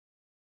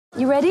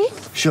You ready?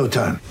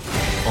 Showtime.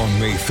 On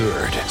May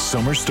 3rd,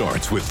 summer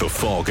starts with The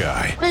Fall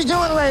Guy. Let's do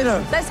it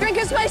later. Let's drink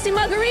a spicy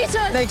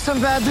margarita. Make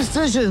some bad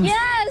decisions.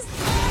 Yes!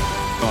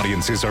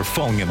 Audiences are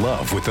falling in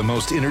love with the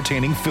most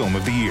entertaining film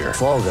of the year.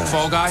 Fall Guy.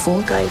 Fall Guy?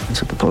 Fall guy.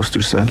 That's what the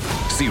poster said.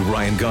 See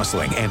Ryan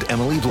Gosling and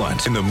Emily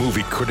Blunt in the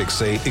movie critics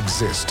say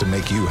exists to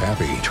make you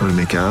happy. Trying to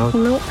make it out?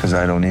 Nope. Because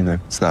I don't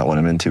either. It's not what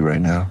I'm into right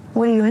now.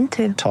 What are you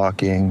into?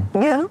 Talking.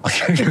 Yeah.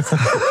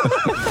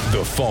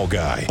 The Fall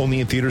Guy.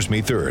 Only in theaters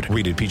May 3rd.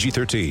 Rated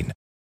PG-13.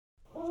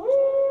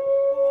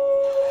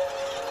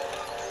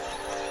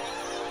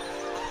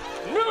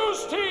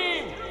 News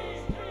team,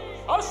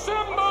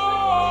 assemble!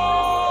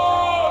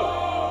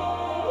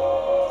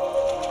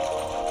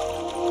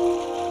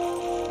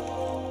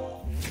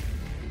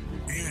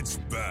 It's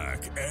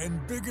back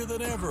and bigger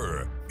than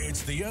ever.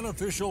 It's the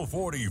unofficial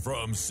 40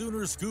 from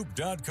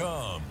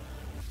Soonerscoop.com.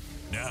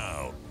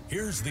 Now,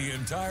 here's the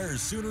entire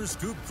Sooner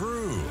Scoop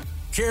crew.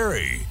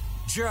 Carrie,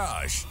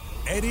 Josh,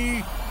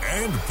 Eddie,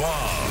 and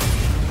Bob.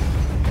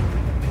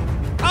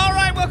 All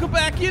right, welcome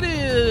back. It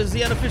is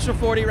the unofficial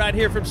 40 right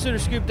here from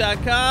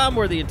Soonerscoop.com,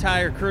 where the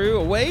entire crew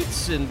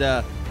awaits. And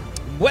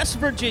West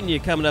Virginia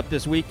coming up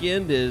this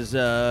weekend is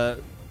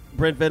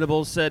Brent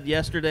Venables said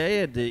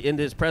yesterday at the end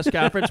of his press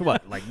conference.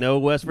 What? Like no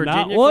West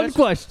Virginia? Not one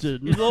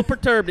question. He's a little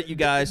perturbed at you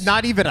guys.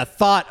 Not even a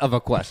thought of a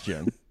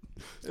question.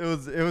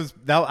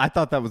 I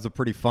thought that was a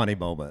pretty funny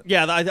moment.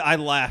 Yeah, I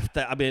laughed.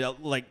 I mean,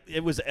 like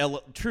it was a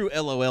true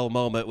LOL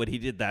moment when he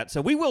did that.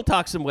 So we will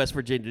talk some West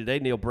Virginia today.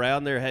 Neil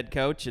Brown, their head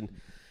coach, and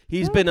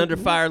he's been under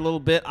fire a little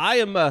bit. I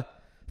am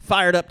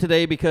fired up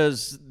today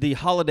because the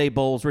Holiday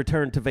Bowls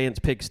returned to Van's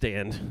Pig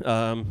Stand,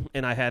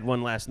 and I had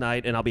one last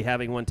night, and I'll be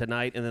having one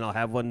tonight, and then I'll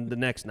have one the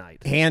next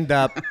night. Hand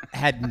up,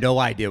 had no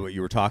idea what you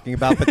were talking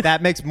about, but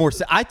that makes more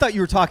sense. I thought you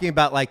were talking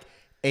about like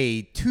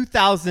a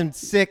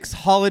 2006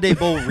 Holiday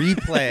Bowl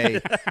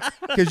replay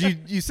because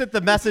you sent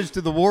the message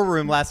to the War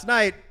Room last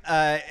night,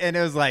 and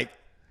it was like, I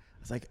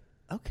was like,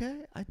 okay,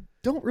 I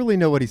don't really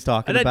know what he's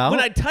talking about. When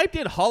I typed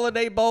in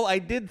Holiday Bowl, I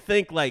did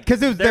think like because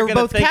they were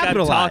both think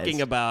capitalized. I'm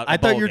talking about. I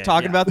thought you were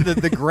talking about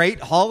the Great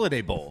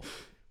Holiday Bowl.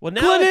 Well,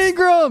 now Glenn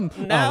Ingram.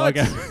 Now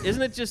okay.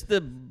 isn't it just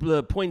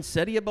the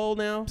Poinsettia Bowl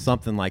now?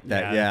 Something like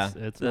that, yeah.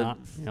 It's The not.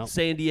 Yep.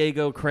 San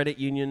Diego Credit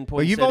Union Poinsettia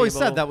Well, you've always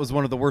Bowl. said that was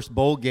one of the worst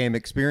bowl game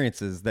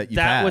experiences that you've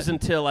had. That was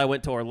until I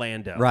went to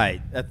Orlando.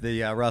 Right, at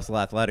the Russell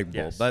Athletic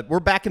Bowl. Yes. But we're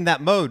back in that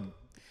mode.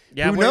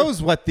 Yeah, Who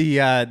knows what the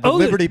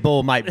Liberty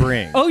Bowl might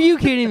bring? Oh, you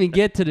can't even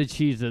get to the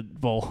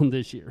Cheez-It Bowl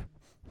this year.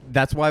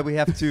 That's why we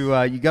have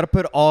to. You got to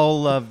put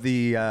all of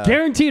the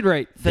Guaranteed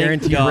rate.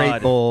 guaranteed God.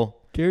 rate bowl.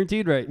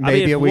 Guaranteed rate.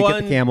 Maybe if a week at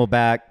one the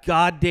Camelback.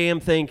 goddamn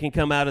thing can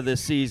come out of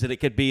this season, it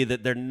could be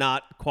that they're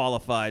not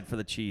qualified for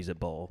the Cheez-It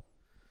Bowl.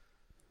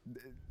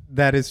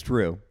 That is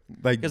true.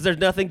 Like Because there's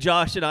nothing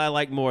Josh and I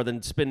like more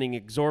than spending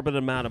exorbitant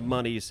amount of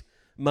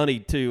money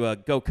to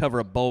go cover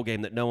a bowl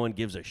game that no one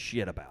gives a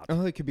shit about.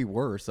 oh, it could be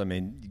worse. I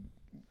mean,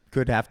 you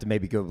could have to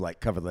maybe go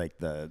cover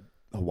the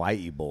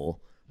Hawaii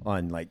Bowl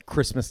on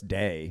Christmas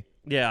Day.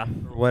 Yeah.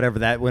 Or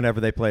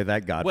whenever they play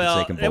that Well,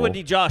 godforsaken bowl. it would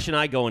be Josh and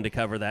I going to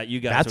cover that. You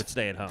guys would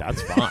stay at home.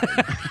 That's fine.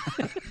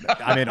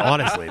 I mean,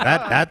 honestly,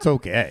 that's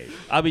okay.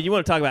 I mean, you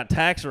want to talk about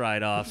tax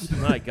write-offs?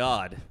 My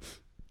God.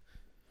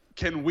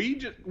 Can we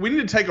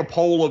need to take a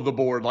poll of the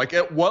board. Like,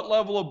 at what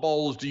level of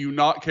bowls do you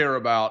not care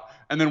about?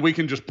 And then we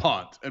can just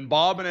punt. And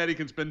Bob and Eddie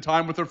can spend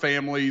time with their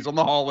families on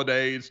the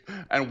holidays,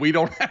 and we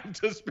don't have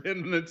to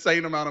spend an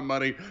insane amount of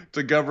money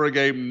to cover a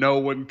game no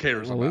one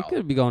cares Well, we about.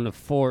 could be going to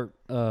Fort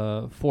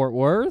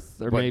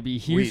Worth or maybe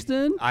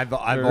Houston. I've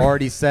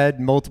already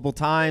said multiple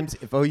times,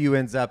 if OU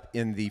ends up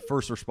in the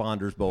First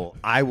Responders Bowl,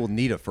 I will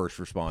need a first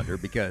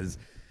responder because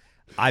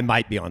I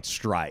might be on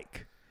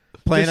strike.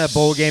 Playing Just a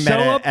bowl game show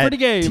up for at the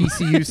game.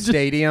 TCU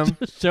Stadium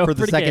show for up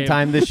the for the second game.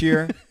 time this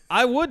year.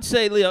 I would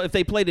say, Leo, if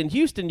they played in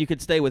Houston, you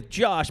could stay with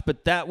Josh,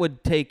 but that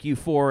would take you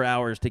 4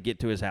 hours to get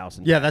to his house.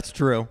 Yeah, that's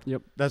true.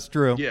 Yep. That's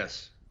true.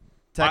 Yes.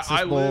 Texas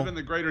I Bowl. live in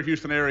the greater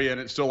Houston area, and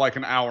it's still like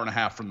an hour and a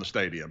half from the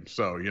stadium.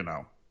 So,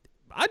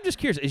 I'm just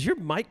curious. Is your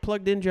mic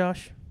plugged in,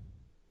 Josh?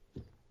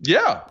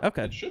 Yeah.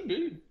 Okay. It should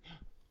be.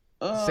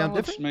 Sound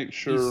let's different? make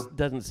sure.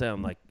 Doesn't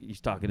sound like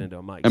he's talking into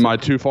a mic. Am I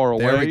too far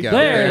away? There we go.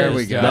 There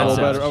we it go. is. Is that a little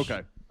That's- better?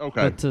 Okay.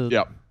 But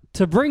Yep.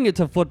 to bring it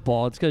to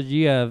football, it's because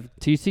you have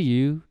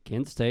TCU,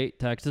 Kent State,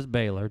 Texas,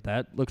 Baylor.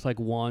 That looks like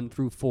 1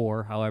 through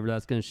 4. However,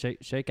 that's going to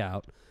shake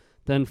out.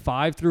 Then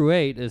 5 through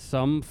 8 is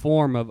some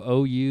form of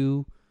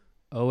OU,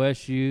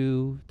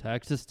 OSU,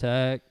 Texas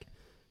Tech,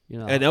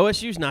 And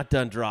OSU's not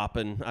done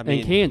dropping. I mean,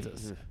 and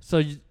Kansas.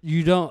 So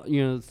you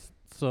don't,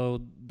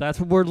 so that's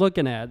what we're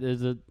looking at.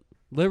 Is it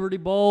Liberty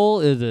Bowl?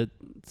 Is it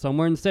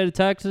somewhere in the state of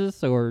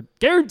Texas or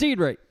guaranteed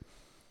rate?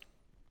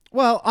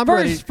 Well, I'm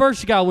ready.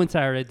 First, you got to win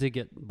Saturday to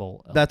get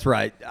bowl. That's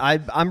right.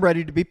 I'm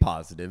ready to be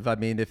positive. I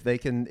mean, if they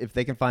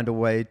can find a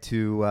way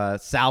to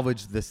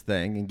salvage this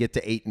thing and get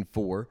to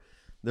 8-4,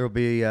 there will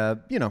be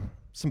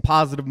some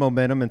positive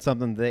momentum and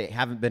something they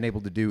haven't been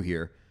able to do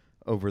here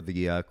over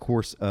the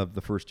course of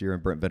the first year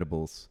in Brent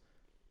Venables'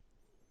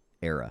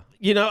 era.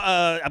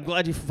 I'm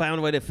glad you found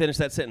a way to finish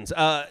that sentence.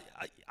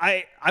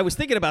 I was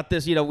thinking about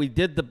this. We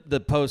did the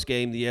post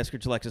game, the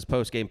Eskridge Lexus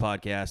post game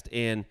podcast,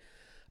 and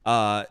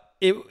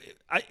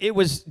it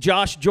was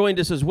Josh joined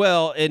us as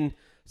well, and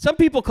some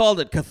people called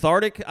it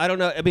cathartic. I don't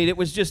know. I mean, it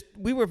was just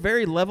we were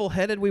very level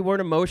headed. We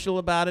weren't emotional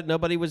about it.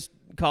 Nobody was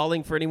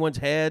calling for anyone's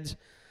heads.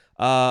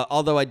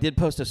 Although I did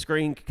post a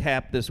screen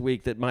cap this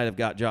week that might have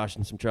got Josh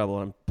in some trouble,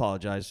 and I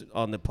apologize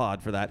on the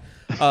pod for that.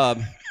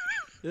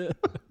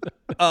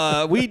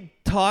 We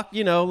talk,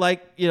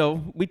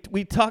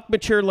 we talk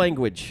mature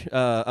language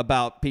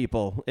about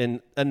people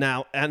in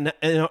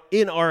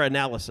our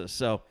analysis.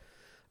 So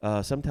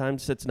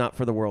sometimes it's not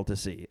for the world to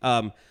see.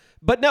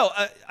 But no,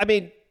 I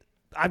mean,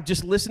 I've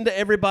just listened to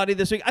everybody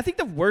this week. I think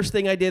the worst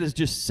thing I did is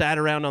just sat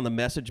around on the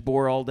message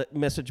board all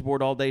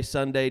day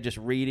Sunday, just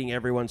reading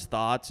everyone's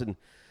thoughts, and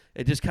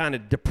it just kind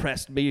of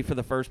depressed me for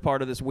the first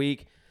part of this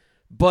week.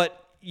 But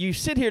you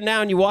sit here now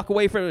and you walk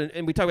away from it,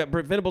 and we talk about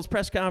Brent Venables'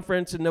 press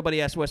conference, and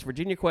nobody asked West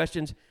Virginia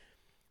questions.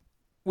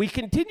 We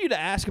continue to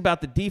ask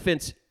about the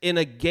defense in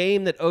a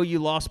game that OU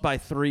lost by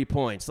 3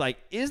 points. Like,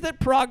 is that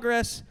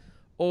progress,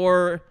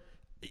 or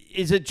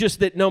is it just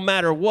that no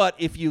matter what,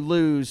 if you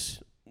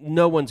lose,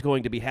 no one's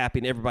going to be happy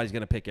and everybody's going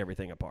to pick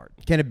everything apart?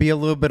 Can it be a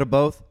little bit of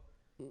both?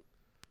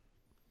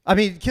 I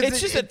mean,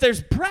 it's just that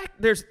there's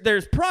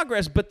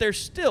progress, but there's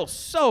still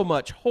so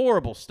much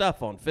horrible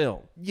stuff on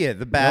film. Yeah,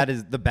 the bad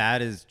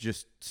is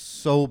just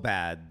so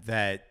bad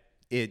that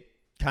it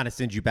kind of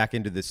sends you back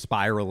into this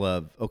spiral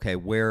of, okay,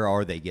 where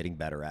are they getting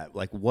better at?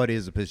 Like, what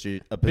is a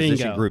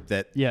position group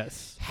that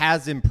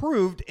has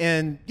improved?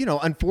 And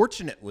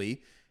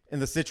unfortunately, in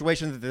the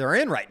situation that they're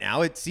in right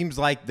now, it seems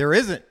like there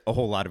isn't a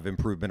whole lot of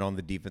improvement on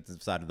the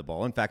defensive side of the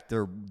ball. In fact,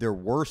 they're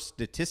worse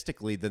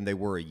statistically than they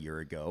were a year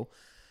ago.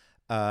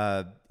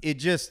 I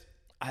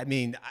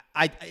think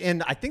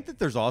that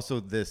there's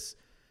also this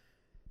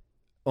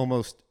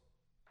almost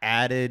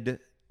added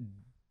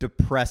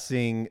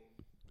depressing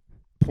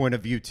point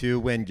of view too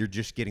when you're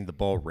just getting the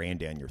ball ran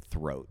down your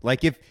throat.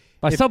 Like if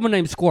someone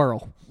named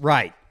Squirrel.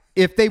 Right.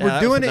 If they were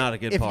doing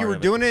it, if you were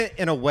doing it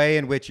in a way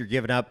in which you're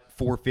giving up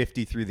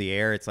 450 through the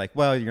air, it's like,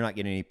 well, you're not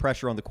getting any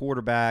pressure on the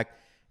quarterback,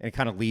 and it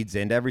kind of leads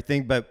into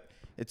everything. But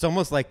it's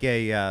almost like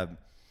a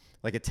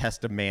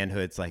test of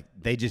manhood. It's like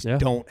they just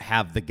don't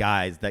have the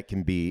guys that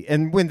can be.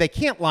 And when they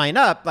can't line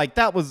up, like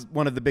that was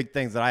one of the big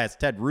things that I asked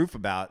Ted Roof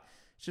about.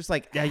 It's just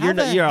like,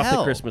 you're off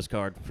the Christmas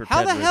card for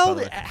how Ted the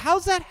Roof, hell?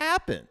 How's that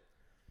happen?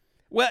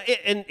 Well,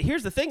 and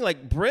here's the thing.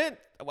 Like Brent,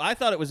 I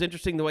thought it was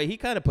interesting the way he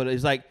kind of put it.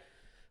 He's like,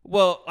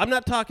 well, I'm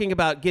not talking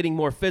about getting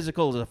more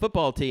physical as a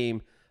football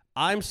team.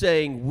 I'm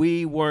saying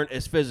we weren't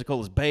as physical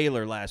as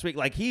Baylor last week.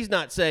 Like, he's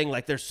not saying,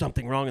 like, there's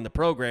something wrong in the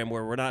program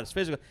where we're not as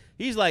physical.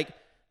 He's like,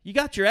 you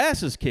got your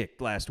asses kicked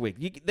last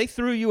week. They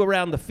threw you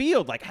around the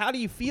field. Like, how do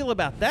you feel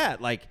about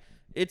that? Like,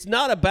 it's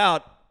not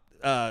about,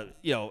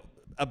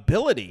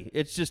 ability.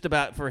 It's just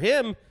about, for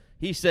him,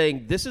 he's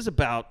saying this is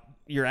about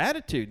your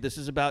attitude. This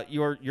is about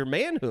your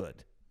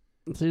manhood.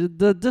 See,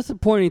 the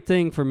disappointing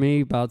thing for me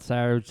about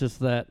Saturday was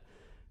just that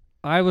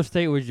Iowa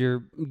State was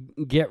your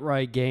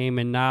get-right game,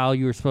 and now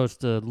you were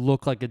supposed to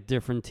look like a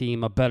different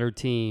team, a better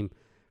team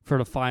for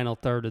the final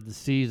third of the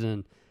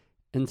season.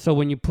 And so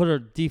when you put a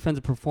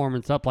defensive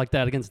performance up like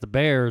that against the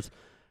Bears,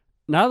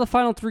 now the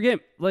final three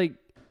games, like,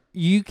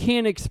 you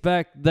can't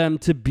expect them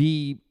to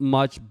be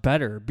much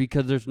better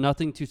because there's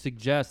nothing to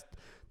suggest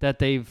that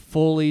they've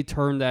fully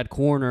turned that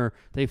corner.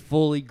 They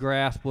fully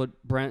grasp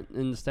what Brent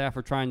and the staff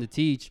are trying to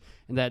teach,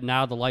 and that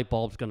now the light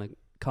bulb's going to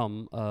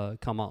come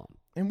on.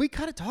 And we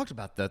kind of talked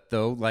about that,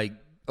 though. Like,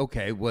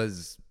 okay,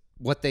 was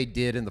what they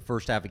did in the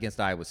first half against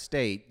Iowa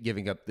State,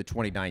 giving up the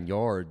 29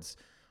 yards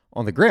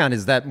on the ground,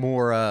 is that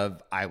more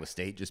of Iowa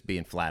State just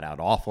being flat out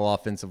awful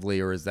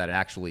offensively, or is that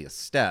actually a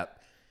step?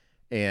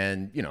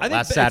 And,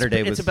 last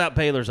Saturday it's about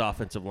Baylor's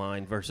offensive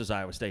line versus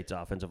Iowa State's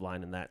offensive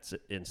line in that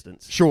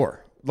instance.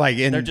 Sure. Like,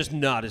 they're just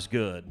not as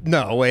good.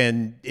 No,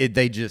 and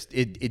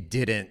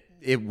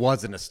it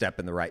wasn't a step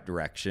in the right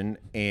direction.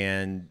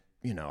 And,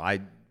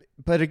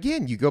 but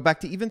again, you go back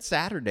to even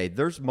Saturday,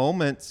 there's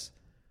moments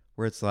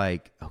where it's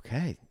like,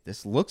 okay,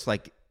 this looks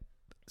like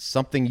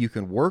something you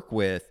can work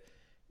with.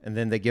 And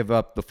then they give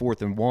up the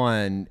 4th and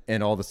 1,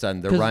 and all of a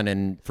sudden they're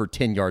running for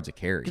 10 yards a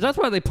carry. Because that's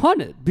why they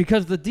punted,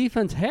 because the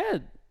defense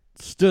had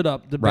stood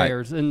up the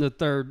Bears in the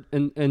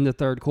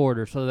third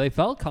quarter. So they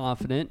felt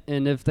confident,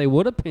 and if they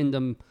would have pinned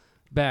them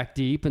back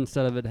deep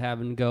instead of it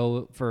having to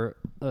go for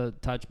a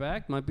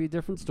touchback, might be a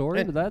different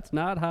story, but that's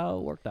not how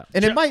it worked out.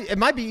 And it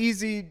might be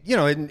easy,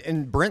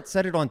 and Brent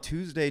said it on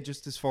Tuesday,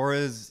 just as far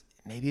as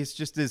maybe it's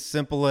just as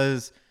simple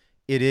as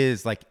it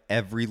is, like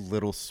every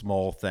little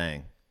small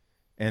thing,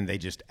 and they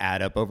just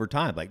add up over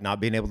time, like not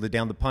being able to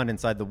down the punt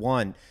inside the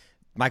 1,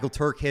 Michael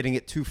Turk hitting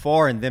it too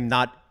far, and them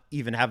not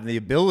even having the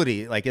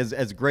ability, like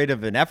as great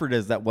of an effort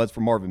as that was for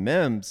Marvin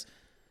Mims.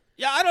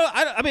 Yeah,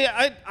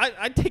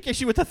 I take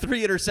issue with the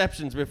 3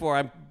 interceptions before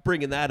I'm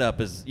bringing that up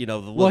as, the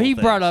little Well, he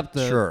things. brought up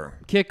the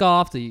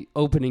kickoff, the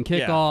opening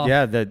kickoff.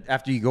 Yeah,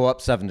 after you go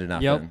up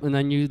 7-0. Yep, and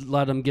then you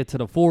let them get to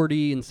the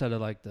 40 instead of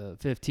like the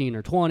 15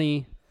 or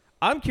 20.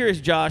 I'm curious,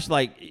 Josh,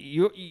 like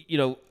you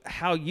know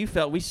how you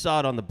felt. We saw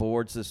it on the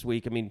boards this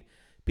week. I mean,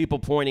 people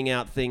pointing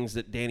out things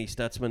that Danny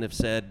Stutzman have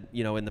said,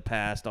 you know, in the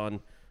past on,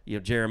 you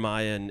know,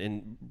 Jeremiah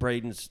and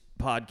Braden's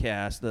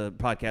podcast, the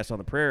podcast on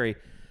the Prairie,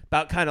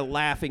 about kind of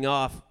laughing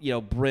off, you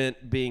know,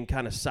 Brent being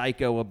kind of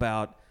psycho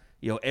about,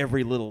 you know,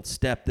 every little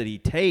step that he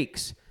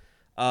takes.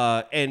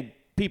 And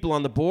people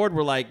on the board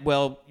were like,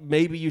 well,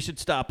 maybe you should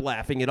stop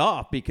laughing it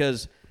off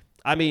because,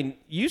 I mean,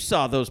 you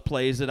saw those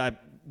plays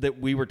that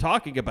we were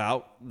talking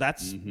about.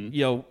 That's,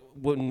 you know,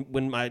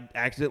 when I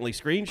accidentally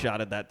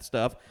screenshotted that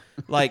stuff,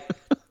 like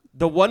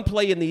the one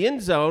play in the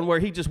end zone where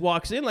he just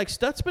walks in, like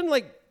Stutzman,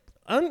 like,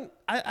 I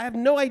have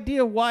no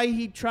idea why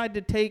he tried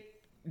to take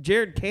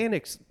Jared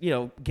Canick's, you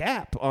know,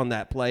 gap on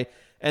that play.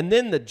 And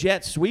then the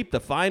Jets sweep, the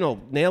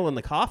final nail in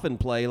the coffin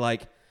play,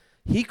 like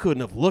he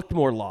couldn't have looked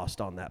more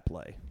lost on that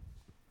play.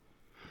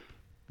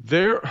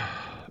 There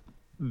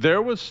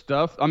was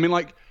stuff. I mean,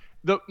 like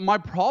my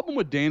problem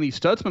with Danny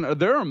Stutzman,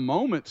 there are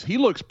moments he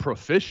looks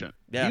proficient.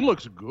 Yeah. He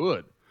looks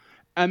good.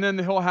 And then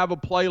he'll have a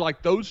play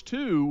like those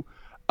two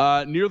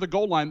near the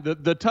goal line.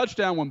 The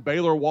touchdown when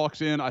Baylor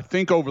walks in, I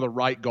think over the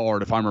right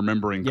guard, if I'm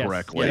remembering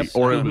correctly. Yes.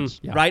 Or it was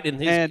right in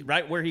his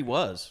right where he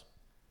was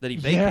that he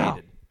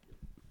vacated.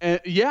 And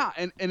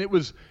it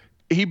was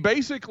he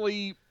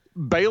basically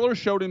Baylor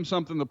showed him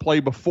something the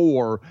play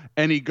before,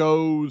 and he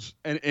goes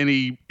and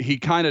he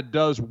kind of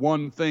does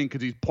one thing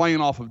because he's playing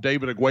off of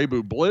David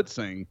Agwebu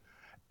blitzing.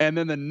 And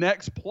then the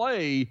next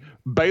play,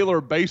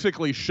 Baylor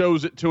basically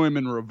shows it to him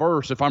in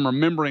reverse, if I'm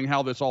remembering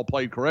how this all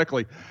played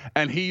correctly.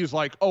 And he's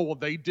like, oh, well,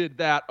 they did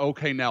that.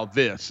 Okay, now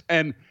this.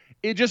 And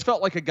it just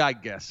felt like a guy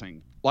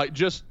guessing. Like,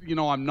 just, you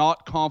know, I'm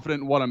not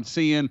confident in what I'm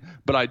seeing,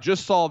 but I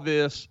just saw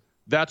this.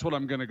 That's what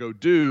I'm going to go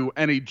do.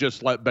 And he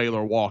just let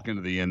Baylor walk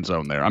into the end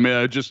zone there. I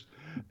mean,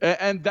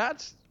 and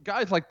that's,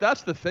 guys, like,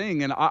 that's the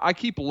thing. And I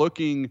keep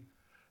looking,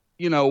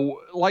 you know,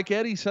 like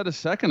Eddie said a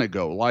second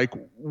ago, like,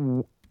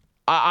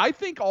 I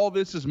think all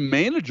this is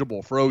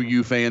manageable for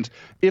OU fans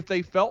if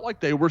they felt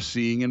like they were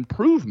seeing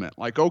improvement.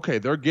 Like, okay,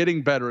 they're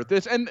getting better at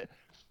this. And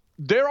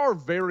there are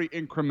very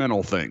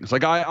incremental things.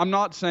 Like, I'm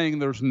not saying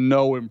there's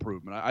no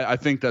improvement. I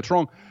think that's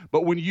wrong.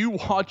 But when you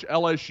watch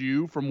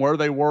LSU from where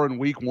they were in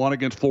week 1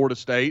 against Florida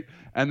State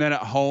and then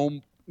at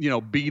home, you know,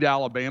 beat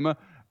Alabama,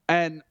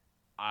 and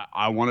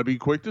I want to be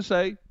quick to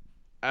say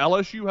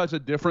LSU has a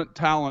different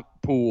talent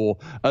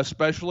pool,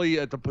 especially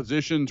at the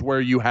positions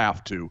where you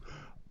have to.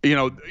 You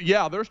know,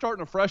 yeah, they're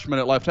starting a freshman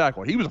at left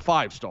tackle. He was a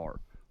 5-star.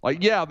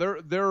 Like, yeah,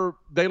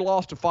 they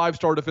lost a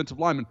 5-star defensive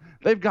lineman.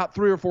 They've got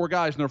 3 or 4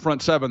 guys in their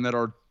front 7 that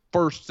are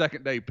first,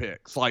 second day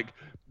picks. Like,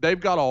 they've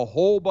got a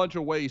whole bunch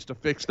of ways to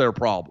fix their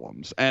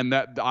problems. And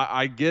that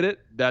I get it.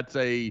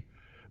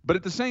 But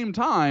at the same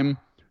time,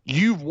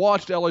 you've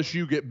watched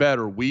LSU get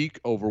better week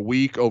over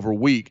week over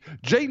week.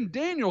 Jaden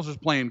Daniels is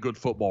playing good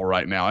football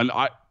right now. And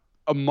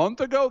a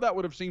month ago, that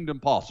would have seemed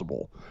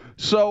impossible.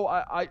 So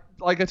I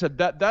like I said,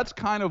 that's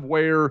kind of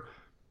where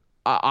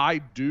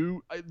I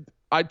to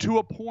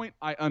a point,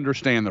 I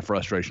understand the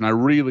frustration. I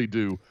really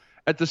do.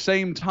 At the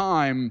same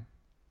time,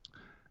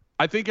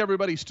 I think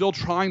everybody's still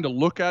trying to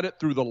look at it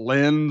through the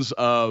lens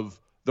of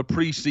the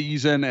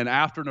preseason and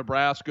after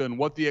Nebraska and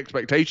what the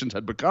expectations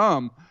had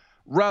become,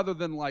 rather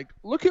than like,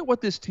 look at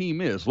what this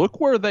team is.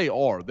 Look where they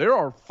are. There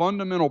are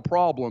fundamental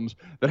problems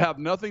that have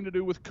nothing to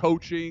do with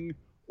coaching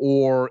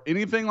or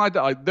anything like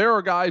that. Like, there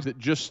are guys that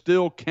just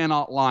still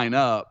cannot line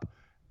up.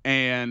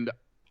 And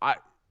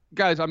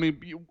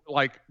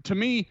to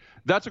me,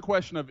 that's a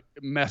question of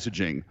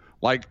messaging.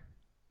 Like,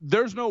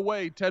 there's no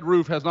way Ted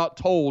Roof has not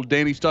told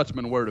Danny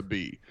Stutzman where to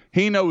be.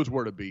 He knows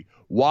where to be.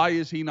 Why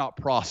is he not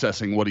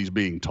processing what he's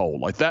being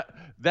told? Like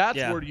that's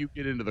where you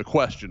get into the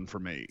question for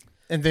me.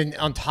 And then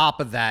on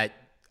top of that,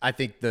 I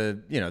think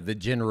the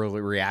general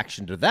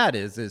reaction to that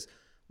is,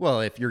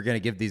 well, if you're going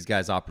to give these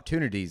guys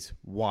opportunities,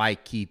 why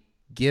keep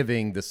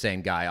giving the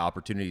same guy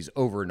opportunities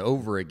over and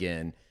over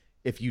again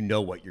if you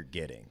know what you're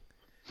getting?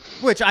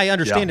 Which I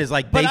understand is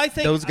like, I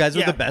think those guys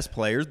are the best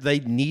players. They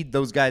need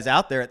those guys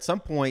out there. At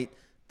some point,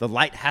 the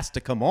light has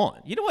to come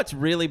on. You know what's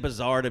really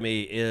bizarre to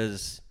me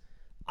is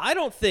I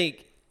don't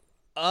think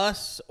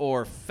us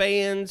or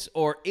fans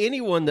or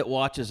anyone that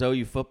watches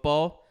OU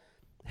football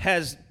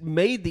has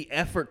made the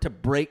effort to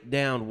break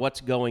down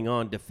what's going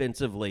on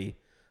defensively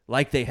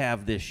like they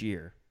have this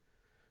year.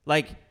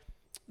 Like,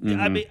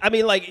 I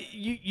mean, like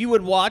you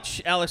would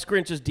watch Alex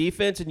Grinch's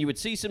defense and you would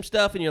see some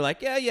stuff and you're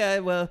like, yeah,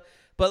 well,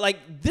 but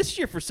like this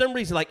year for some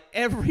reason, like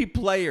every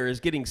player is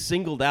getting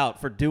singled out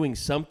for doing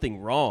something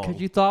wrong.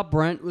 Because you thought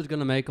Brent was going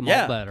to make them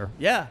all better.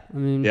 Yeah. I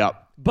mean,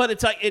 but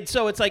it's like, it's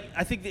like,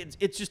 I think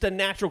it's just a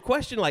natural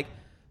question. Like,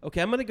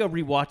 okay, I'm going to go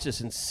rewatch this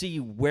and see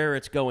where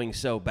it's going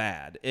so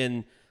bad.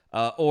 And,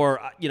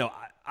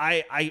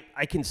 I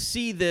can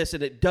see this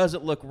and it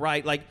doesn't look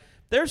right. Like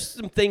there's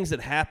some things that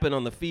happen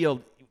on the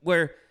field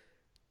where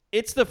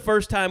it's the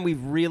first time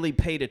we've really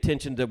paid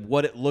attention to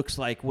what it looks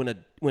like when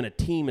a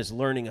team is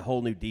learning a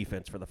whole new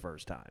defense for the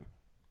first time.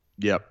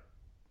 Yep.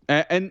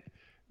 And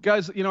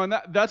guys, and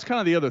that's kind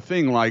of the other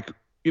thing. Like,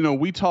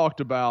 we talked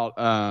about,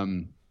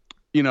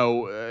 you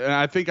know, and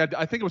I think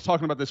I was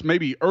talking about this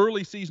maybe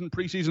early season,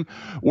 preseason,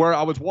 where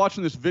I was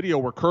watching this video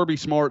where Kirby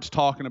Smart's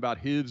talking about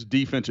his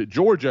defense at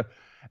Georgia,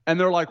 and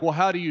they're like, well,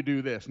 how do you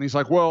do this? And he's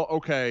like, well,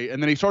 okay.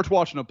 And then he starts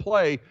watching a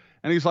play,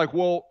 and he's like,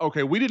 well,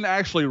 okay, we didn't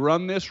actually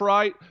run this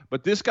right,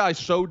 but this guy's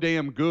so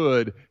damn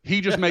good, he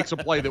just makes a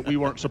play that we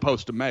weren't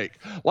supposed to make.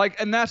 Like,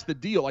 and that's the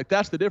deal. Like,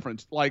 that's the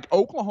difference. Like,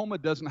 Oklahoma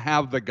doesn't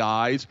have the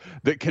guys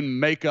that can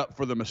make up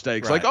for the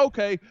mistakes. Right. Like,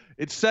 okay,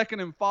 it's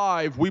 2nd and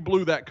 5, we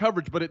blew that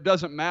coverage, but it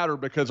doesn't matter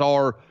because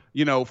our,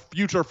 you know,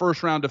 future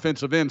first-round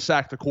defensive end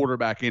sacked the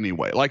quarterback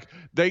anyway. Like,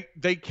 they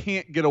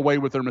can't get away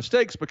with their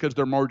mistakes because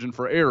their margin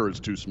for error is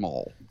too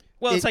small.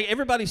 Well, it's like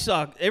everybody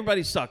saw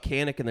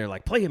Kanak, and they're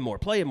like, play him more.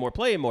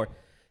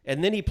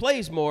 And then he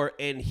plays more,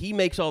 and he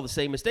makes all the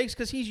same mistakes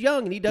because he's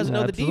young and he doesn't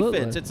know the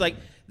defense. It's like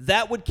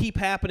that would keep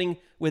happening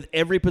with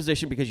every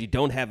position because you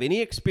don't have any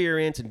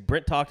experience, and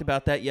Brent talked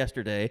about that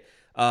yesterday.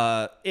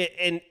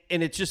 And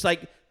it's just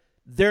like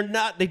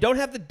they don't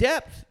have the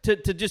depth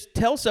to just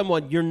tell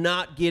someone you're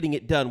not getting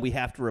it done. We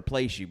have to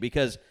replace you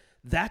because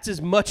that's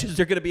as much as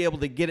they're going to be able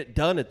to get it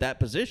done at that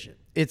position.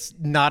 It's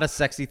not a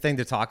sexy thing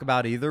to talk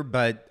about either,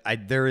 but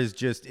there is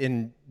just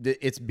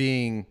it's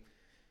being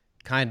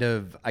kind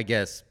of, I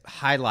guess,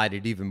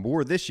 highlighted even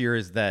more this year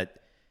is that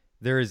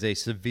there is a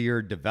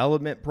severe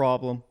development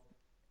problem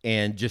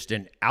and just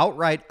an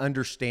outright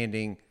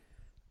understanding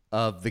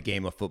of the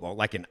game of football,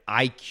 like an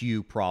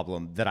IQ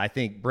problem that I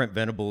think Brent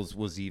Venables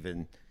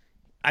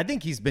I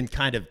think he's been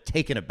kind of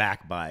taken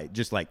aback by,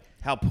 just like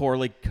how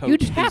poorly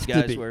coached these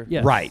guys were.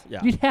 Yes. Right.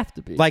 Yeah. You'd have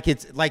to be. Like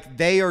it's like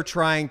they are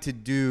trying to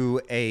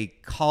do a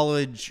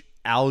college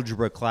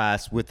algebra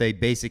class with a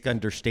basic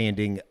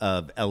understanding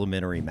of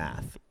elementary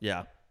math.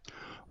 Yeah.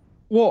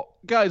 Well,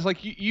 guys, like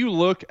you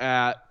look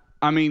at,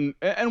 I mean,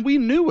 and we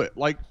knew it.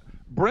 Like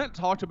Brent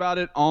talked about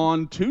it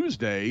on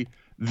Tuesday.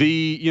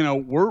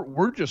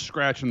 We're just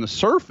scratching the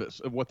surface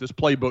of what this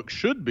playbook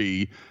should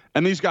be,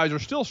 and these guys are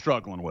still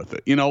struggling with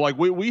it. You know, like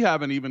we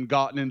haven't even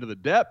gotten into the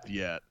depth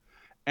yet,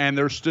 and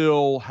they're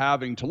still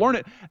having to learn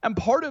it. And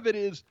part of it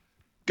is,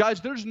 guys,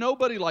 there's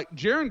nobody like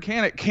Jaren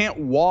Kanak can't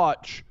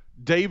watch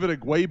David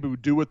Agwebu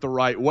do it the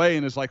right way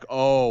and is like,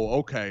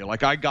 oh, okay,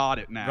 like I got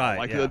it now. Right,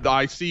 like yeah.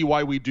 I see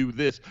why we do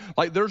this.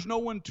 Like there's no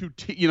one to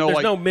there's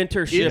no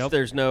mentorship.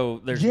 There's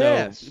no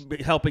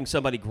helping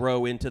somebody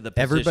grow into the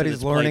position.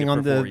 Everybody's learning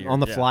on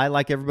the fly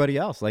like everybody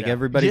else. Like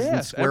everybody's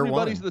in square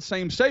everybody's one. the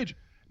same stage.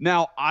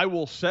 Now I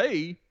will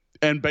say,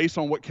 and based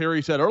on what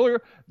Kerry said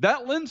earlier,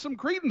 that lends some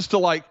credence to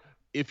like,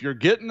 if you're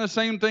getting the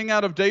same thing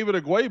out of David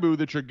Agwebu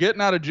that you're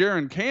getting out of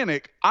Jaren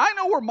Kanak, I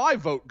know where my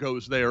vote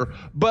goes there,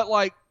 but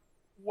like,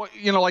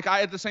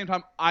 at the same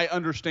time, I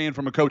understand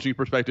from a coaching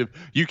perspective,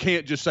 you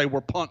can't just say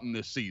we're punting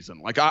this season.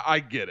 Like, I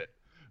get it.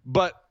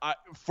 But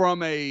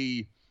from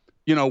a,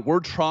 we're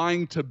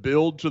trying to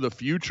build to the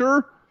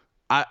future,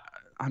 I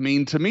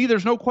mean, to me,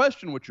 there's no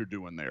question what you're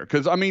doing there.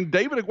 Because, I mean,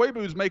 David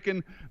Agwebu is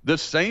making the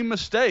same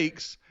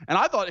mistakes, and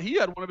I thought he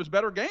had one of his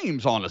better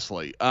games,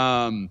 honestly.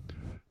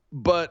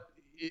 But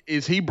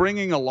is he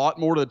bringing a lot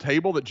more to the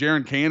table that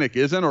Jaren Kanak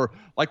isn't? Or,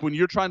 like, when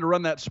you're trying to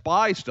run that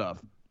spy stuff,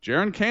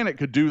 Jaren Kanak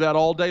could do that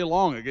all day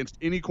long against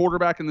any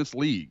quarterback in this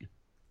league.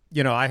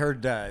 I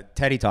heard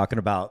Teddy talking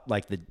about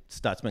like the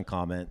Stutzman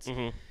comments,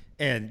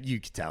 and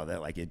you could tell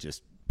that like it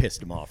just pissed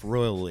him off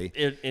royally.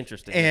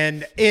 Interesting.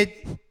 And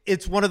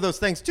it's one of those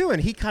things too. And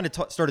he kind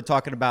of started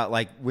talking about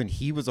like when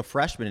he was a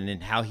freshman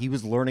and how he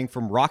was learning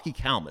from Rocky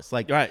Kalmus,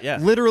 like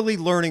literally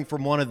learning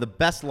from one of the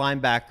best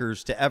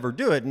linebackers to ever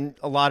do it. And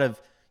a lot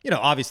of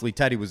obviously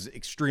Teddy was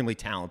extremely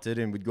talented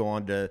and would go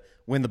on to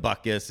win the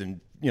Butkus and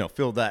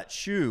fill that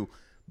shoe.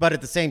 But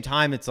at the same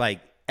time, it's like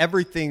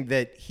everything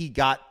that he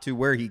got to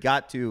where he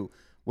got to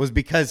was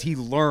because he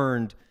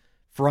learned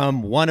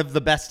from one of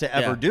the best to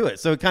ever do it.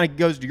 So it kind of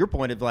goes to your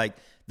point of like,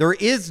 there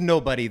is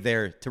nobody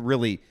there to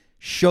really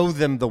show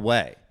them the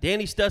way.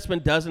 Danny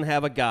Stutzman doesn't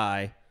have a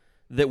guy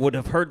that would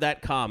have heard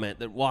that comment,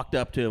 that walked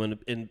up to him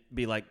and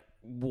be like,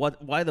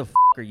 "What? Why the f***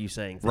 are you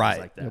saying things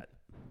like that?"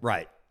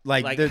 Right.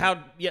 Like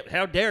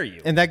how dare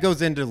you? And that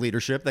goes into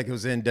leadership. That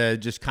goes into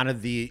just kind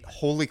of the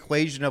whole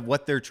equation of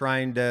what they're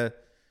trying to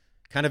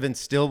kind of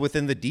instill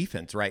within the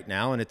defense right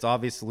now, and it's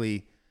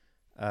obviously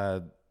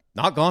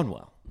not gone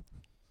well.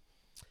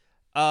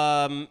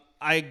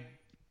 I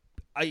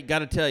got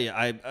to tell you,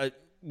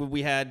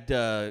 we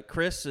had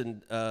Chris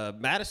and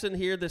Madison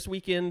here this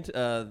weekend.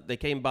 They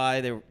came by.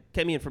 They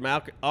came in from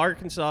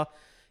Arkansas.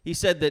 He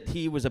said that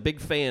he was a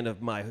big fan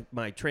of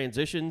my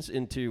transitions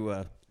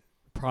into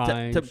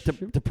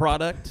to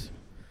product,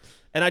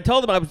 and I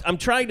told him I'm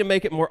trying to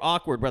make it more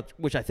awkward,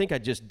 which I think I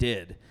just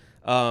did,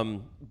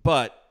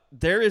 but.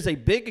 There is a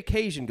big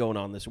occasion going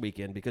on this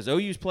weekend because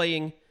OU's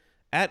playing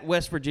at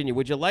West Virginia.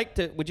 Would you like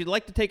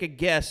to take a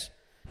guess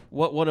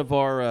what one of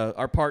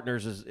our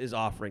partners is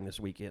offering this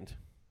weekend?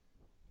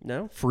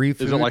 No? Free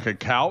food. Is it like a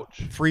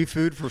couch? Free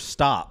food for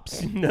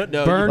stops. No.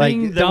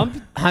 Burning like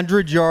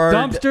 100-yard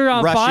dumpster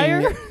on rushing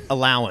fire?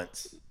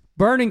 allowance.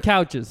 Burning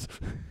couches.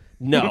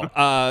 No.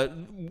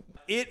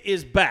 It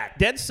is back.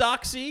 Dead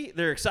Soxy,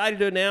 they're excited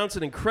to announce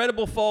an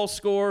incredible fall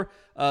score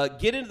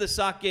get into the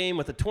sock game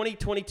with a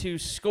 2022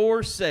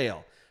 score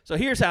sale. So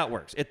here's how it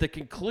works. At the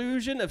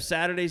conclusion of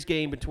Saturday's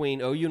game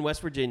between OU and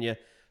West Virginia,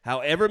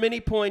 however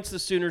many points the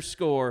Sooners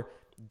score,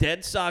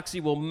 Dead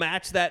Soxy will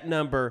match that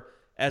number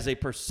as a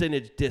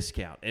percentage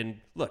discount.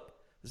 And look,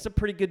 this is a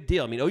pretty good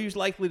deal. I mean, OU's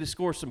likely to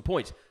score some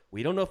points.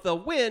 We don't know if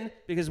they'll win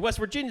because West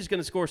Virginia's going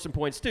to score some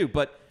points too.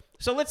 But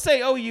so let's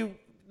say OU,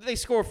 they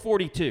score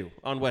 42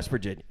 on West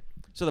Virginia.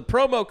 So the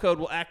promo code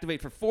will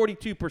activate for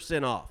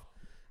 42% off.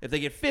 If they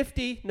get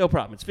 50, no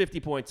problem. It's 50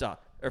 points off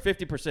or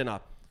 50%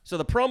 off. So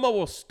the promo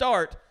will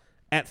start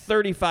at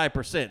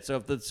 35%. So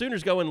if the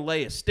Sooners go and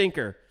lay a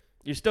stinker,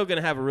 you're still going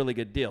to have a really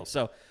good deal.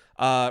 So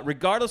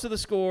regardless of the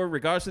score,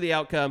 regardless of the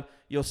outcome,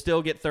 you'll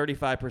still get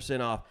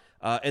 35% off.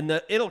 And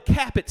it'll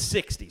cap at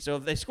 60. So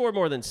if they score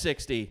more than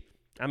 60,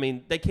 I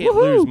mean, they can't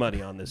lose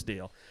money on this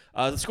deal.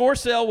 The score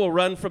sale will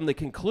run from the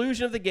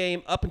conclusion of the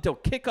game up until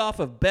kickoff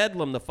of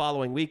Bedlam the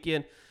following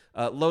weekend.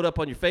 Load up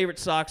on your favorite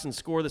socks and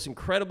score this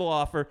incredible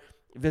offer.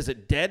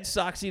 Visit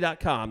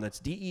deadsoxy.com.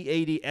 That's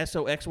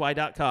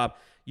DEADSOXY.com.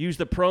 Use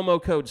the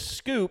promo code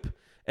SCOOP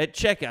at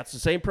checkout. It's the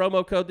same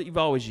promo code that you've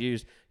always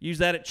used. Use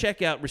that at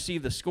checkout.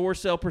 Receive the score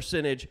sale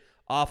percentage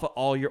off of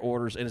all your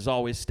orders. And as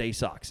always, stay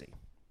Soxy.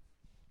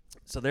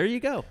 So there you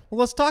go. Well,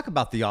 let's talk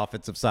about the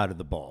offensive side of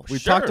the ball.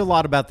 We've Sure. talked a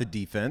lot about the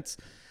defense.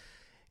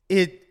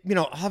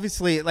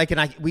 Obviously,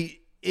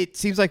 it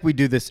seems like we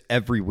do this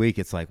every week.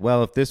 It's like,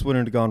 well, if this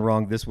wouldn't have gone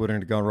wrong, this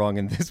wouldn't have gone wrong,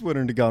 and this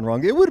wouldn't have gone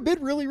wrong, it would have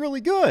been really, really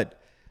good.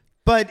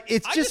 But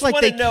it's just like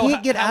they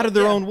can't get out of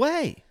their own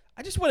way.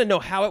 I just want to know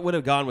how it would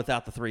have gone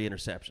without the 3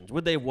 interceptions.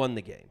 Would they have won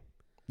the game?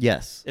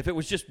 Yes. If it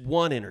was just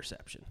 1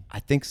 interception. I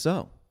think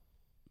so.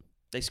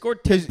 They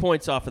scored 10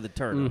 points off of the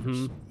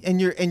turnovers. And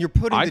you're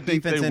putting I the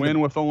think defense they in win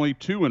with only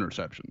 2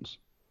 interceptions.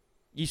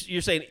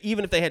 You're saying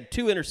even if they had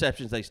 2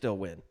 interceptions, they still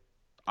win?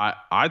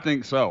 I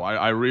think so.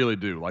 I really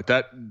do. Like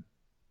that,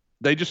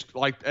 they just,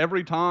 like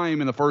every time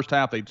in the first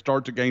half they'd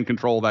start to gain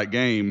control of that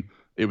game,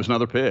 it was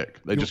another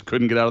pick. They just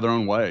couldn't get out of their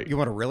own way. You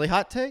want a really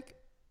hot take?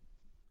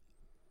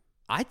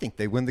 I think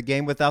they win the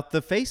game without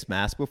the face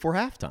mask before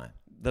halftime.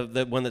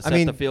 The one that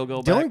set the field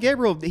goal Dylan back?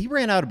 Gabriel, he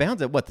ran out of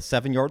bounds at what, the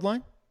 7-yard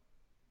line?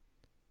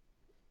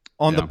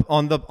 On Yeah.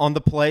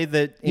 the play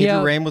that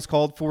Andrew Raym was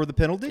called for the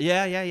penalty?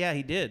 Yeah,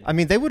 he did. I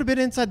mean, they would have been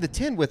inside the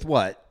 10 with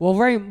what? Well,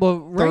 Raym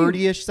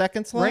 30-ish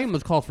seconds left? Raym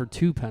was called for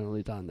 2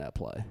 penalties on that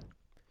play.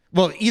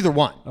 Well, either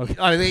one. Okay.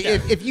 I mean,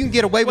 if you can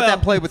get away with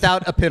that play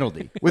without a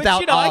penalty,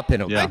 without a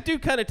penalty. I do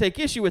kind of take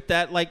issue with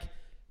that. Like,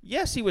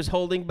 yes, he was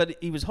holding, but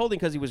he was holding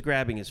because he was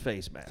grabbing his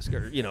face mask,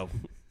 or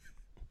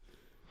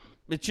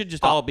it should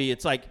just all be.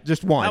 It's like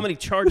just one. How many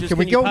charges can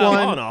we you go pile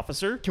one on,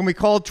 officer? Can we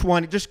call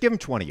 20? Just give him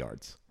 20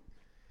 yards.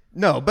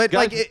 No, but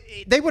Guys,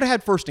 they would have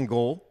had first and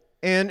goal,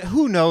 and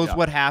who knows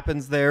what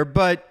happens there.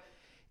 But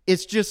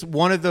it's just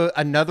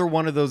another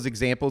one of those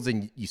examples,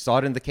 and you saw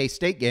it in the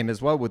K-State game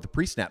as well with the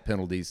pre-snap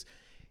penalties.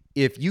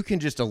 If you can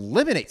just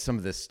eliminate some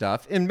of this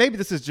stuff, and maybe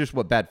this is just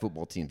what bad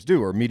football teams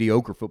do or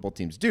mediocre football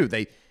teams do,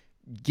 they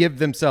give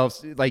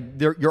themselves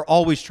you're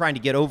always trying to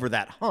get over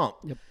that hump.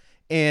 Yep.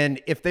 And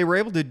if they were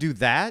able to do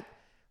that,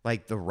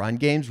 like the run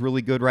game's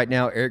really good right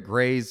now. Eric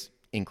Gray's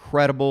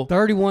incredible.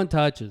 31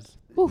 touches.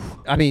 Whew.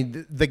 I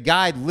mean, the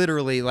guy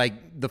literally,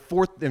 like the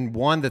 4th and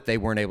 1 that they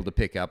weren't able to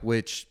pick up,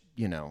 which,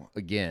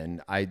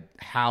 again,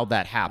 how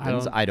that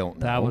happens, I don't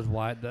know. That was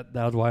wide. That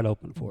was wide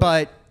open for.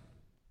 But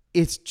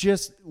it's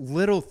just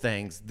little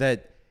things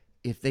that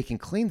if they can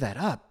clean that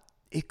up,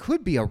 it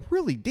could be a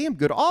really damn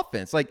good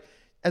offense. Like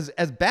as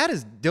bad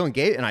as Dylan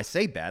Gabriel, and I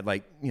say bad,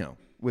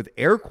 with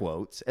air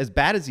quotes, as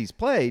bad as he's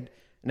played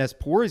and as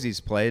poor as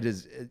he's played,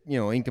 is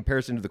in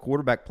comparison to the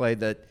quarterback play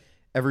that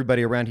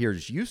everybody around here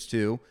is used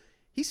to.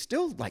 He's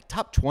still like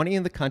top 20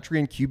 in the country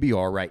in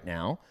QBR right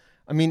now.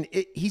 I mean,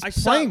 he's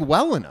playing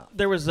well enough.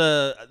 There was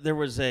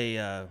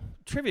a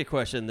trivia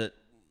question that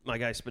my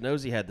guy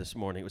Spinozzi had this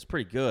morning. It was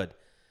pretty good.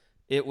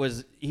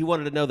 He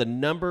wanted to know the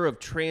number of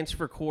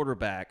transfer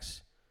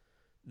quarterbacks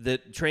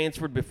that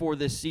transferred before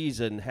this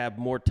season have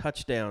more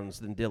touchdowns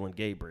than Dylan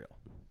Gabriel.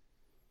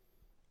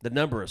 The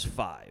number is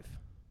 5.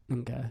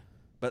 Okay.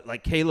 But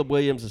like Caleb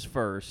Williams is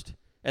first,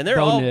 and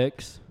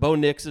Bo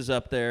Nix is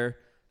up there.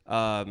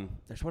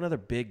 There's one other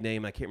big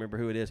name, I can't remember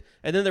who it is.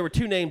 And then there were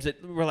 2 names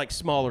that were like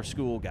smaller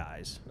school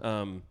guys.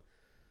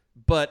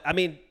 But I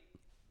mean,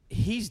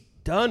 he's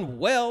done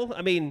well.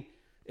 I mean,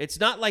 it's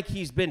not like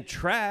he's been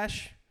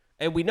trash,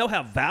 and we know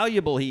how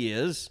valuable he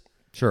is.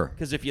 Sure.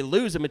 Because if you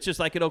lose him, it's just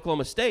like at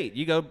Oklahoma State.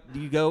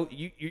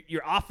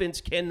 Your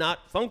offense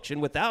cannot function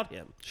without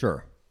him.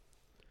 Sure.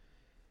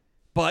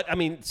 But I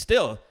mean,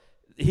 still,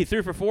 he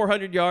threw for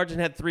 400 yards and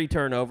had 3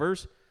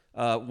 turnovers,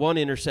 1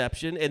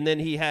 interception, and then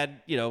he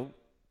had,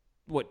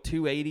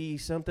 280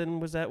 something?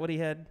 Was that what he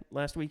had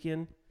last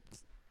weekend?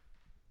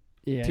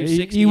 Yeah,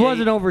 he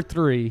wasn't over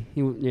 3.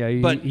 He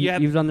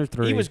was under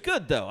 3. He was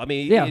good though. I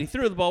mean, he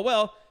threw the ball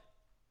well,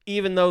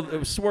 even though it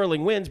was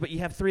swirling winds. But you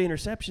have 3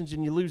 interceptions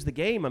and you lose the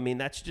game. I mean,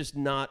 that's just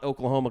not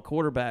Oklahoma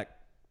quarterback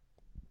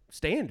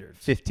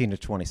standards. 15 to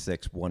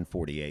 26,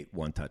 148,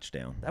 1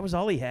 touchdown. That was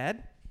all he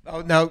had.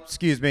 Oh no,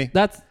 excuse me.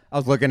 That's I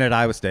was looking at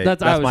Iowa State.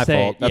 That's Iowa my State.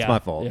 fault. That's Yeah. my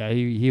fault. Yeah,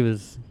 he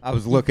was. I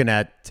was looking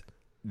at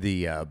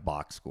the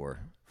box score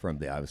from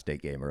the Iowa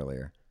State game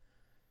earlier.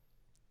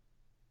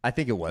 I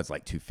think it was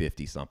like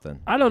 250 something.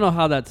 I don't know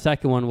how that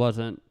second one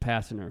wasn't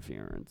pass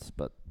interference,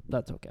 but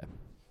that's okay.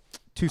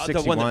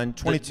 261,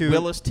 22.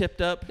 Willis tipped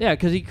up. Yeah,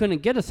 because he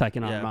couldn't get a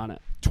second arm Yeah. on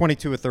it.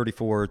 22 of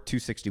 34,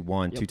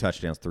 261, Yep. 2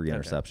 touchdowns, 3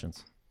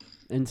 interceptions.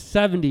 And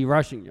 70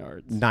 rushing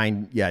yards.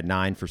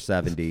 9 for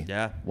 70.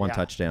 Yeah. 1 Yeah.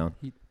 touchdown.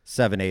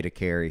 7-8 a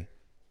carry.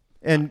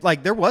 And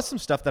like there was some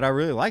stuff that I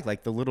really liked,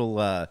 like the little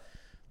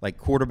like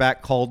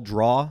quarterback called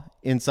draw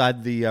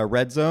inside the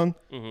red zone.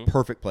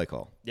 Perfect play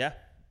call. Yeah.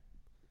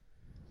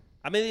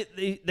 I mean,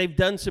 they've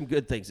done some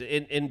good things,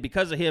 and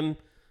because of him,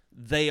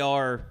 they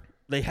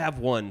have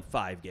won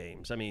 5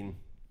 games. I mean,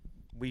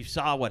 we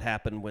saw what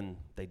happened when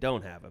they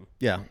don't have him.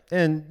 Yeah,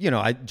 and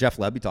Jeff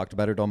Lebby talked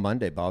about it on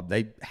Monday, Bob.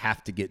 They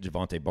have to get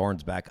Javonte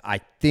Barnes back. I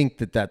think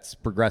that's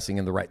progressing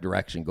in the right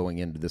direction going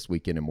into this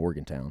weekend in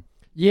Morgantown.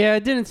 Yeah,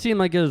 it didn't seem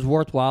like it was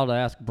worthwhile to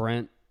ask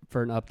Brent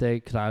for an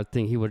update because I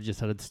think he would have just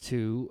said it's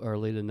too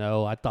early to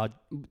know. I thought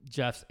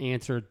Jeff's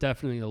answer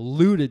definitely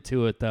alluded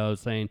to it, though,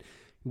 saying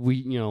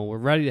we're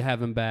ready to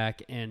have him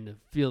back and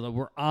feel that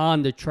we're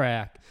on the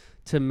track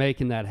to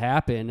making that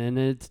happen. And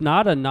it's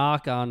not a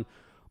knock on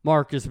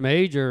Marcus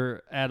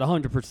Major at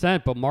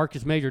 100%, but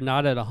Marcus Major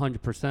not at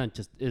 100%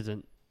 just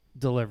isn't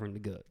delivering the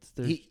goods.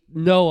 There's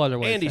no other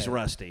way. And to he's say it.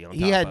 rusty on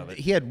top of it.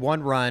 He had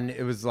one run.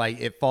 It was like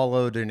it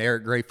followed an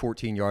Eric Gray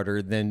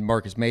 14-yarder. Then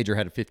Marcus Major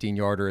had a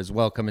 15-yarder as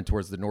well coming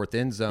towards the north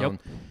end zone.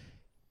 Yep.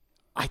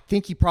 I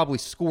think he probably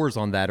scores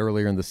on that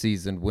earlier in the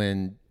season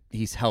when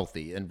he's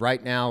healthy. And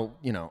right now,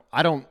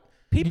 I don't.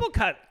 People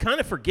kind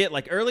of forget,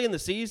 like early in the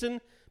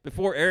season,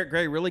 before Eric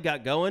Gray really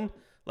got going,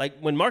 like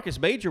when Marcus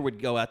Major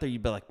would go out there,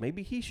 you'd be like,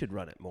 maybe he should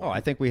run it more. Oh, I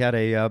think we had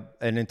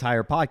an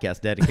entire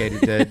podcast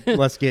dedicated to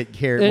let's get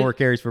more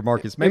carries for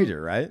Marcus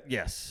Major, right?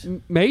 Yes.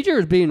 Major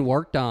is being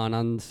worked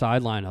on the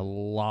sideline a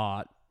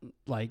lot,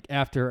 like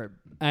after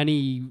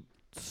any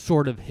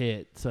sort of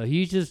hit. So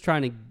he's just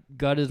trying to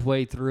gut his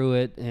way through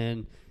it,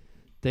 and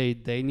they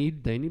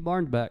need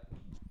Barnes back.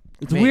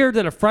 It's weird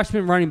that a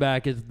freshman running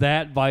back is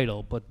that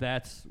vital, but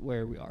that's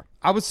where we are.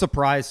 I was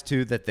surprised,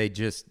 too, that they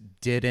just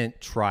didn't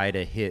try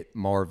to hit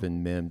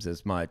Marvin Mims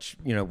as much.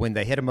 When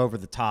they hit him over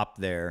the top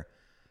there,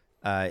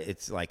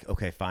 it's like,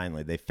 okay,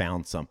 finally, they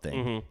found something.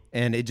 Mm-hmm.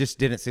 And it just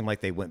didn't seem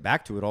like they went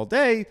back to it all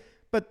day.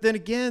 But then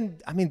again,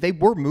 I mean, they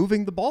were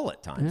moving the ball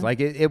at times. Yeah. Like,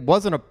 it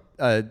wasn't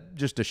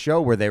just a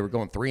show where they were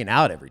going 3 and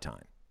out every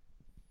time.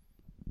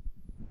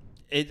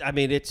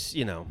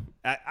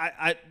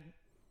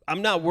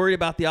 I'm not worried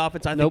about the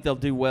offense. I think they'll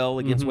do well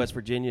against West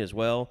Virginia as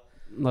well.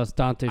 Unless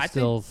Dante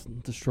Stills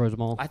destroys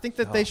them all. I think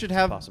that they should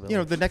have,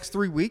 the next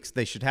 3 weeks,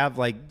 they should have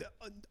like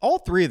all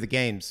 3 of the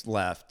games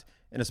left,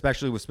 and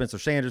especially with Spencer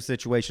Sanders'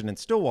 situation in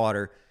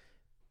Stillwater,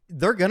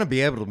 they're going to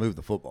be able to move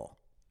the football.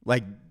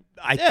 Like,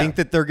 I think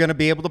that they're going to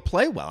be able to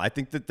play well. I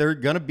think that they're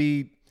going to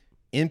be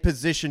in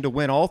position to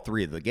win all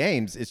 3 of the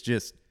games. It's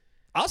just,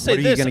 I'll say what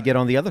are you this, going to get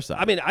on the other side?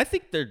 I mean, I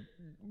think they're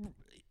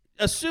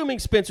assuming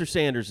Spencer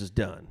Sanders is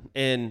done,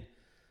 and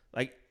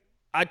like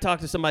I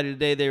talked to somebody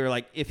today, they were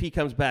like, if he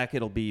comes back,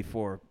 it'll be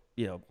for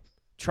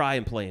try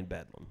and play in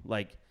Bedlam.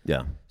 Like,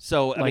 yeah.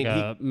 So I like mean,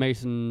 a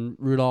Mason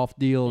Rudolph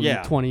deal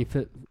in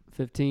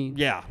 2015.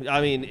 Yeah,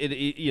 I mean,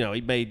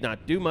 he may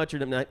not do much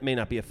or may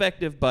not be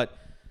effective, but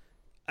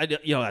I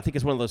think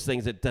it's one of those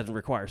things that doesn't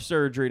require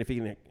surgery, and if he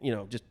can,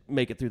 just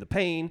make it through the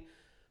pain.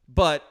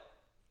 But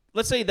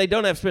let's say they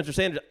don't have Spencer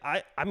Sanders.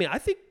 I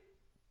think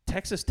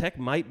Texas Tech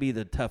might be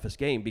the toughest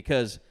game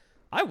because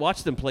I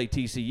watched them play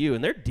TCU,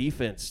 and their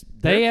defense,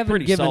 they haven't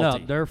pretty given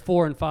salty. up. They're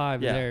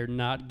 4-5. Yeah. They're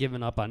not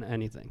giving up on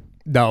anything.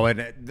 No,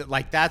 and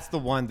that's the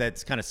one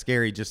that's kind of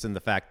scary just in the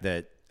fact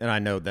that, and I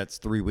know that's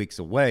 3 weeks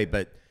away,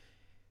 but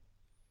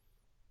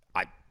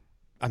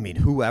I mean,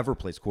 whoever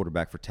plays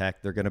quarterback for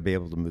Tech, they're going to be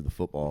able to move the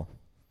football.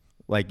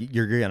 Like,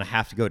 you're going to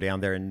have to go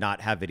down there and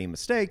not have any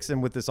mistakes,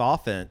 and with this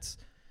offense,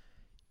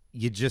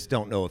 you just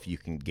don't know if you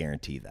can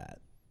guarantee that,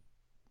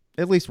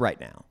 at least right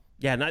now.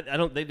 Yeah,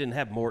 and they didn't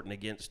have Morton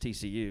against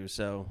TCU,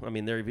 so I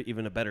mean they're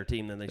even a better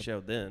team than they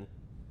showed then.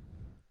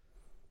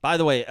 By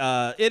the way,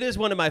 it is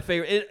one of my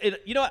favorite.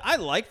 I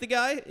like the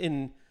guy.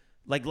 In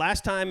like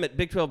last time at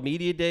Big 12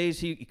 Media Days,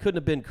 he couldn't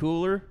have been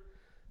cooler.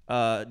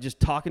 Just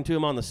talking to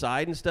him on the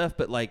side and stuff,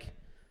 but like,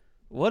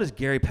 what is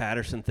Gary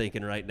Patterson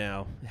thinking right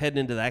now, heading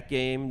into that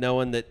game,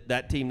 knowing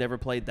that team never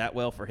played that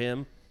well for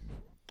him?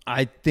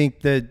 I think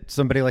that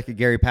somebody like a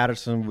Gary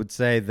Patterson would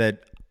say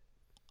that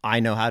I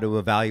know how to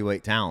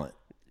evaluate talent.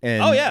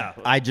 And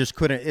I just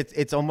couldn't.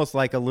 It's almost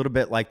like a little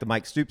bit like the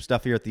Mike Stoops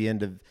stuff here at the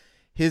end of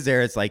his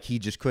era. It's like he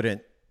just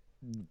couldn't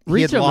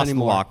reach he had lost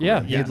anymore. The locker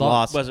room. He had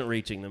lost, wasn't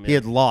reaching them. He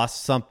had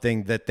lost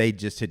something that they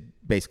just had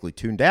basically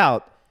tuned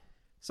out.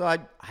 So I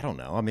don't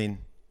know. I mean,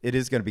 it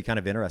is going to be kind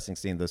of interesting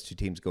seeing those two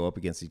teams go up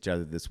against each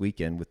other this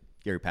weekend with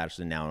Gary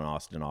Patterson now in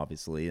Austin,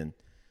 obviously, and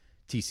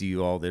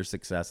TCU all their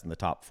success in the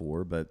top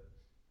 4. But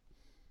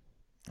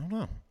I don't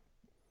know.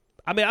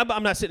 I mean,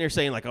 I'm not sitting here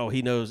saying like, oh,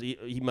 he knows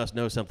he must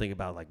know something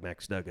about like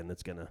Max Duggan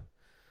that's gonna,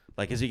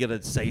 like, is he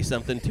gonna say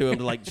something to him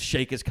to like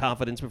shake his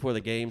confidence before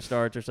the game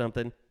starts or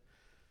something?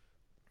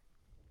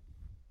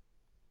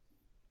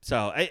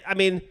 So I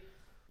mean,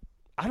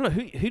 I don't know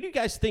who do you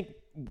guys think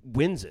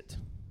wins it?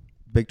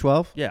 Big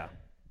 12? Yeah,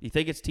 you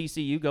think it's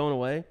TCU going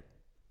away?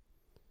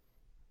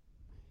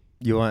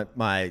 You want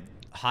my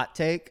hot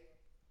take?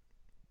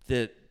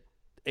 That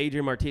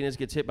Adrian Martinez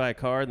gets hit by a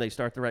car and they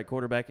start the right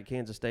quarterback at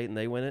Kansas State and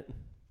they win it?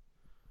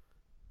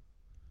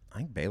 I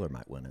think Baylor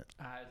might win it.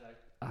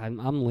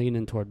 I'm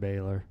leaning toward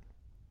Baylor.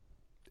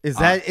 Is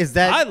that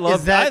I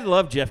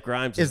love Jeff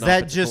Grimes. Is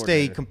that just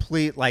a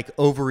complete like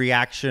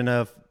overreaction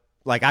of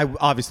like I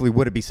obviously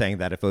wouldn't be saying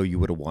that if OU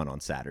would have won on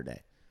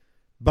Saturday.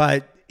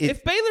 But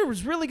if Baylor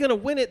was really going to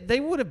win it, they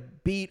would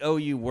have beat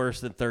OU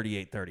worse than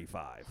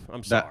 38-35.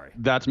 I'm sorry.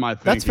 That's my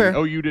thinking. That's fair.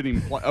 OU didn't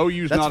even play.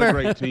 OU's That's not fair. a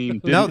great team.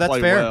 Didn't No, that's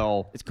play fair.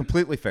 well. It's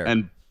completely fair.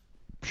 And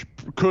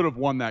could have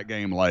won that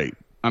game late.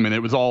 I mean,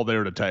 it was all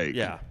there to take.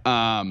 Yeah.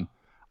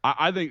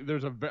 I think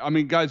there's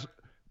guys,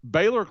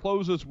 Baylor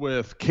closes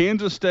with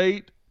Kansas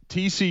State,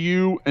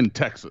 TCU, and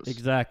Texas.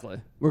 Exactly.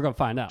 We're going to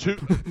find out.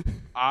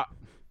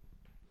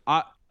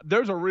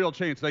 There's a real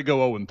chance they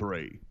go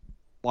 0-3.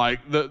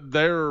 Like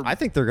I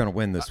think they're going to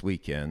win this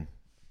weekend.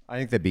 I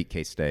think they beat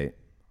K-State.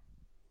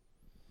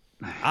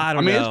 I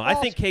don't know. I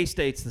think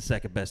K-State's the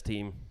second best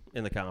team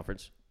in the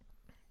conference.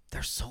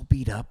 They're so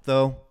beat up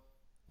though.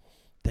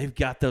 They've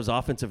got those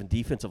offensive and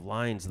defensive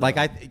lines. Though.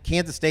 Like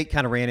Kansas State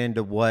kind of ran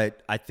into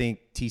what I think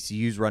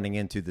TCU's running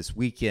into this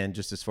weekend,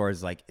 just as far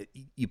as like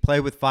you play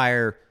with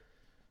fire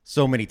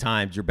so many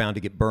times, you're bound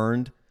to get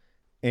burned.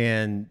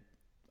 And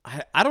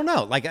I don't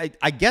know. Like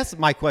I guess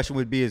my question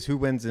would be is who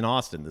wins in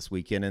Austin this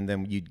weekend, and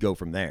then you'd go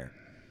from there.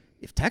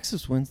 If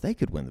Texas wins, they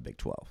could win the Big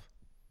 12.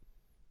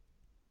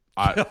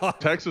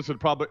 Texas would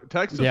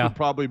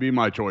probably be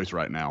my choice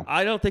right now.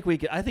 I don't think we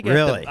can. I think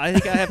really. I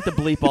think I have to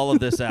bleep all of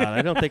this out.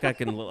 I don't think I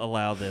can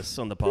allow this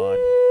on the pod.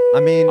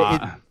 I mean,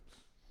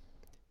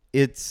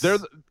 it's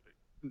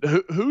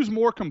who's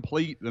more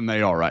complete than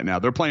they are right now.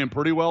 They're playing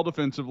pretty well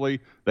defensively.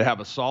 They have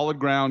a solid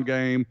ground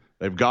game.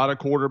 They've got a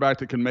quarterback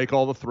that can make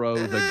all the throws.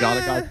 They've got a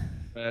guy to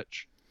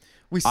fetch.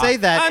 We say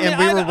that, and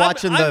we were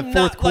watching the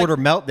fourth quarter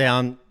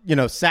meltdown,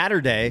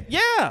 Saturday.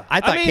 Yeah. I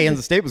thought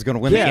Kansas State was going to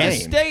win the game.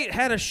 Kansas State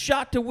had a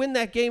shot to win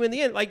that game in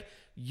the end. Like,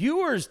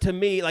 Ewers, to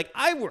me, like,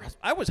 I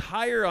was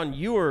higher on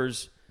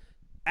Ewers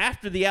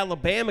after the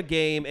Alabama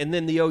game and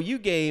then the OU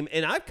game,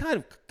 and I've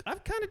kind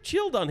of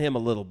chilled on him a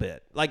little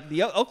bit. Like,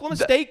 the Oklahoma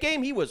State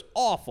game, he was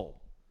awful.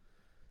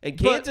 And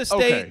Kansas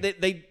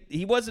State,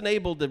 he wasn't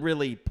able to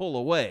really pull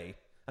away.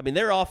 I mean,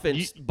 their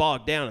offense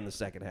bogged down in the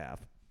second half.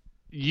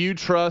 You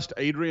trust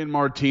Adrian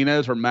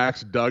Martinez or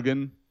Max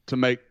Duggan to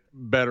make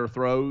better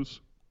throws?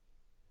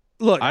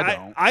 Look, I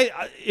don't.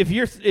 If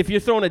you're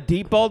throwing a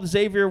deep ball to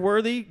Xavier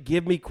Worthy,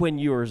 give me Quinn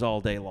Ewers all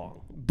day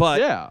long.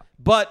 But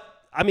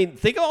I mean,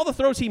 think of all the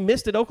throws he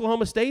missed at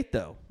Oklahoma State,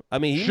 though. I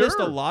mean, he missed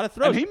a lot of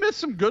throws. And he missed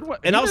some good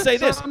ones. And I'll say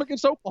this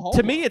against Oklahoma.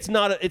 To me, it's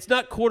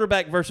not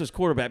quarterback versus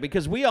quarterback,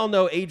 because we all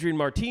know Adrian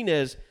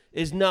Martinez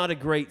is not a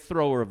great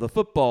thrower of the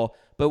football.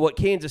 But what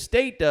Kansas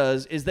State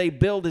does is they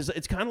build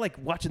it's kind of like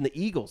watching the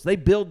Eagles. They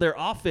build their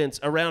offense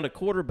around a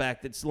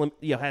quarterback that's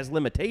has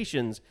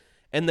limitations,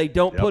 and they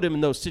don't put him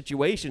in those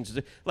situations.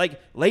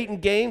 Like late in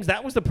games,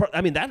 that was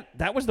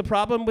that was the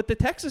problem with the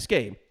Texas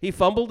game. He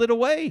fumbled it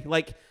away.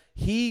 Like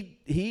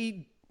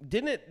he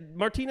didn't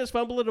Martinez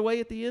fumble it away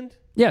at the end?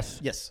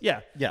 Yes.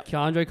 Yeah.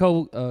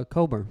 Keandre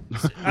Coburn.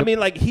 I mean,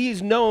 like,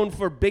 he's known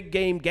for big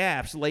game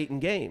gaffes late in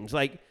games.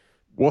 Like,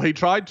 well, he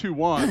tried to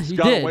once. He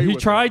got did. Away He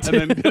with tried it,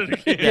 to. and then did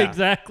it again.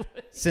 Exactly.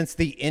 Since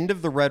the end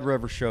of the Red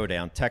River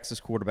Showdown, Texas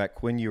quarterback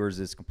Quinn Ewers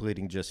is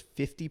completing just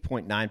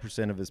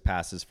 50.9% of his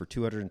passes for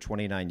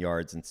 229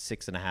 yards and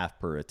 6.5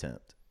 per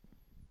attempt.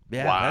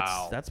 Yeah,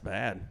 wow. That's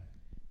bad.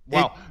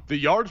 Wow, the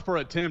yards per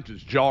attempt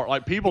is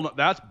like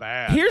that's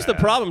bad. Here's the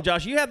problem,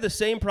 Josh. You have the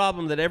same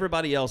problem that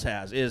everybody else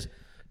has. Is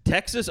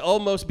Texas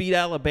almost beat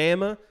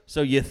Alabama,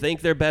 so you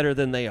think they're better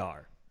than they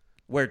are.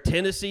 Where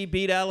Tennessee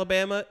beat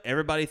Alabama,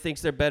 everybody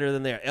thinks they're better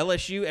than they are.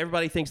 LSU,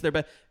 everybody thinks they're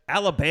better.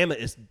 Alabama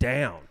is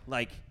down.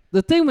 Like,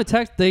 the thing with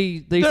Texas,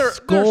 they're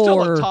score. They're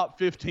still a top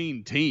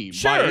 15 team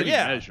by any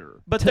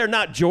measure. But they're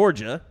not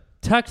Georgia.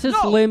 Texas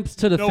limps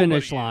to the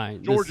finish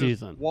line this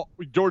season.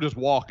 Georgia's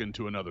walking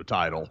to another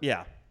title.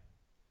 Yeah.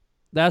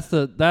 That's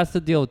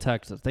the deal with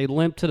Texas. They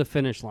limp to the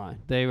finish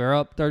line. They were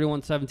up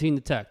 31-17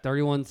 to Tech,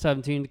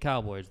 31-17 to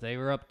Cowboys. They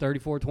were up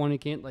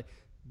 34-20.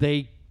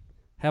 They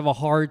have a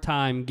hard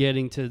time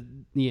getting to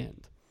the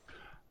end.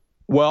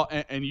 Well,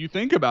 and you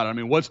think about it. I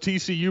mean, what's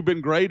TCU been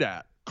great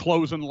at?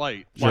 Closing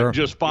late. Sure. Like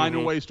just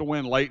finding ways to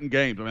win late in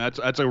games. I mean,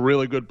 that's a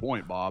really good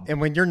point, Bob.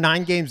 And when you're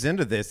 9 games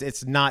into this,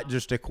 it's not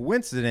just a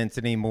coincidence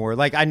anymore.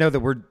 Like, I know that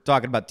we're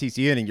talking about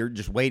TCU and you're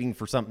just waiting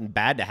for something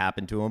bad to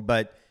happen to them,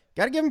 but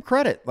got to give them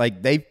credit.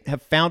 Like, they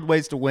have found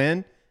ways to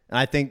win. And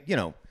I think,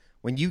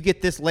 when you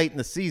get this late in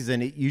the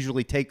season, it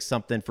usually takes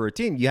something for a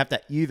team. You have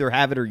to either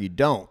have it or you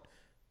don't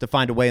to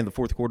find a way in the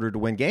fourth quarter to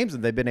win games,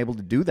 and they've been able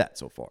to do that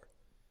so far.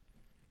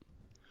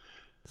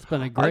 It's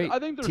been a great I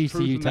think there's truth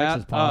TCU in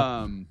Texas that.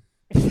 pod.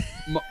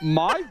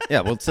 My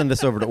Yeah, we'll send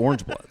this over to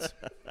Orange Bloods.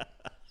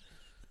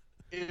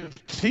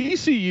 if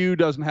TCU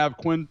doesn't have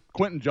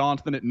Quentin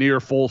Johnston at near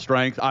full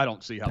strength, I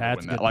don't see how they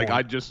That's win a that. good Like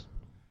point.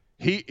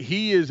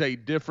 he is a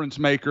difference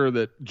maker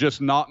that just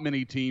not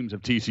many teams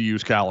of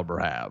TCU's caliber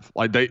have.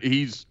 Like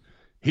he's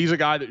a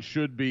guy that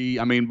should be,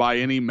 I mean, by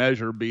any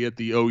measure, be at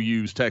the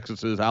OU's,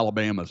 Texas's,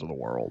 Alabama's of the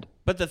world.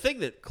 But the thing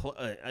that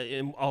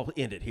and I'll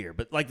end it here.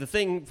 But like the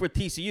thing for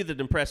TCU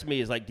that impressed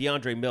me is like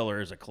DeAndre Miller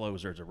as a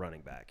closer, as a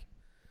running back.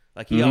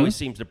 Like he always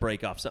seems to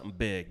break off something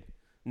big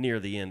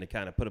near the end to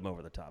kind of put him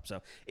over the top.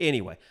 So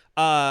anyway,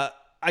 I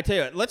tell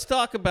you what, let's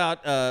talk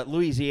about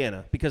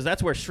Louisiana, because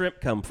that's where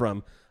shrimp come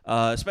from,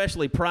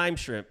 especially prime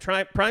shrimp.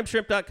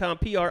 Primeshrimp.com,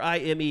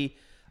 Prime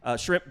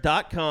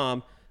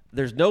shrimp.com.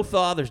 There's no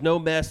thaw, there's no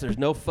mess, there's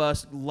no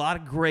fuss. A lot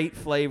of great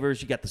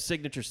flavors. You got the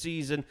signature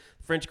season,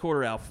 French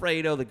Quarter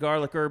Alfredo, the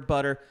garlic herb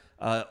butter,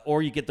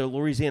 or you get the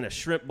Louisiana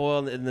shrimp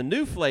boil, and the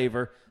new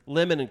flavor,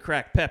 lemon and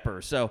cracked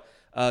pepper. So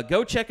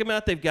go check them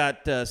out. They've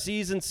got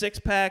seasoned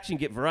 6-packs. You can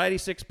get variety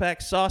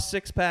 6-packs, sauce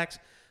 6-packs.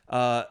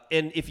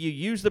 And if you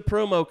use the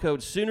promo code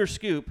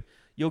SoonerScoop,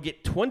 you'll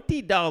get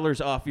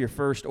 $20 off your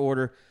first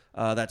order.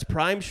 That's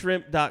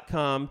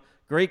primeshrimp.com.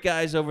 Great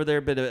guys over there,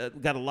 but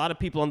got a lot of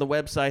people on the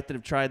website that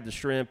have tried the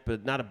shrimp,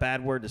 but not a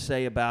bad word to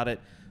say about it.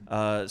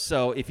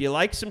 So if you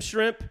like some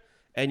shrimp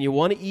and you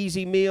want an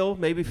easy meal,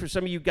 maybe for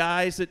some of you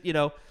guys that,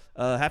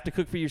 have to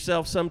cook for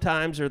yourself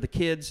sometimes, or the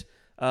kids,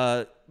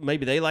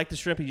 maybe they like the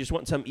shrimp, you just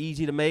want something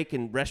easy to make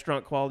and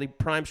restaurant quality,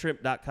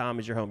 primeshrimp.com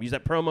is your home. Use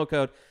that promo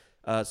code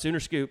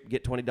SoonerScoop,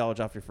 get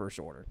 $20 off your first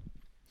order.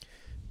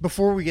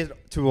 Before we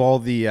get to all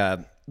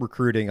the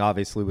recruiting,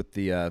 obviously with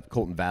the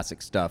Colton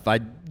Vasek stuff, I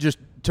just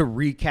to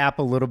recap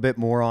a little bit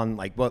more on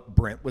like what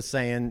Brent was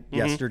saying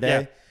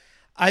yesterday.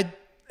 Yeah.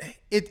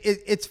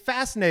 It's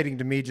fascinating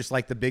to me, just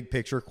like the big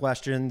picture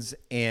questions,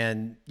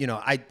 and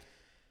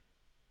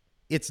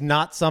it's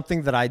not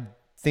something that I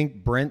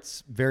think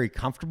Brent's very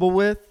comfortable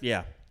with.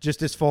 Yeah,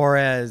 just as far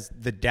as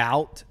the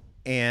doubt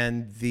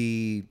and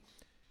the,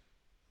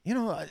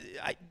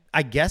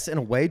 I guess in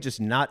a way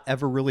just not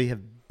ever really have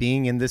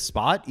being in this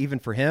spot, even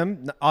for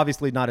him,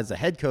 obviously not as a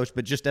head coach,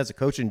 but just as a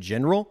coach in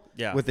general,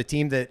 with a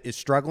team that is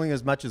struggling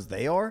as much as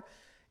they are.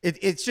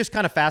 It's just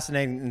kind of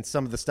fascinating in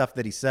some of the stuff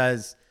that he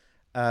says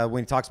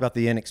when he talks about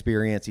the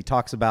inexperience. He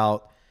talks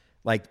about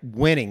like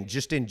winning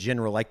just in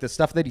general, like the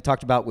stuff that he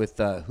talked about with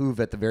Hoove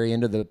at the very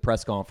end of the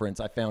press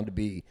conference. I found to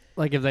be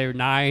like if they were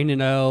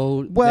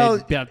 9-0, well,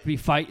 they'd have to be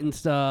fighting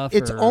stuff.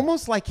 It's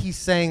almost like he's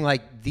saying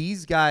like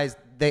these guys,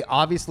 they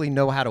obviously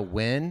know how to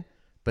win,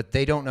 but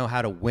they don't know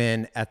how to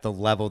win at the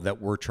level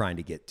that we're trying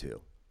to get to.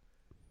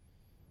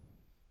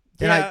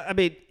 And I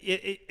mean,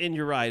 and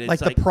you're right.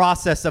 It's like the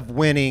process of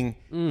winning,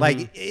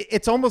 like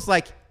it's almost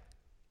like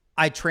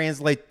I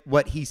translate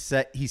what he's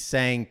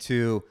saying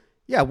to,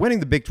 winning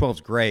the Big 12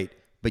 is great,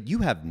 but you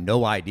have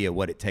no idea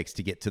what it takes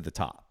to get to the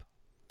top.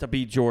 To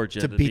beat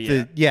Georgia. To beat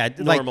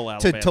normal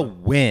Alabama. to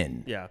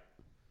win. Yeah.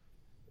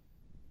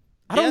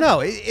 I don't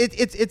know.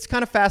 It's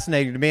kind of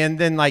fascinating to me. And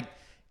then like,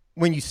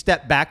 when you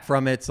step back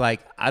from it, it's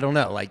like, I don't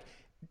know, like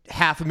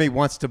half of me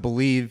wants to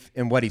believe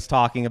in what he's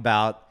talking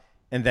about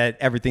and that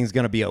everything's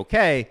going to be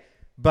okay.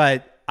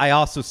 But I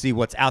also see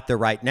what's out there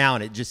right now,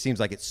 and it just seems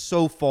like it's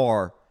so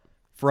far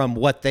from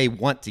what they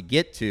want to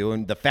get to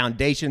and the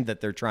foundation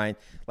that they're trying,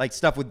 like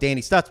stuff with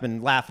Danny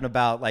Stutzman laughing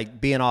about like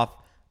being off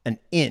an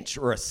inch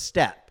or a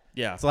step.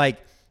 Yeah. It's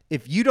like,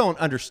 if you don't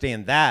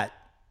understand that,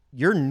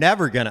 you're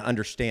never going to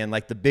understand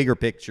like the bigger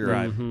picture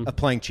of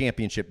playing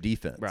championship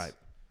defense. Right.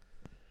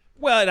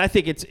 Well, and I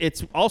think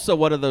it's also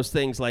one of those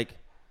things like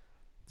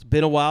it's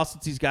been a while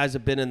since these guys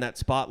have been in that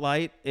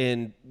spotlight,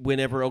 and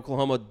whenever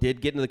Oklahoma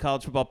did get into the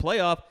college football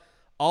playoff,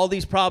 all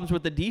these problems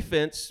with the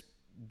defense,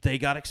 they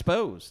got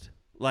exposed.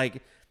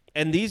 Like,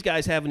 and these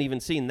guys haven't even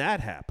seen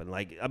that happen.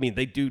 Like, I mean,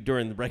 they do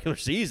during the regular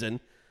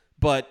season,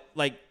 but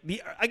like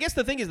I guess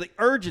the thing is the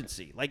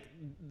urgency. Like,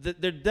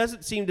 there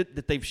doesn't seem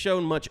that they've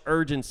shown much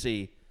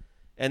urgency,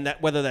 and that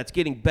whether that's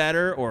getting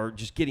better or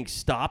just getting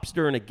stops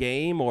during a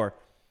game or.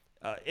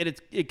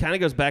 It kind of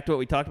goes back to what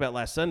we talked about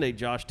last Sunday,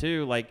 Josh,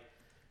 too. Like,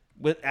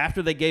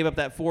 after they gave up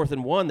that 4th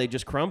and 1, they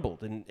just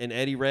crumbled. And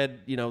Eddie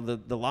read,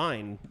 the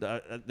line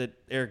that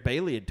Eric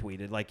Bailey had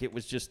tweeted. Like, it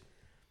was just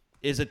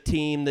is a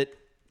team that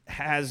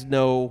has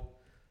no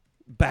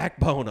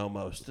backbone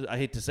almost. I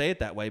hate to say it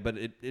that way, but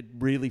it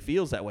really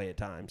feels that way at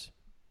times.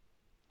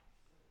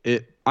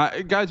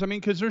 Guys, I mean,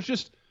 because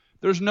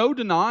there's no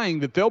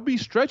denying that there'll be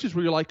stretches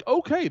where you're like,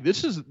 okay,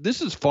 this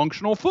is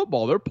functional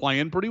football. They're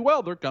playing pretty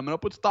well. They're coming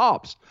up with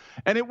stops.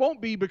 And it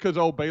won't be because,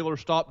 Baylor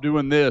stopped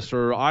doing this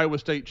or Iowa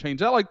State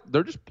changed that. Like,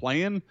 they're just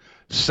playing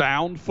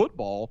sound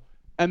football.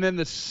 And then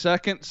the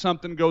second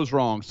something goes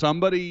wrong,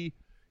 somebody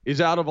is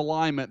out of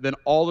alignment, then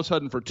all of a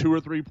sudden for 2 or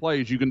 3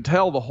 plays, you can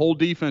tell the whole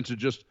defense is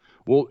just,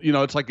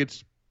 it's like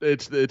it's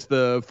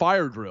the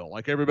fire drill.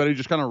 Like, everybody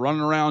just kind of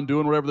running around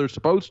doing whatever they're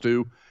supposed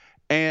to.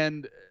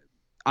 And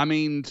I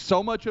mean,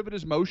 so much of it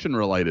is motion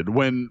related.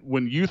 When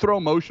you throw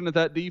motion at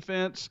that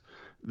defense,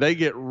 they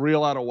get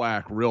real out of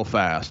whack real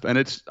fast. And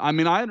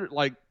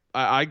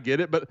I get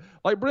it, but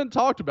like Brent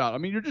talked about, I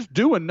mean, you're just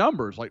doing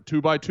numbers like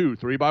 2x2,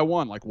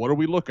 3x1. Like, what are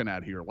we looking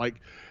at here? Like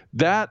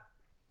that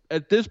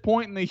at this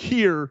point in the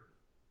year,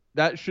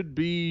 that should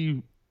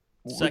be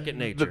second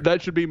nature.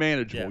 That should be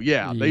manageable.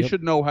 Yeah, they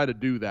should know how to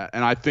do that.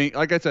 And I think,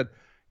 like I said,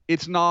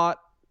 it's not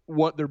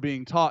what they're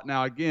being taught.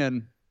 Now,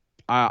 again,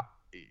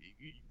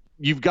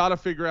 you've got to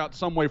figure out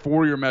some way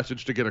for your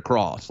message to get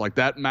across. Like,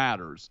 that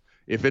matters.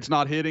 If it's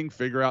not hitting,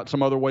 figure out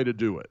some other way to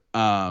do it.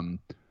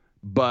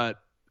 But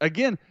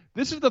again,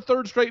 this is the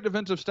third straight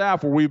defensive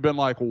staff where we've been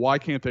like, well, why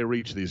can't they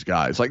reach these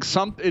guys? Like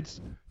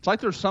it's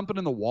like there's something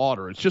in the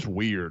water. It's just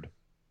weird.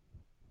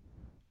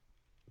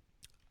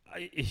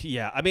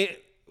 I mean,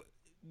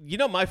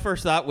 my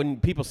first thought when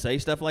people say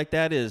stuff like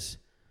that is,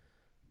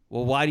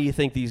 well, why do you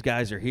think these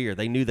guys are here?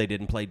 They knew they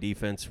didn't play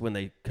defense when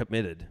they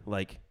committed.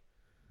 Like,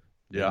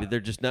 maybe they're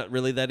just not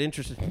really that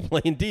interested in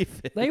playing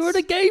defense. They were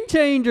the game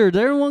changer.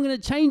 They're the one going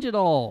to change it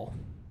all.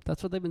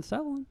 That's what they've been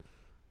selling.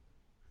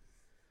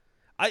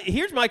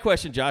 Here's my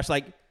question, Josh.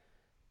 Like,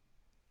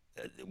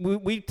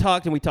 we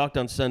talked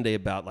on Sunday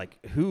about like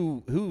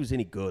who's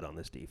any good on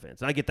this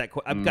defense. And I get that.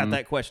 I've got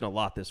that question a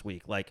lot this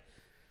week. Like,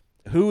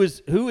 who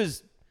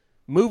is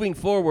moving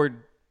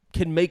forward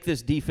can make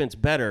this defense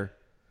better?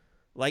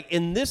 Like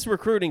in this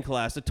recruiting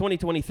class, the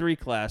 2023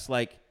 class,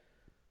 like,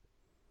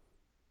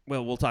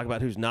 well, we'll talk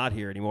about who's not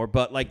here anymore.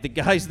 But like the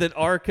guys that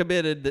are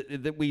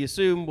committed that we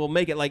assume will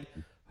make it. Like,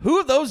 who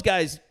of those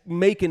guys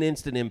make an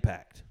instant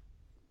impact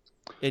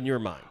in your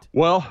mind?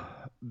 Well,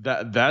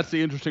 that's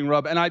the interesting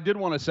rub. And I did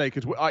want to say,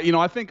 because,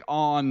 I think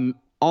on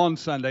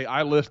Sunday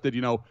I listed,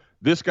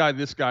 this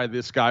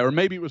guy, or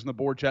maybe it was in the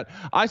board chat.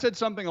 I said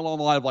something along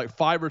the line of like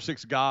 5 or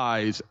 6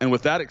 guys. And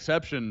with that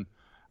exception,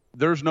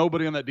 there's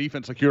nobody on that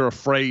defense like you're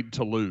afraid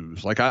to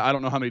lose. Like, I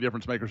don't know how many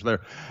difference makers there.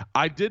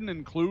 I didn't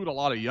include a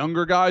lot of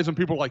younger guys, and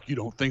people are like, you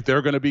don't think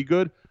they're going to be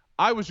good?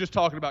 I was just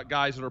talking about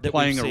guys that are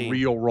playing a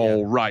real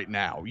role right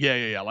now.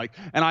 Yeah. Like,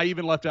 and I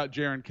even left out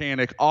Jaren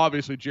Kanak.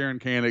 Obviously,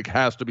 Jaren Kanak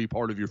has to be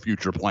part of your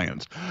future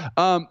plans.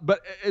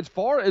 But as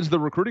far as the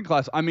recruiting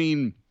class, I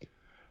mean,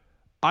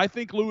 I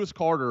think Lewis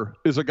Carter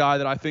is a guy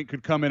that I think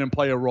could come in and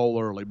play a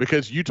role early,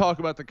 because you talk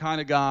about the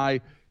kind of guy,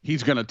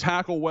 he's going to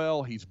tackle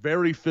well. He's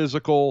very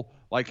physical.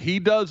 Like, he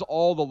does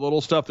all the little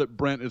stuff that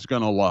Brent is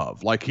going to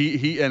love. Like,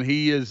 he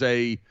is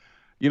a,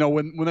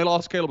 when they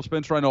lost Caleb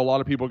Spencer, I know a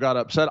lot of people got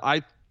upset.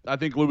 I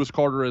think Lewis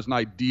Carter is an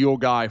ideal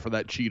guy for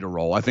that cheetah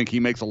role. I think he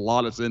makes a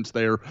lot of sense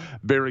there.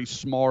 Very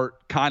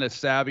smart, kind of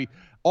savvy.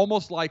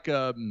 Almost like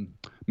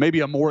maybe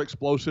a more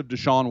explosive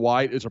Deshaun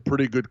White is a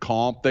pretty good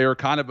comp there.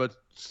 Kind of a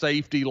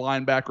safety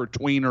linebacker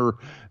tweener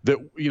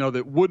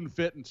that wouldn't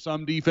fit in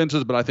some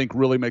defenses, but I think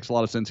really makes a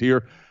lot of sense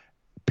here.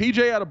 PJ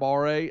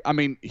Adebawore, I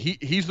mean,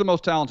 he's the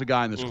most talented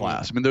guy in this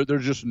class. I mean,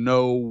 there's just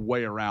no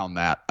way around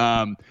that.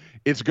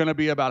 It's going to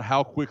be about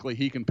how quickly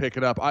he can pick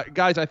it up.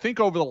 Guys, I think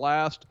over the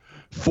last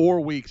 4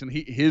 weeks, and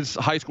his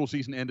high school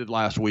season ended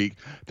last week.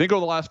 I think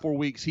over the last 4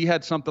 weeks, he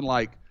had something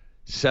like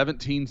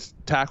 17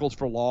 tackles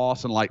for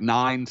loss and like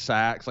 9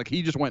 sacks. Like,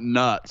 he just went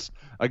nuts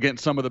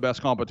against some of the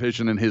best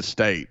competition in his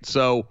state.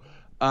 So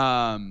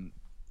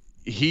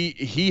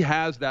he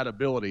has that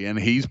ability, and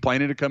he's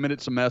planning to come in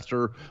at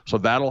semester, so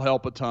that'll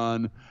help a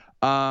ton.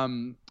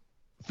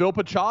 Phil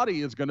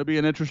Pachotti is going to be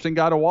an interesting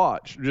guy to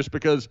watch, just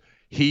because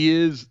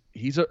he's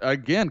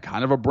again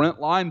kind of a Brent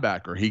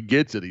linebacker. He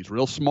gets it. He's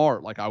real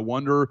smart. Like, I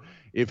wonder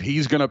if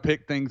he's going to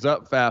pick things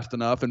up fast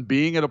enough. And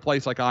being at a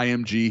place like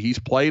IMG, he's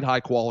played high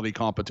quality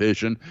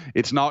competition.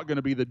 It's not going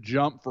to be the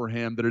jump for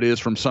him that it is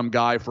from some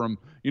guy from,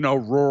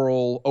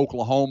 rural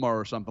Oklahoma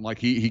or something. Like,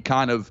 he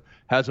kind of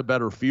has a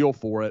better feel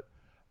for it.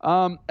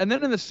 And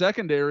then in the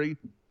secondary,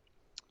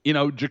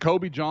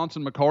 Jacoby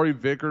Johnson, Makari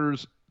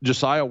Vickers,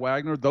 Josiah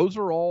Wagner, those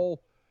are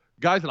all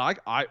guys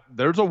that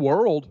there's a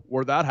world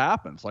where that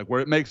happens, like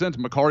where it makes sense.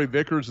 Makari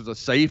Vickers is a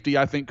safety,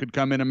 I think, could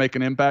come in and make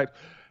an impact.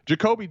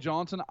 Jacoby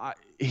Johnson,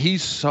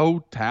 he's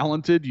so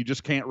talented, you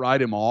just can't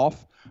write him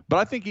off. But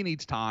I think he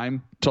needs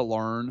time to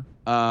learn.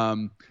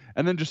 And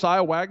then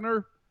Josiah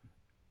Wagner,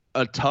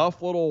 a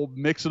tough little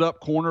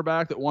mix-it-up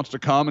cornerback that wants to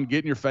come and get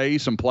in your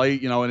face and play,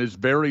 and is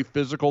very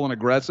physical and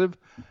aggressive.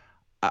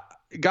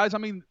 Guys, I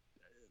mean,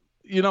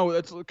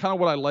 that's kind of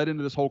what I led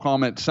into this whole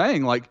comment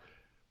saying, like,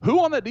 who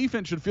on that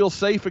defense should feel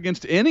safe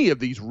against any of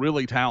these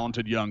really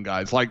talented young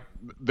guys? Like,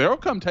 they'll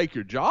come take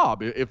your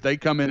job if they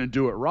come in and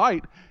do it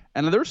right.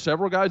 And there's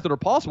several guys that are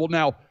possible.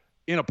 Now,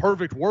 in a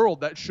perfect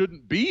world, that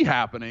shouldn't be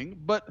happening,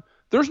 but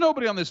there's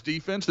nobody on this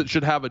defense that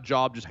should have a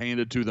job just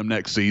handed to them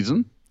next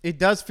season. It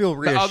does feel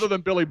reassuring. Other than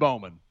Billy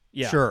Bowman.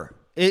 Yeah. Sure.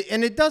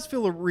 And it does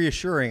feel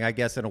reassuring, I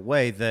guess, in a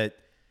way that,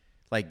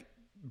 like,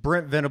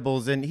 Brent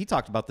Venables, and he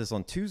talked about this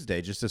on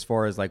Tuesday, just as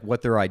far as like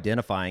what they're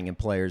identifying in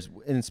players,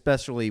 and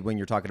especially when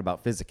you're talking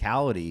about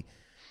physicality,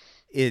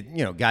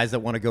 guys that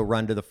want to go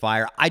run to the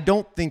fire. I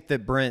don't think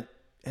that Brent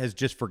has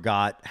just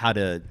forgot how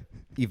to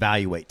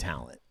evaluate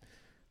talent.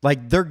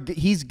 Like,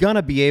 he's going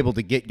to be able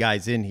to get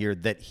guys in here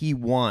that he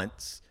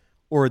wants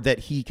or that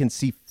he can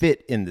see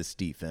fit in this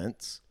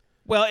defense.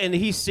 Well, and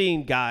he's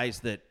seeing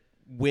guys that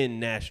win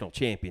national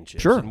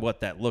championships Sure. and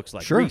what that looks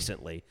like Sure.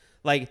 recently.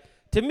 Like,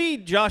 to me,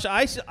 Josh,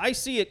 I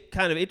see it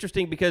kind of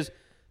interesting because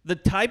the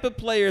type of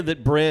player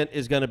that Brent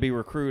is going to be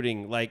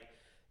recruiting, like,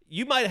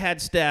 you might have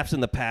had staffs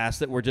in the past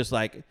that were just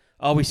like,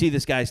 oh, we see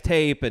this guy's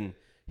tape and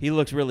he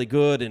looks really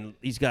good and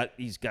he's got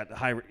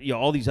high,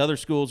 all these other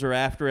schools are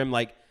after him.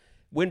 Like,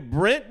 when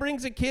Brent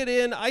brings a kid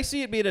in, I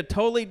see it being a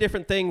totally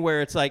different thing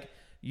where it's like,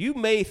 you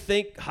may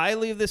think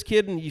highly of this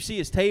kid and you see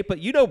his tape, but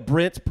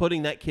Brent's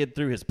putting that kid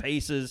through his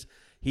paces.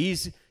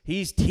 He's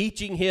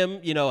teaching him,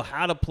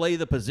 how to play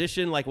the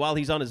position, like, while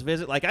he's on his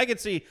visit. Like, I could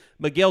see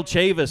Miguel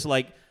Chavis,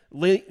 like,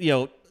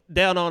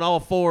 down on all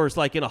fours,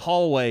 like in a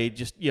hallway,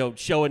 just,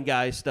 showing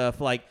guys stuff.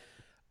 Like,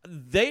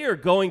 they are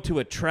going to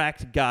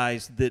attract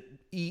guys that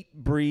eat,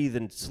 breathe,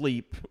 and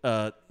sleep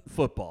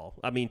football.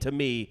 I mean, to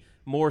me,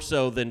 more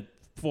so than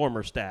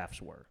former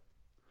staffs were.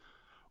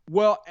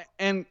 Well,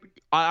 and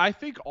I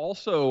think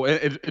also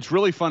it's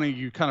really funny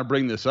you kind of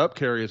bring this up,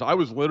 Kerry, is I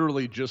was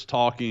literally just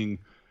talking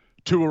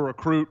to a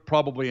recruit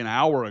probably an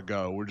hour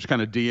ago. We're just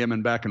kind of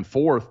DMing back and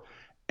forth.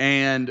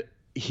 And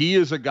he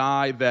is a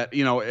guy that,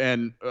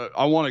 and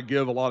I want to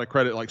give a lot of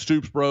credit, like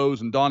Stoops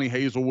Bros and Donnie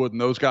Hazelwood and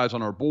those guys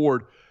on our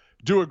board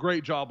do a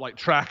great job, like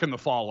tracking the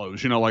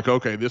follows, like,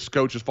 okay, this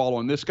coach is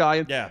following this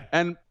guy. Yeah.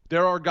 And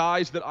there are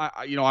guys that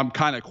I'm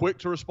kind of quick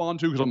to respond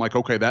to because I'm like,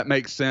 okay, that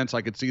makes sense.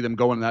 I could see them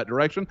going in that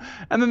direction.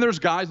 And then there's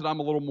guys that I'm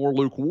a little more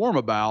lukewarm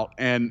about.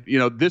 And,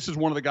 this is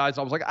one of the guys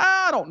I was like,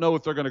 I don't know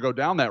if they're going to go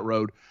down that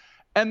road.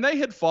 And they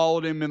had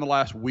followed him in the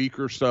last week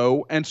or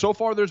so. And so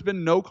far there's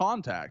been no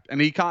contact.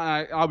 And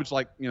I was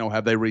like,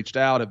 have they reached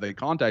out? Have they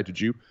contacted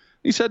you?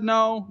 He said,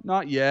 no,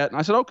 not yet. And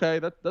I said, okay,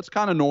 that's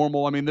kind of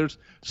normal. I mean, there's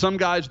some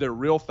guys that are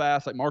real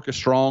fast, like Marcus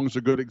Strong's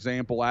a good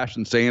example.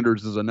 Ashton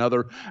Sanders is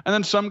another. And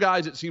then some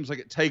guys, it seems like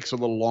it takes a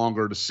little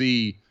longer to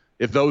see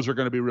if those are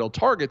going to be real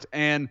targets.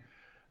 And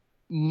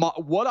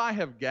what I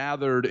have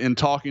gathered in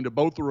talking to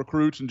both the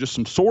recruits and just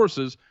some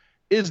sources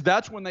is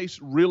that's when they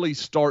really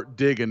start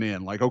digging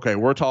in. Like, okay,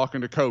 we're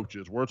talking to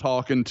coaches. We're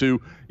talking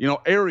to,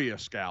 area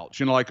scouts,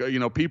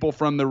 people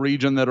from the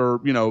region that are,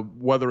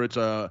 whether it's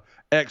a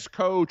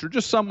ex-coach or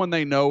just someone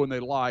they know and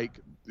they like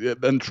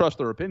and trust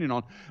their opinion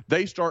on,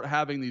 they start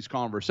having these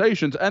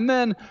conversations. And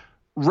then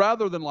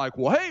rather than like,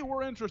 well, hey,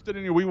 we're interested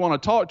in you, we want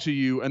to talk to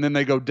you, and then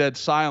they go dead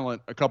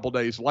silent a couple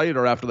days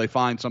later after they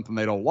find something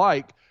they don't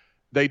like,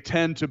 they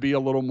tend to be a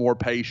little more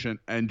patient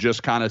and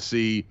just kind of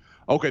see,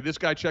 okay, this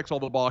guy checks all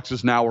the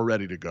boxes, now we're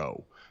ready to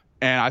go.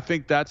 And I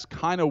think that's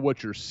kind of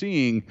what you're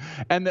seeing.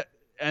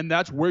 And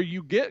that's where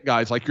you get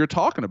guys like you're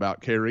talking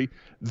about, Kerry,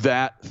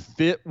 that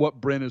fit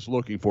what Brent is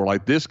looking for.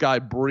 Like, this guy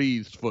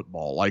breathes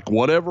football. Like,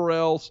 whatever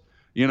else,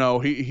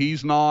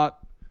 he's not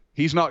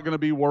going to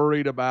be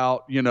worried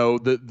about,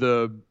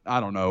 the I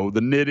don't know,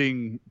 the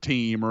knitting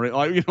team or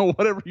like,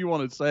 whatever you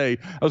want to say.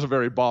 That was a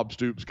very Bob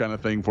Stoops kind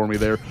of thing for me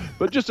there.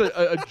 But just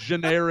a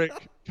generic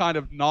kind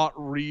of not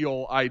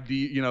real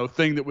idea,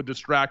 thing that would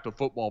distract a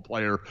football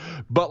player.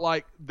 But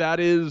like,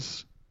 that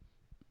is,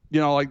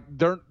 like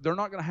they're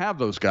not going to have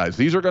those guys.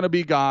 These are going to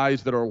be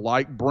guys that are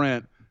like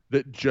Brent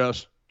that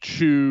just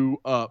chew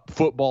up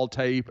football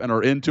tape and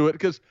are into it.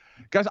 Because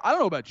guys, I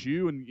don't know about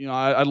you, and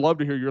I'd love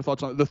to hear your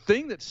thoughts on it. The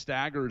thing that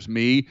staggers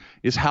me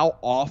is how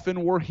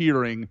often we're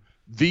hearing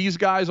these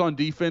guys on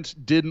defense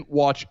didn't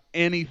watch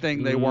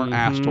anything they weren't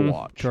asked to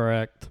watch.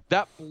 Correct.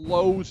 That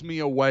blows me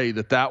away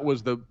that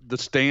was the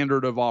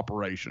standard of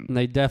operation. And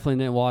they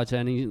definitely didn't watch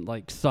any,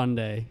 like,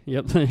 Sunday.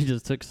 Yep, they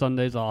just took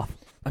Sundays off.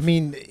 I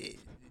mean,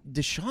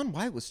 Deshaun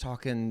White was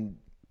talking,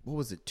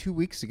 2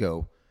 weeks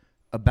ago,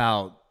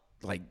 about,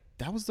 like,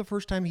 that was the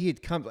first time he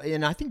had come,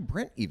 and I think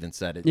Brent even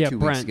said it 2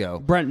 weeks ago.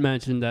 Brent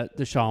mentioned that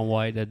Deshaun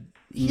White had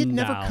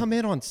never come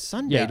in on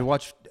Sunday to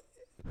watch.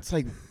 It's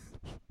like,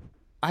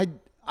 I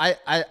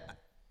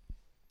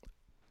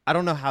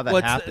don't know how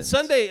that happens.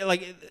 Sunday,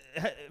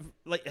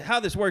 like how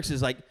this works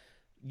is like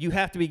you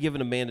have to be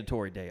given a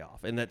mandatory day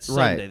off, and that's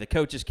Sunday. Right. The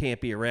coaches can't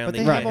be around. But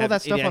they have all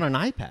that stuff on an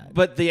iPad.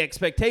 But the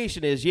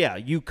expectation is,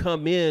 you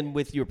come in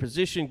with your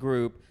position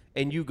group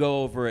and you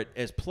go over it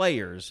as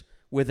players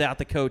without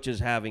the coaches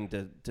having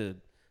to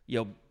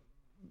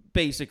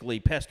basically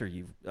pester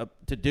you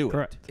to do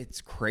Correct. it.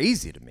 It's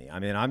crazy to me. I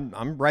mean,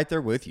 I'm right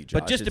there with you,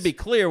 Josh. But just to be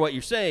clear, what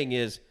you're saying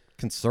is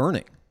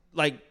concerning.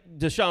 Like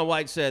Deshaun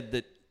White said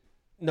that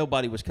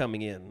nobody was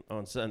coming in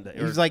on Sunday.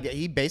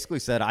 He basically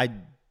said, I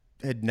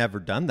had never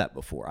done that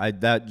before.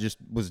 That just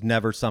was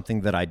never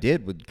something that I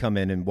did, would come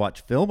in and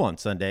watch film on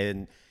Sunday.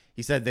 And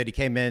he said that he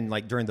came in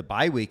like during the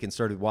bye week and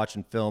started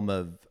watching film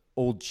of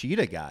old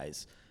Cheetah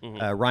guys,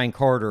 Ryan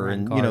Carter,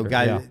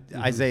 guys,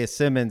 Isaiah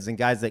Simmons and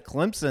guys at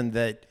Clemson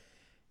that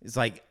is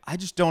like, I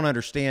just don't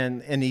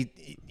understand. And he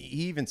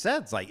even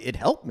said, it's like, it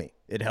helped me.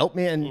 It helped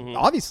me. And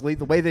obviously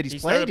the way that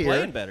he's played here,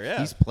 playing better,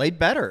 he's played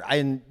better.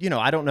 And,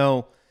 I don't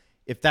know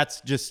if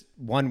that's just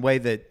one way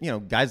that,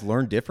 guys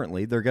learn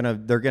differently. They're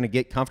going to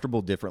get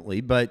comfortable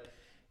differently, but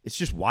it's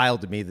just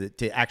wild to me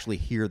to actually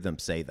hear them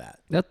say that.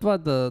 That's why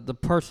the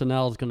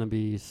personnel is going to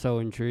be so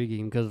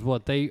intriguing, because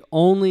they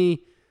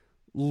only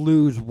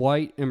lose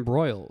White and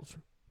Broyles.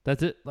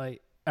 That's it.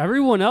 Like,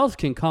 everyone else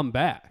can come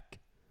back.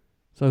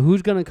 So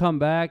who's going to come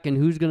back and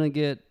who's going to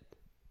get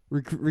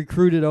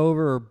recruited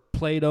over or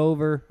played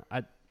over?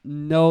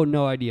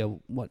 No idea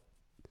what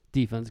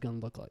defense is going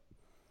to look like.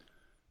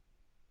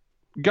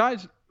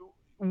 Guys,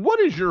 what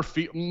is your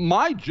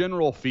my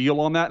general feel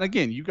on that? And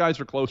again, you guys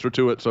are closer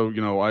to it,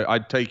 so I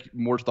take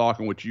more stock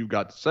in what you've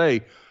got to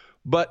say.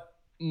 But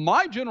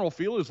my general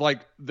feel is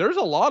like there's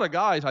a lot of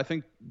guys I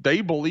think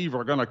they believe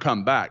are going to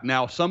come back.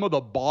 Now, some of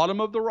the bottom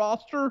of the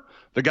roster,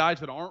 the guys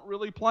that aren't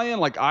really playing,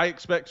 like I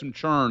expect some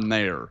churn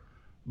there.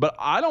 But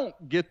I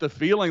don't get the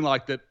feeling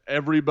like that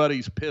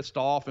everybody's pissed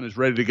off and is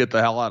ready to get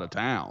the hell out of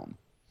town.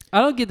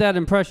 I don't get that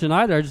impression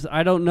either.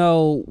 I don't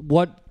know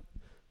what.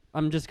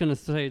 I'm just going to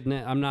say,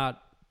 I'm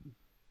not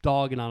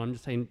dogging on him. I'm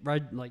just saying,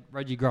 like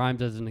Reggie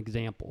Grimes as an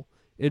example.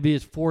 It'd be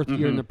his fourth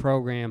year in the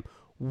program.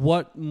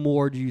 What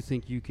more do you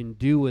think you can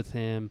do with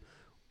him?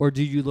 Or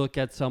do you look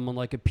at someone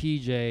like a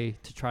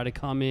PJ to try to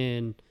come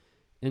in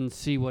and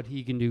see what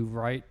he can do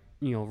right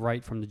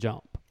from the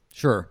jump?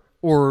 Sure.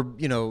 Or,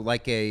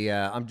 like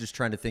I'm just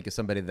trying to think of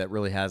somebody that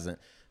really hasn't,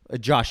 a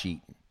Josh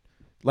Eaton.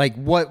 Like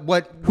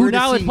who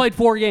now has played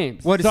 4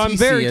 games. What does so I'm he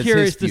very see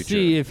curious as his to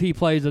see if he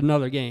plays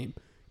another game.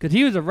 Because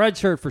he was a red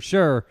shirt for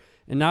sure,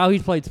 and now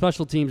he's played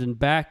special teams in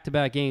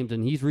back-to-back games,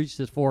 and he's reached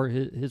his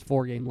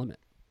 4-game limit.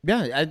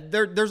 Yeah,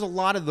 there's a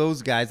lot of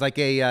those guys. Like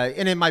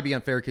and it might be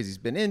unfair because he's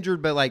been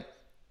injured, but like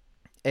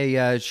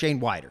a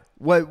Shane Wider.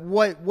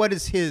 What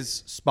is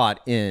his spot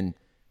in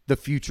the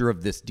future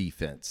of this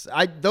defense?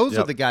 Those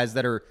are the guys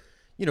that are,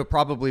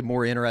 probably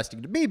more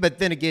interesting to me. But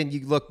then again,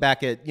 you look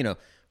back at,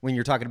 when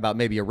you're talking about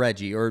maybe a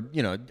Reggie or,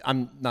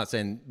 I'm not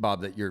saying,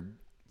 Bob, that you're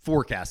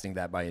forecasting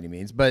that by any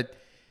means, but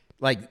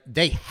like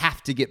they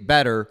have to get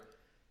better.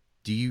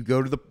 Do you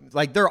go to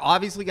they're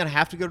obviously going to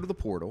have to go to the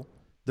portal.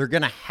 They're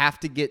going to have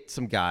to get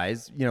some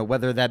guys,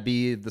 whether that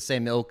be the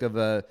same ilk of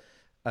a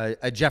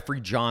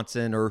Jeffrey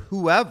Johnson or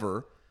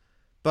whoever,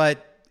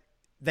 but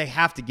they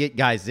have to get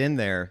guys in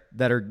there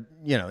that are,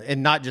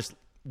 and not just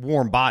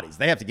warm bodies.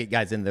 They have to get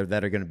guys in there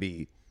that are going to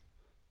be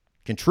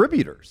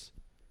contributors.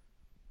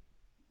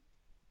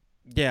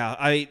 Yeah,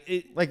 I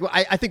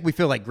think we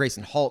feel like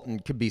Grayson Halton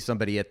could be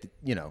somebody at the,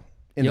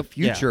 in the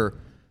future,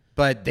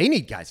 but they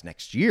need guys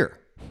next year.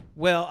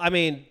 Well, I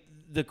mean,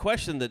 the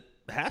question that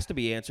has to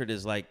be answered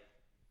is like,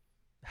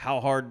 how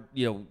hard,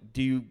 do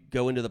you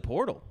go into the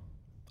portal?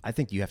 I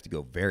think you have to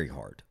go very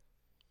hard.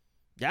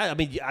 Yeah, I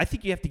mean, I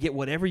think you have to get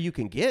whatever you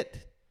can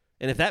get.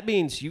 And if that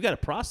means you got to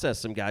process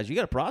some guys, you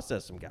got to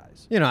process some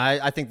guys.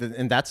 I think that,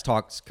 and that's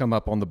talks come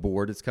up on the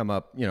board. It's come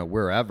up,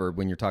 wherever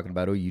when you're talking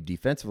about OU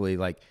defensively,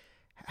 like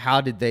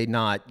how did they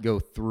not go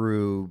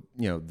through,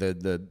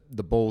 the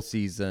bowl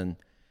season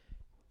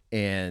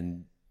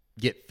and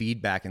get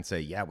feedback and say,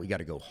 yeah, we got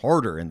to go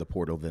harder in the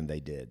portal than they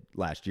did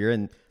last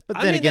year.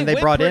 But then again, they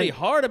brought pretty in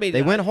hard. I mean,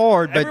 they went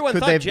hard, but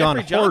could they have gone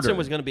harder? Johnson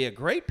was going to be a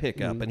great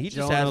pickup, and he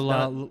just has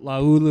not.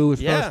 Laulu was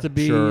supposed to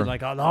be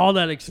like all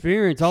that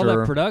experience, all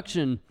that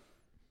production.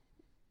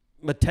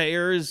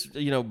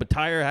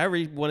 Batayer, however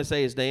you want to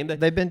say his name.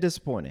 They've been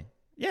disappointing.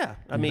 Yeah,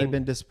 I mean, they've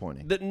been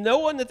disappointing. No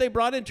one that they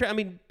brought in.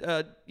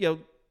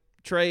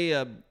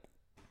 Trey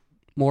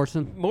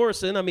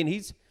Morrison. I mean,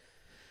 he's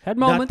had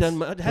moments.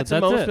 Had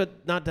some moments,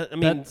 but not done. I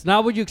mean, that's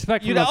not what you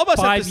expect from a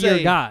 5-year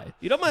guy.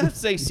 You'd almost have to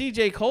say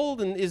C.J.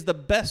 Colden is the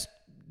best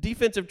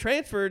defensive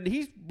transfer, and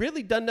he's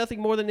really done nothing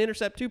more than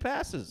intercept 2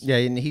 passes. Yeah,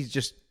 and he's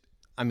just,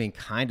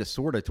 kind of,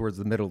 sort of, towards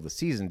the middle of the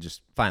season,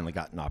 just finally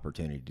gotten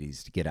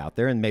opportunities to get out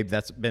there, and maybe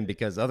that's been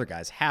because other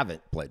guys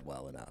haven't played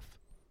well enough.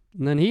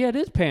 And then he had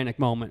his panic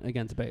moment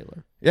against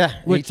Baylor. Yeah,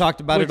 he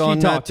talked about it on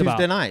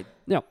Tuesday night.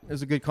 Yep. It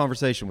was a good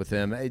conversation with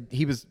him.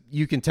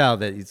 You can tell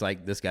that he's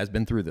like, this guy's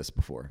been through this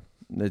before.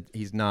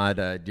 He's not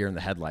deer in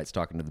the headlights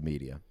talking to the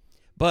media.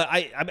 But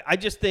I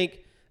just think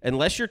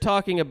unless you're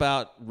talking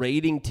about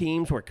rating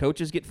teams where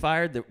coaches get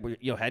fired that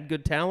had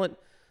good talent,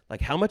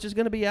 like how much is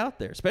going to be out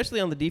there,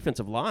 especially on the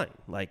defensive line?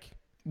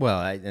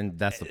 And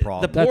that's the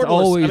problem. That's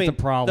always the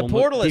problem. The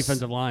portal is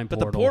defensive line, but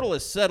the portal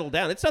is settled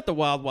down. It's not the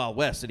wild, wild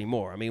west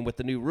anymore. I mean, with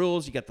the new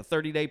rules, you got the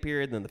 30-day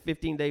period and then the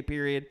 15-day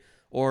period.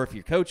 Or if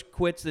your coach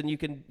quits, then you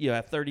can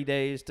have 30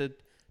 days to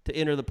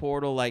enter the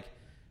portal. Like,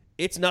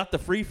 it's not the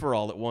free for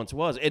all it once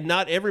was, and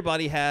not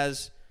everybody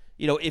has.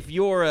 If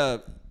you're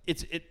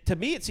to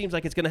me, it seems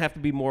like it's going to have to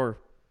be more.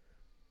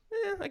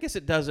 I guess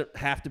it doesn't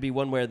have to be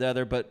one way or the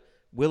other, but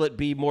will it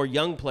be more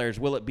young players?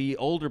 Will it be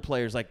older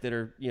players like that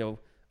are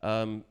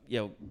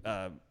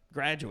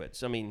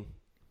graduates? I mean,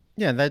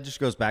 yeah, that just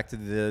goes back to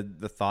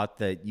the thought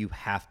that you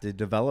have to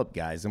develop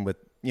guys, and with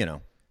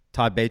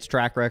Todd Bates'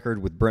 track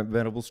record, with Brent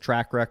Venables'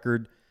 track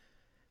record,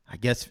 I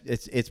guess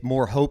it's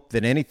more hope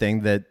than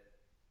anything that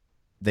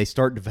they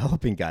start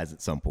developing guys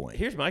at some point.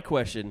 Here's my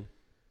question: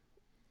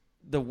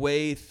 the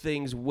way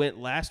things went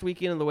last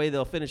weekend and the way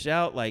they'll finish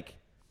out, like,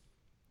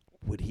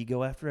 would he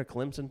go after a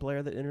Clemson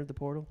player that entered the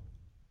portal?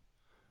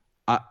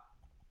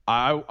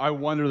 I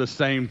wonder the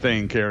same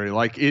thing, Kerry.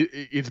 Like,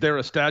 is there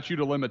a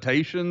statute of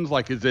limitations?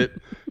 Like, is it,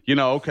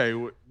 okay,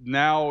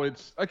 now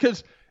it's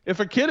because if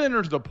a kid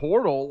enters the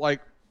portal,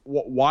 like,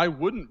 why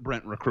wouldn't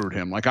Brent recruit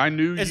him? Like, I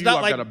knew It's you. not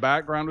I've like- got a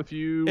background with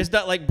you. It's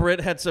not like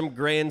Brent had some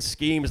grand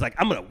scheme. It's like,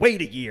 I'm going to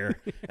wait a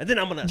year, and then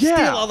I'm going to Yeah.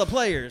 steal all the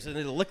players, and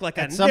it'll look like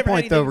I At some never had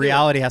point, though, anything to do with it.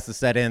 reality has to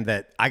set in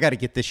that I got to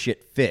get this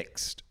shit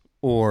fixed,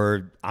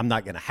 or I'm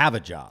not going to have a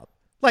job.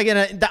 Like,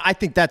 and I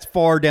think that's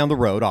far down the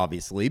road,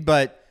 obviously,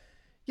 but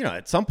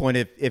at some point,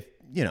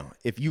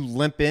 if you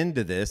limp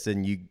into this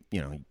and you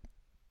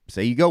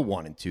say you go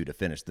 1-2 to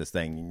finish this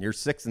thing, and you're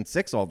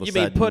 6-6 all of a You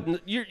sudden. mean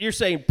you're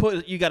saying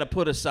you got to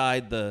put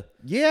aside the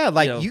you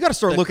got to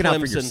start the looking out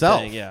for Clemson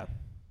yourself. thing.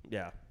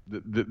 Yeah.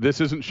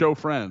 This isn't show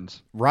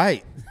friends.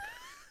 Right.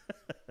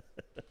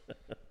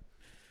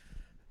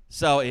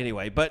 So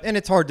anyway, but And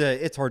it's hard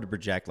to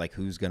project like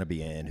who's going to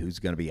be in, who's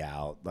going to be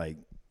out. Like,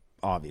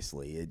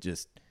 obviously,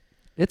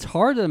 It's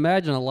hard to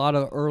imagine a lot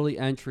of early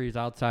entries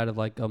outside of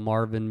like a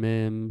Marvin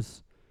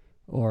Mims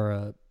or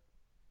a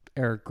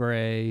Eric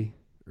Gray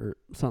or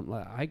something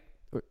like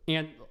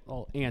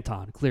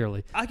Anton,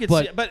 clearly. I could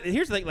but, see, but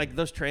here's the thing: like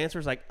those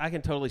transfers, like I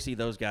can totally see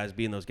those guys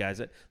being those guys.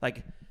 That,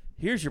 like,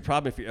 here's your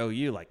problem if you're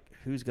OU: like,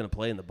 who's going to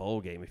play in the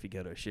bowl game if you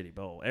go to a shitty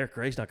bowl? Eric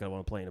Gray's not going to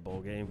want to play in a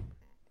bowl game.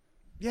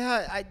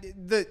 Yeah,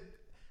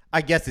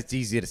 I guess it's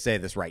easy to say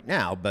this right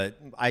now, but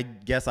I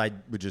guess I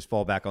would just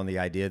fall back on the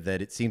idea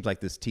that it seems like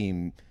this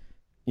team,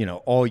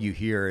 all you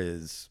hear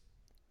is,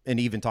 and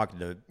even talking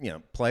to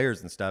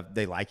players and stuff,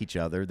 they like each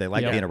other, they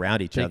like being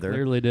around each they other.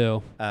 Clearly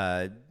do.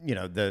 The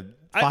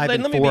let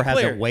me be 5-4 has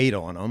clear. a weight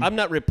on them. I'm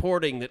not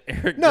reporting that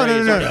Eric No, Gray no,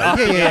 is no, already no.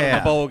 opted Yeah, out of yeah.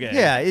 the bowl game.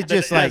 Yeah, it That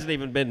just, like- hasn't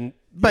even been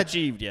But-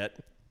 achieved yet.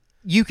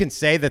 You can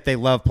say that they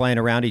love playing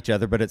around each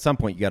other, but at some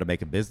point you got to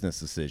make a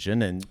business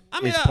decision, and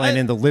is playing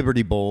in the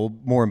Liberty Bowl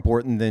more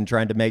important than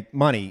trying to make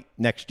money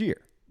next year?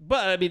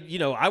 But I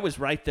mean, I was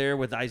right there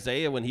with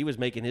Isaiah when he was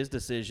making his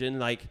decision.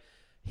 Like,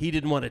 he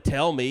didn't want to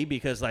tell me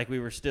because like we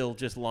were still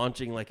just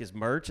launching like his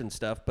merch and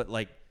stuff. But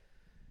like,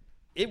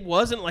 it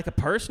wasn't like a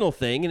personal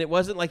thing, and it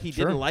wasn't like he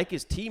didn't like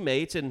his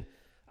teammates. And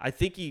I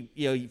think he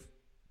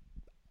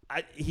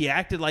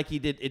acted like he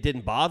did. It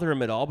didn't bother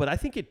him at all, but I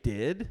think it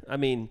did. I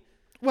mean,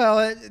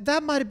 well,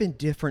 that might have been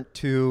different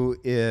too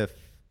if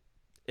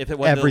it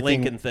wasn't the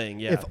Lincoln thing.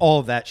 Yeah, if all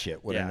of that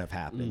shit wouldn't have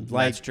happened. Mm-hmm.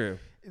 That's true.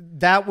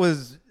 That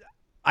was,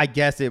 I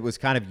guess, it was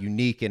kind of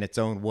unique in its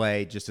own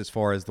way, just as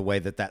far as the way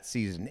that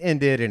season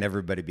ended and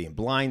everybody being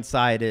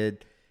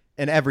blindsided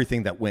and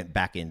everything that went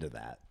back into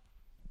that.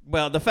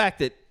 Well, the fact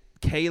that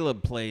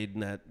Caleb played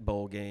in that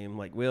bowl game,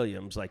 like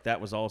Williams, like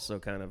that was also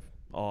kind of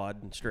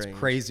odd and strange. It's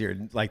crazier.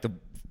 Like the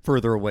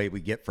further away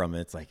we get from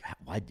it, it's like,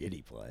 why did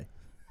he play?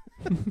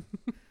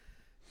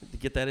 To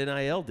get that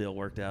NIL deal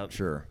worked out.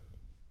 Sure.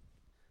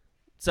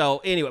 So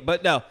anyway,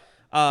 but no,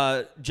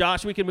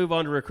 Josh, we can move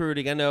on to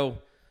recruiting. I know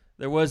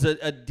there was a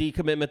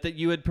decommitment that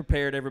you had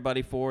prepared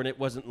everybody for, and it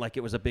wasn't like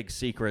it was a big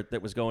secret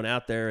that was going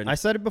out there. And I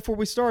said it before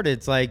we started.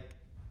 It's like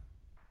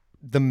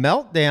the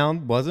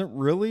meltdown wasn't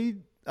really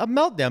a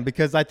meltdown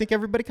because I think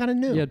everybody kind of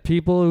knew. You had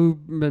people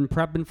who've been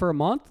prepping for a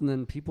month, and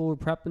then people who were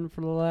prepping for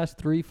the last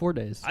 3-4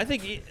 days. I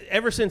think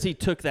ever since he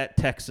took that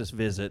Texas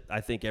visit, I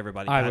think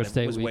everybody kind of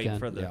was waiting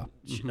for the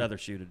other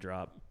shoe to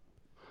drop.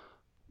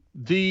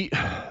 The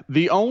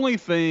only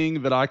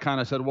thing that I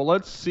kind of said, well,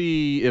 let's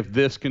see if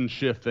this can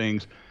shift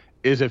things,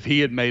 is if he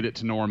had made it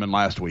to Norman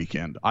last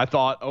weekend. I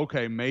thought,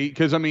 okay,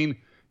 because I mean,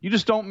 you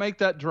just don't make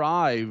that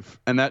drive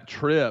and that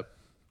trip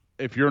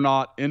if you're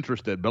not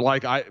interested. But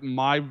like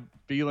my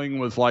feeling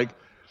was like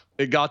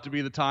it got to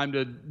be the time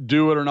to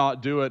do it or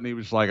not do it, and he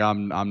was like,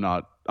 I'm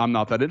not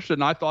that interested.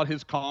 And I thought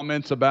his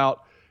comments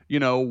about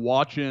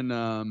watching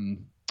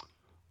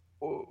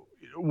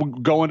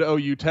going to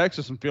OU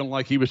Texas and feeling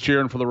like he was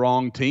cheering for the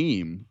wrong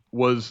team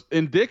was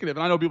indicative.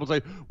 And I know people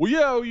say, well,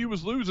 yeah, OU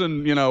was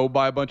losing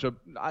by a bunch of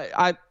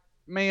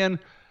man,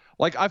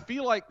 like I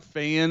feel like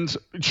fans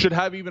should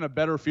have even a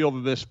better feel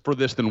for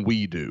this than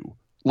we do.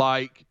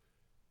 Like,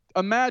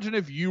 imagine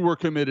if you were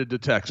committed to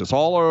Texas,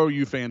 all our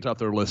OU fans out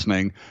there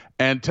listening,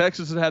 and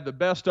Texas has had the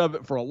best of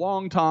it for a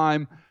long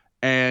time,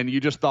 and you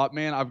just thought,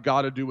 man, I've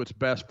got to do what's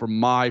best for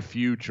my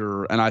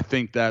future, and I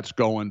think that's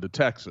going to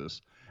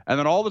Texas. And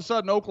then all of a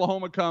sudden,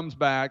 Oklahoma comes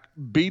back,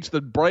 beats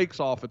the brakes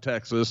off of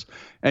Texas,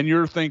 and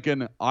you're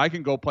thinking, I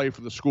can go play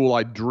for the school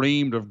I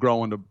dreamed of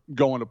going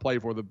to play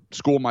for, the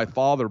school my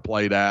father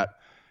played at,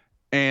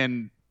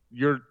 and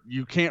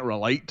you can't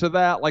relate to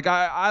that. Like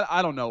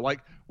I don't know. Like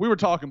we were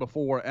talking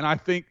before, and I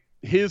think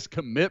his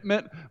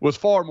commitment was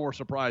far more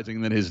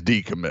surprising than his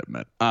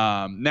decommitment.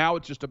 Now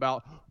it's just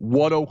about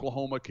what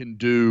Oklahoma can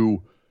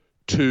do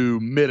to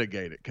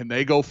mitigate it. Can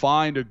they go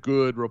find a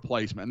good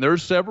replacement? And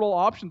there's several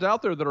options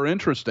out there that are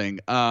interesting.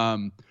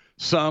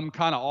 Some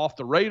kind of off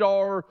the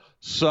radar,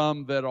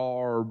 some that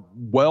are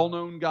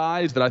well-known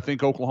guys that I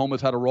think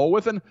Oklahoma's had a role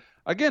with. And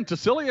again,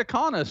 Tassili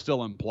Akana is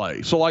still in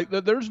play. So like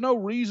there's no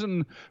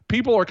reason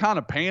people are kind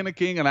of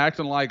panicking and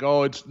acting like,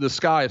 oh, it's the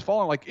sky is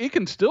falling. Like it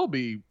can still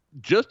be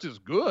just as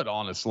good,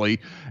 honestly.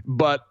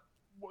 But,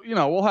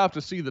 we'll have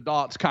to see the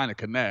dots kind of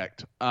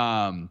connect.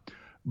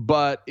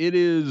 But it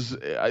is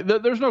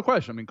there's no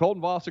question. I mean,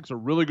 Colton Vossick's a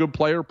really good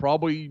player,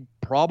 probably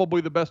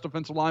the best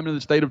defensive lineman in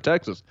the state of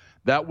Texas.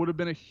 That would have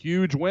been a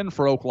huge win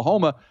for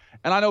Oklahoma.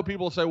 And I know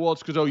people say, well,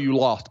 it's because OU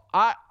lost.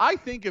 I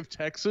think if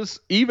Texas,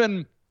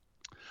 even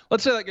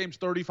let's say that game's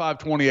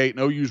 35-28 and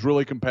OU's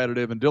really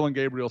competitive and Dylan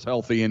Gabriel's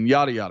healthy and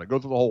yada yada, go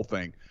through the whole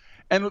thing.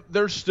 And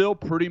they're still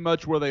pretty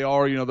much where they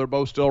are. They're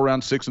both still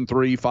around 6-3,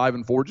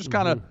 5-4, just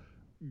kind of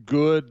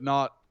good,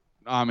 not,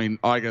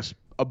 I guess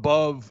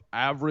above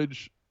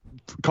average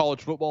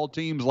college football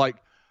teams. Like,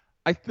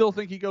 I still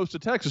think he goes to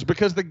Texas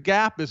because the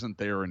gap isn't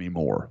there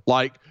anymore.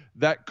 Like,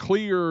 that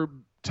clear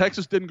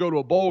Texas didn't go to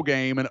a bowl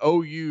game and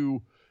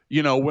OU,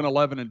 went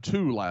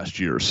 11-2 last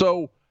year.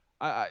 So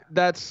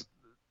that's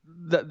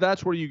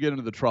where you get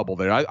into the trouble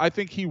there. I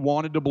think he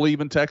wanted to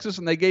believe in Texas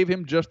and they gave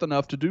him just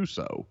enough to do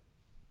so.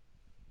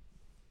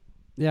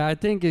 Yeah, I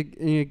think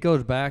it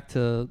goes back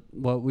to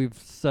what we've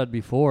said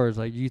before. Is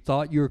like you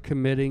thought you were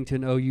committing to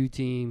an OU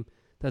team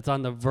that's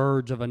on the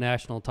verge of a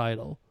national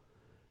title,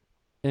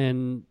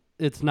 and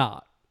it's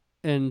not.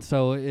 And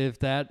so if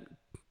that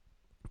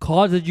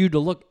causes you to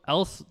look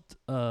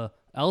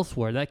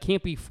elsewhere, that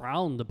can't be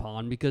frowned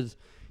upon because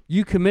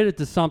you committed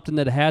to something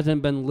that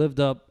hasn't been lived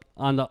up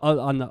on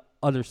the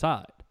other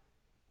side.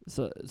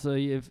 So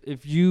if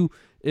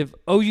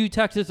OU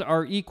Texas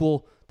are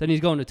equal, then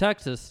he's going to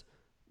Texas.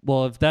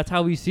 Well, if that's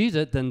how he sees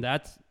it, then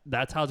that's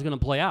how it's going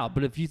to play out.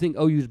 But if you think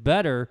OU's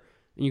better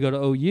and you go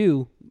to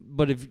OU,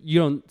 but if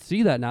you don't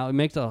see that now, it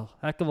makes a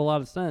heck of a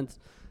lot of sense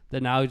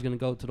that now he's going to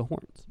go to the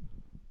Horns.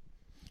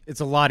 It's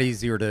a lot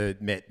easier to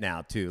admit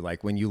now, too.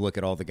 Like, when you look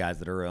at all the guys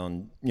that are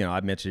on,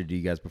 I mentioned it to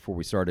you guys before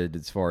we started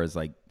as far as,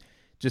 like,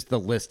 just the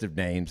list of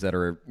names that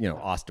are,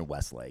 Austin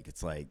Westlake.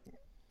 It's like,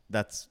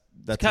 that's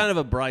kind of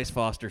a Bryce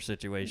Foster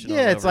situation.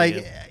 Yeah, it's like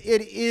again.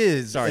 it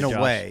is in a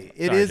way.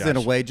 It is in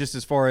a way, just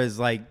as far as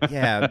like,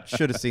 yeah,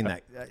 should have seen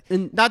that.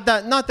 And not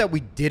that we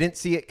didn't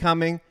see it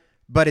coming,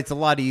 but it's a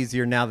lot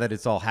easier now that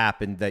it's all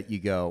happened that you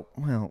go,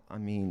 well,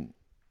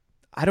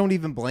 I don't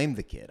even blame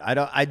the kid.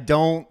 I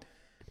don't.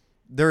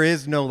 There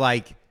is no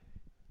like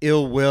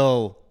ill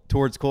will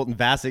towards Colton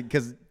Vossick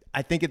because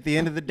I think at the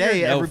end of the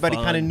day, everybody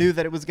kind of knew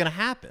that it was going to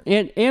happen.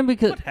 And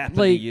because what happened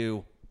to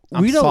you?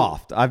 I'm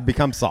soft. I've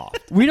become soft.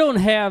 We don't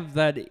have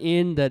that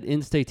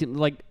in-state team.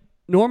 Like,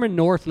 Norman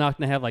North's not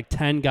going to have, like,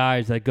 10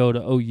 guys that go to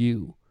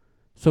OU.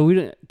 So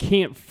we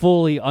can't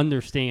fully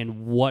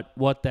understand what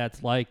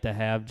that's like to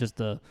have just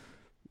a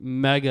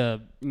mega,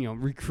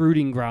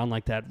 recruiting ground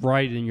like that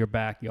right in your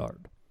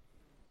backyard.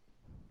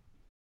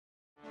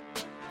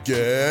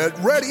 Get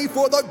ready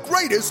for the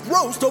greatest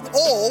roast of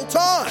all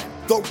time.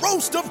 The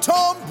Roast of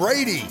Tom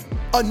Brady.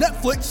 A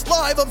Netflix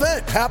live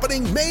event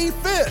happening May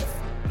 5th.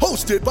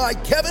 Hosted by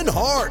Kevin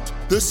Hart,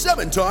 the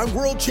 7-time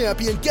world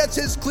champion gets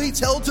his cleats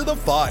held to the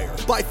fire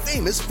by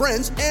famous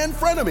friends and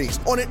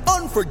frenemies on an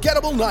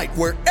unforgettable night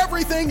where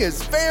everything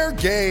is fair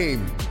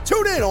game.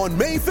 Tune in on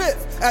May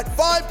 5th at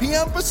 5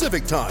 p.m.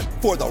 Pacific time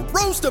for the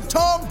Roast of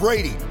Tom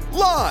Brady,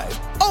 live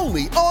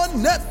only on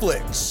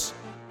Netflix.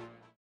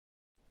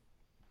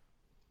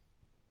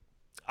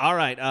 All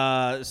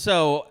right,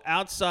 so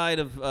outside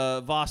of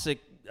Vossick,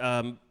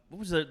 what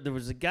was there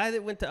was a guy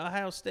that went to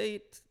Ohio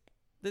State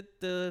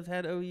that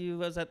had OU.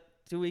 Was that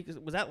 2 weeks?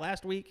 Was that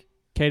last week?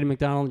 Katie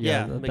McDonald.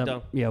 Yeah,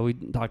 McDonald. We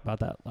talked about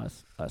that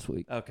last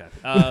week. Okay.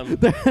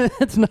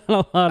 It's not a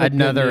lot of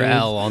another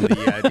L on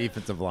the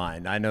defensive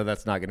line. I know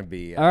that's not going to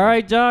be. All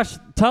right, Josh,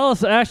 tell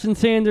us Ashton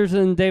Sanders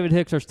and David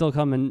Hicks are still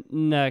coming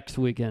next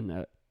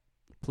weekend,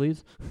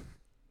 please.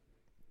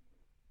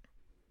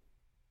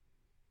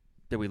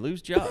 Did we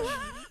lose Josh?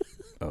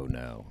 Oh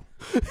no.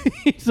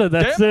 He said,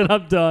 "That's it.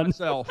 I'm done."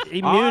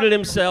 He muted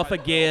himself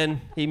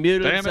again. He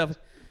muted himself.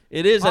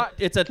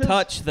 It's a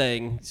touch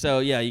thing. So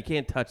yeah, you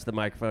can't touch the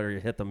microphone or you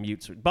hit the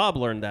mute switch. Bob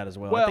learned that as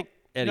well. I think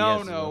Eddie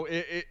has as well.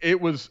 It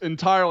was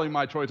entirely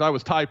my choice. I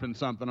was typing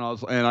something.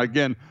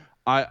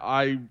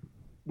 I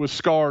was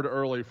scarred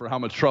early for how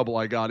much trouble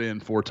I got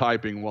in for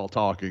typing while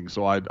talking.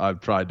 So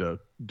I've tried to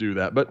do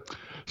that, but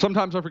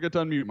sometimes I forget to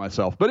unmute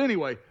myself. But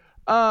anyway,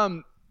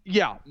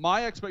 yeah,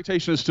 my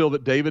expectation is still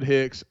that David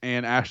Hicks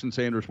and Ashton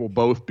Sanders will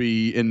both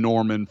be in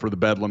Norman for the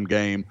Bedlam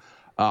game.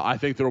 I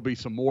think there will be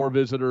some more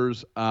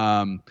visitors.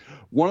 One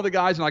of the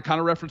guys, and I kind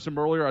of referenced him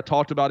earlier, I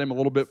talked about him a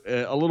little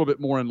bit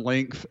more in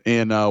length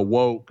in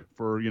Woke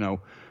for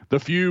the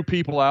few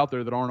people out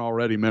there that aren't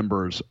already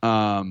members.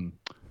 You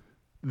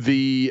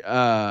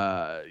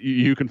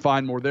can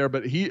find more there,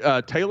 but he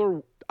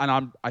Taylor,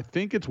 and I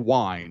think it's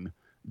Wine,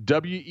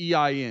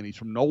 Wein. He's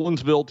from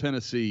Nolensville,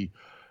 Tennessee.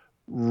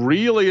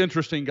 Really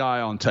interesting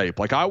guy on tape.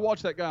 Like, I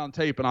watch that guy on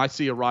tape and I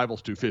see a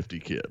Rivals 250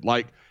 kid.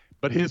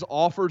 But his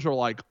offers are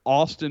like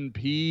Austin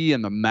P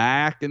and the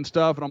MAC and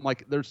stuff. And I'm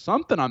like, there's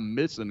something I'm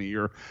missing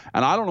here.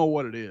 And I don't know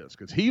what it is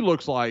because he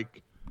looks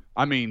like,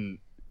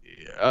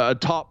 a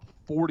top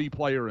 40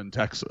 player in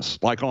Texas,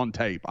 like on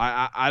tape.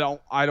 I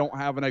don't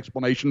have an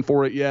explanation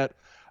for it yet.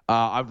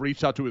 I've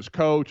reached out to his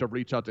coach. I've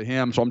reached out to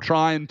him. So I'm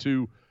trying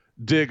to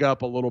dig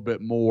up a little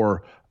bit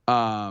more.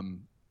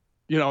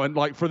 and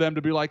like for them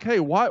to be like, hey,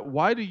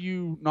 why do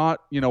you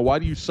not, why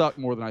do you suck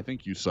more than I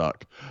think you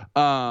suck?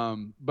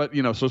 But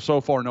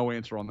so far no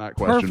answer on that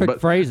question.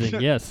 Perfect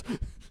phrasing, yes.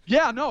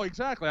 Yeah, no,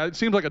 exactly. It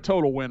seems like a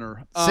total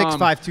winner. 6'5",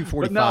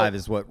 245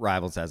 is what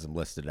Rivals has him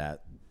listed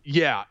at.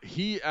 Yeah,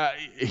 he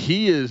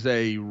is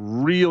a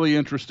really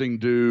interesting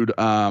dude.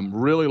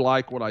 Really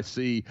like what I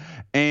see,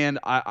 and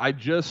I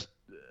just,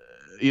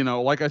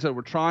 like I said,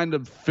 we're trying to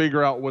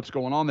figure out what's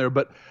going on there.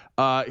 But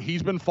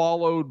he's been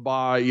followed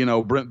by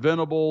Brent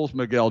Venables,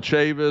 Miguel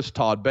Chavis,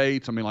 Todd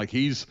Bates. I mean, like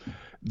he's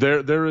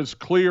there. There is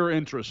clear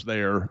interest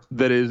there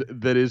that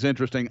is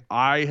interesting.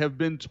 I have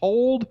been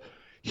told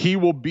he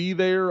will be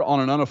there on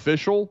an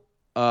unofficial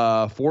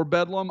for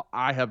Bedlam.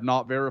 I have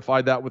not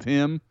verified that with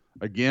him.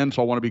 Again,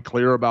 so I want to be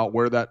clear about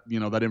where that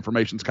that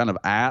information's kind of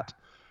at.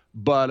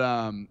 But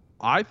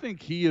I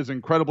think he is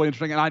incredibly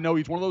interesting, and I know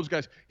he's one of those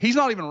guys. He's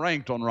not even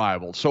ranked on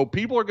Rivals, so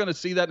people are going to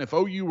see that. And if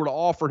OU were to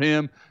offer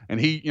him, and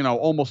he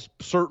almost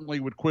certainly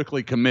would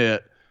quickly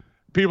commit,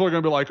 people are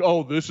going to be like,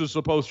 "Oh, this is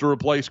supposed to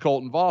replace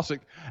Colton Vasek,"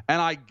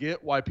 and I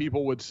get why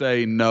people would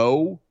say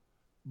no.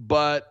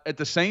 But at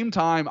the same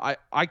time,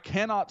 I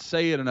cannot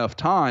say it enough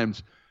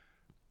times.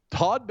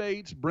 Todd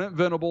Bates, Brent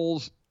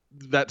Venables,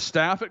 that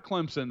staff at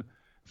Clemson,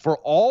 for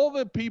all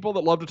the people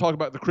that love to talk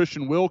about the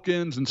Christian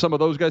Wilkins and some of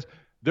those guys,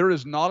 there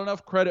is not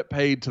enough credit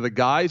paid to the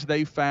guys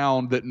they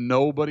found that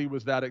nobody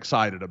was that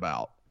excited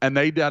about. And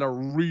they had a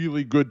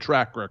really good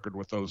track record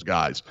with those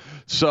guys.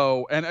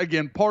 So, and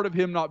again, part of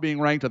him not being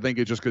ranked, I think,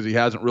 is just because he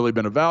hasn't really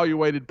been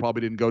evaluated,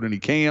 probably didn't go to any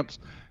camps.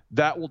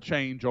 That will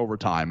change over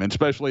time, and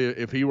especially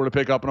if he were to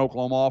pick up an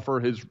Oklahoma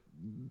offer,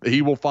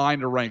 he will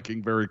find a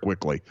ranking very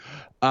quickly.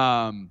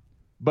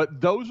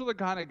 But those are the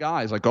kind of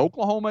guys. Like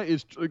Oklahoma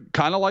is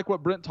kind of like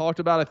what Brent talked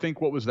about. I think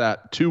what was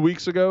that 2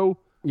 weeks ago?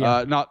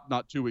 Yeah.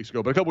 Not 2 weeks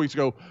ago, but a couple weeks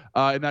ago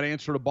in that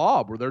answer to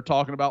Bob, where they're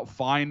talking about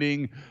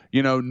finding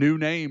new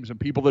names and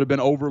people that have been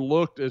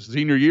overlooked as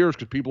senior years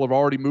because people have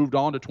already moved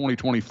on to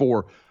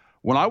 2024.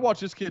 When I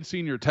watch this kid's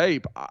senior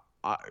tape,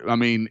 I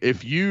mean,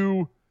 if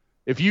you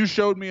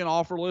showed me an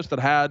offer list that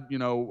had,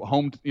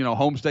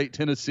 home state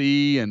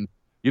Tennessee and,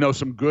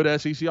 some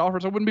good SEC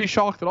offers, I wouldn't be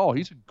shocked at all.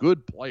 He's a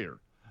good player.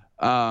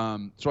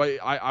 So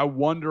I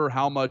wonder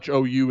how much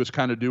OU is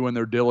kind of doing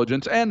their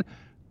diligence, and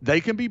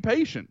they can be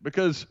patient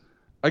because,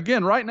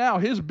 again, right now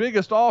his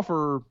biggest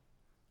offer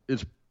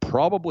is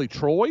probably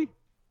Troy.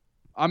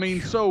 I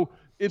mean, so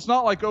it's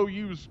not like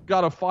OU's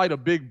got to fight a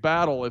big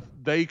battle if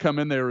they come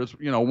in there as,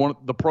 one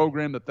the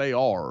program that they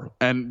are,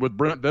 and with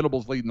Brent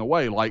Venables leading the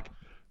way, like,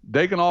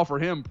 they can offer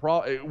him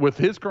with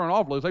his current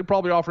offer list. They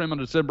probably offer him on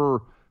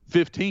December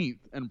 15th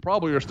and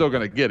probably are still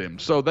going to get him.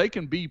 So they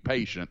can be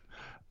patient.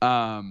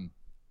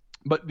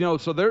 But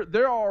so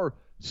there are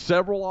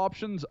several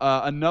options.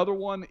 Another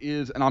one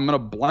is, and I'm going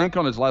to blank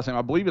on his last name.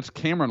 I believe it's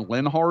Cameron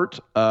Linhart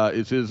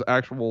is his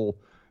actual.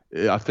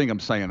 I think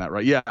I'm saying that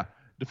right. Yeah,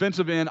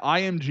 defensive end,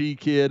 IMG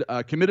kid,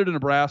 committed to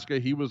Nebraska.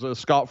 He was a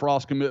Scott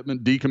Frost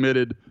commitment,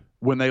 decommitted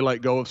when they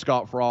let go of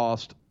Scott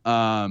Frost.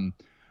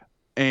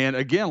 And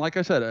again, like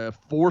I said, a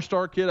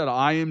 4-star kid at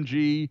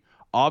IMG.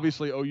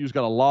 Obviously, OU's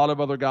got a lot of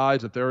other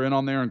guys that they're in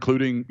on there,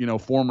 including,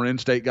 former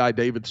in-state guy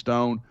David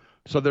Stone.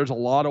 So there's a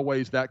lot of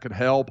ways that could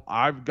help.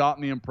 I've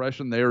gotten the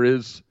impression there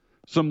is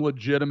some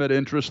legitimate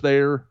interest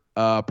there,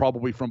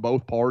 probably from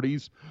both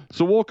parties.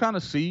 So we'll kind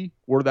of see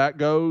where that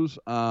goes.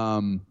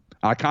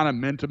 I kind of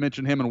meant to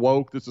mention him and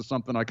Woke. This is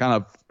something I kind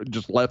of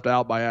just left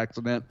out by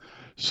accident.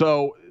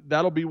 So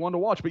that'll be one to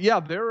watch. But yeah,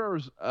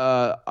 there's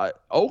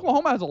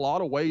Oklahoma has a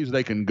lot of ways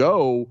they can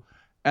go,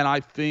 and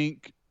I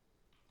think,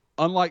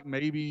 unlike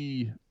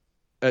maybe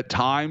at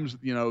times,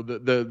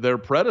 their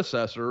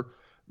predecessor,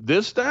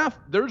 this staff,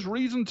 there's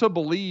reason to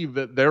believe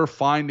that they're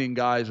finding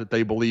guys that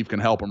they believe can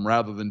help them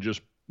rather than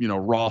just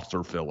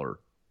roster filler.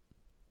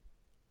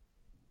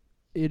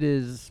 It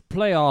is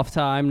playoff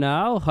time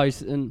now. High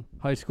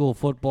school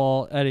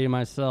football. Eddie and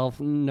myself,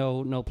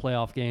 no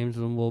playoff games,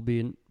 and we'll be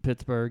in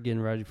Pittsburgh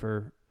getting ready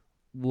for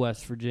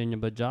West Virginia.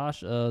 But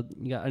Josh, you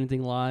got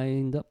anything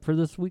lined up for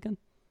this weekend?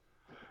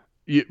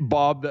 Yeah,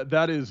 Bob,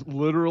 that is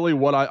literally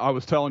what I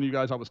was telling you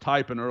guys. I was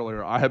typing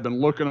earlier. I have been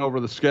looking over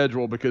the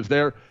schedule because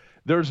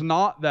there's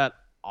not that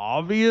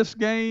obvious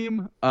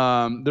game.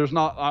 There's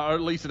not, or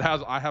at least it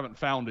has. I haven't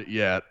found it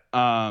yet.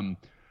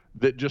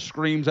 That just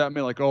screams at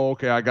me like, oh,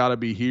 okay, I got to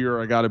be here,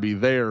 I got to be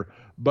there.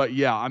 But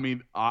yeah, I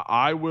mean,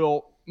 I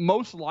will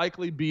most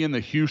likely be in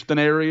the Houston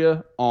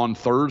area on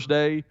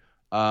Thursday.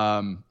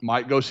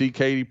 Might go see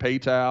Katie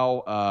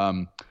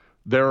Paytow.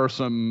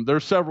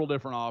 There's several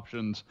different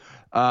options.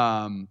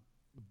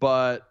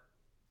 But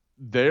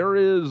there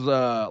is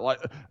like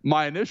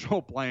my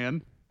initial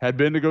plan had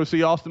been to go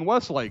see Austin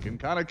Westlake and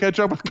kind of catch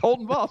up with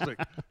Colton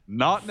Vasek.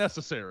 Not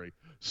necessary.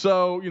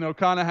 So,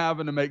 kind of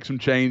having to make some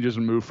changes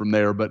and move from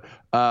there. But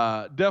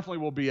definitely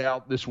will be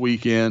out this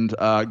weekend,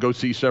 go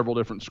see several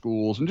different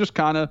schools and just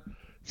kind of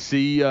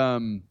see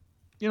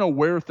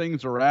where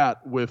things are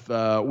at with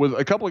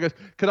a couple of guys,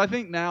 because I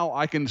think now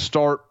I can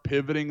start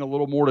pivoting a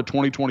little more to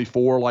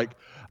 2024. Like,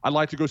 I'd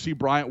like to go see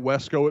Bryant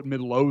Wesco at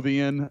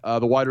Midlothian,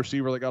 the wide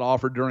receiver that got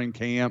offered during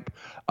camp.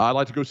 I'd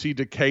like to go see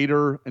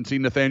Decatur and see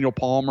Nathaniel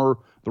Palmer,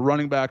 the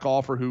running back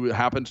offer, who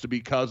happens to be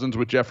cousins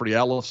with Jeffrey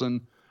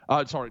Ellison.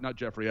 Sorry, not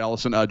Jeffrey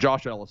Ellison,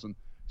 Josh Ellison.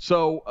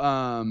 So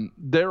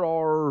there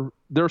are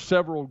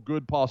several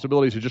good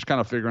possibilities of just kind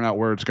of figuring out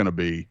where it's going to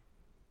be.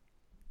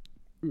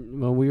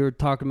 Well, we were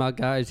talking about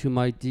guys who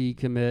might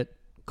decommit.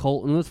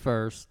 Colton was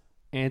first.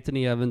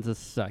 Anthony Evans is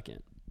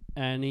second.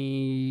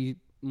 Any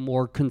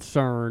more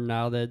concern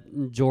now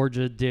that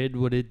Georgia did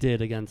what it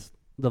did against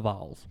the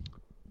Vols?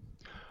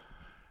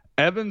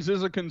 Evans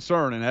is a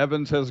concern, and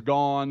Evans has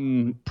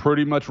gone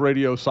pretty much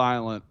radio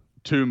silent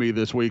to me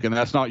this week, and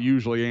that's not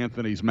usually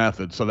Anthony's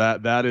method. So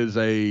that is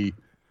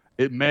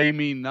it may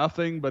mean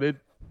nothing, but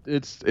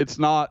it's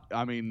not.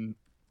 I mean,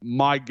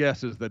 my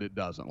guess is that it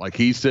doesn't. Like,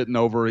 he's sitting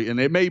over, and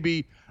it may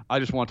be, I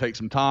just want to take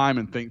some time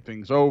and think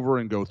things over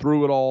and go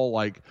through it all.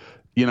 Like,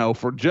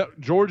 for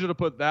Georgia to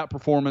put that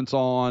performance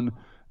on,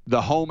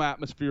 the home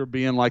atmosphere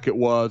being like it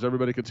was,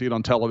 everybody could see it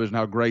on television,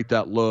 how great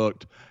that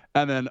looked.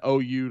 And then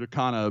OU to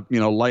kind of,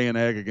 lay an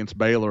egg against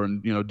Baylor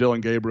and,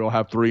 Dylan Gabriel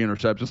have 3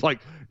 interceptions. Like,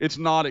 it's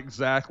not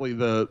exactly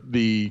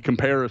the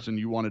comparison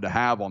you wanted to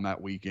have on that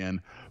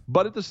weekend.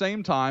 But at the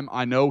same time,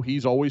 I know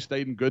he's always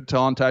stayed in good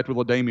contact with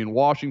LaDainian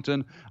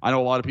Washington. I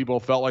know a lot of people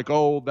felt like,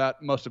 oh,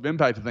 that must have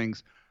impacted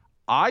things.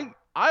 I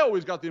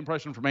always got the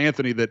impression from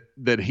Anthony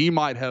that he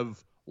might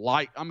have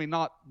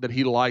not that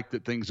he liked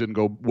that things didn't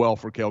go well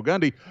for Cale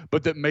Gundy,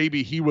 but that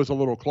maybe he was a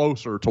little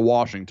closer to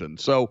Washington.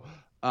 So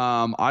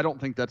I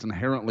don't think that's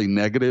inherently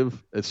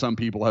negative, as some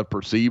people have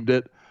perceived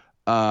it.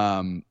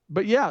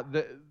 But yeah,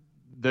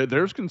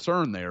 there's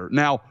concern there.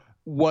 Now,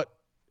 what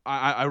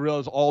I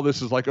realize all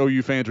this is like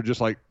OU fans are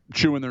just like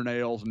chewing their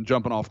nails and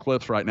jumping off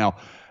cliffs right now.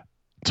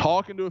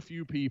 Talking to a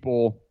few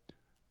people,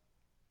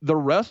 the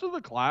rest of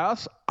the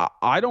class,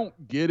 I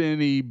don't get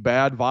any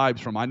bad vibes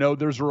from. I know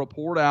there's a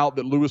report out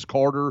that Lewis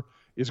Carter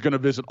is going to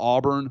visit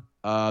Auburn.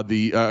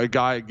 The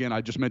guy, again,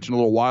 I just mentioned a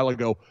little while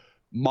ago.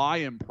 My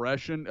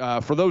impression,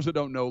 for those that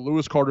don't know,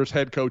 Lewis Carter's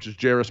head coach is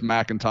Jarris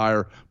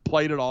McIntyre,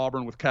 played at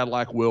Auburn with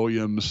Cadillac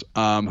Williams,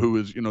 who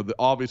is,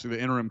 obviously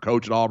the interim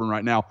coach at Auburn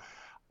right now.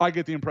 I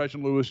get the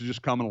impression Lewis is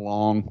just coming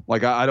along.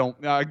 Like, I don't,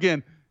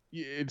 again,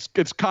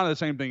 it's kind of the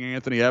same thing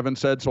Anthony Evans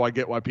said, so I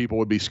get why people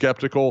would be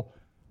skeptical.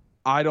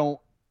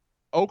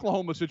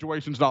 Oklahoma's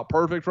situation's not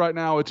perfect right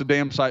now. It's a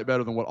damn sight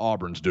better than what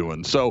Auburn's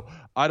doing. So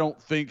I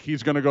don't think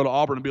he's going to go to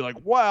Auburn and be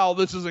like, wow,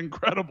 this is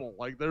incredible.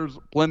 Like, there's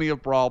plenty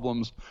of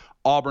problems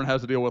Auburn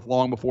has to deal with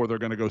long before they're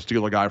going to go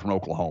steal a guy from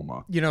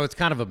Oklahoma. It's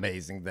kind of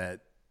amazing that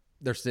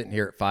they're sitting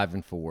here at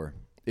 5-4.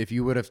 If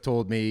you would have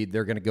told me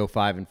they're going to go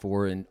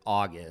 5-4 in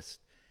August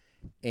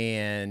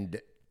and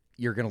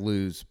you're going to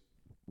lose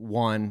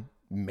 1,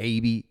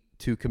 maybe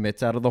 2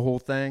 commits out of the whole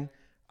thing,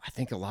 I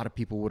think a lot of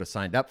people would have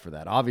signed up for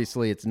that.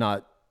 Obviously, it's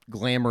not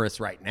glamorous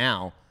right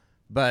now,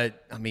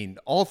 but I mean,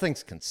 all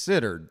things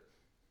considered,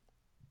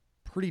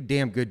 pretty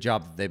damn good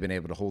job that they've been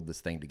able to hold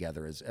this thing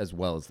together as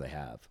well as they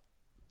have.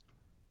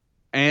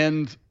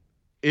 And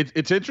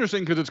it's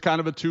interesting because it's kind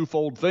of a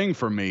twofold thing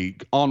for me.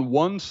 On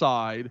one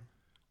side,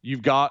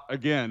 you've got,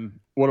 again,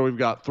 we've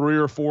got 3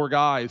 or 4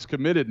 guys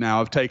committed now,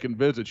 have taken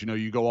visits.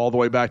 You go all the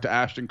way back to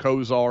Ashton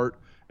Cozart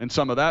and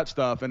some of that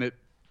stuff, and it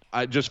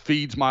just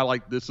feeds my,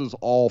 like, this is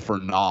all for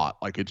naught.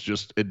 Like,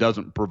 it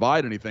doesn't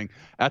provide anything.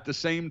 At the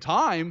same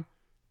time,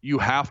 you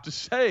have to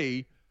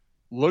say,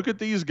 look at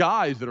these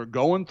guys that are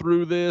going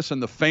through this,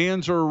 and the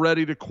fans are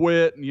ready to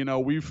quit.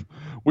 And,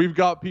 we've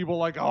got people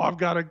like, oh, I've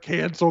got to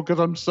cancel because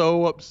I'm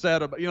so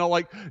upset about,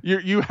 like,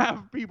 you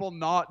have people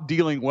not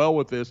dealing well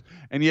with this,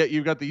 and yet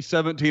you've got these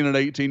 17 and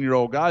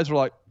 18-year-old guys who are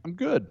like, I'm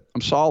good.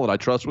 I'm solid. I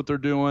trust what they're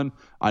doing.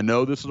 I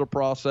know this is a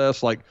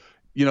process. Like,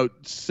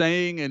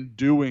 saying and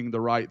doing the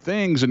right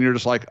things, and you're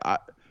just like,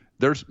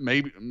 there's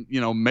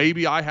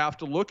maybe I have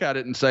to look at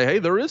it and say, hey,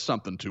 there is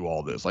something to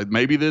all this. Like,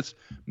 maybe this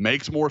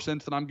makes more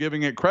sense than I'm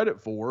giving it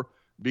credit for,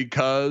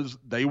 because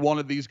they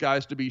wanted these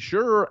guys to be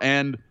sure,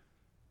 and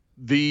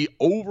the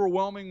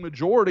overwhelming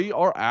majority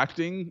are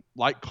acting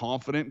like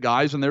confident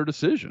guys in their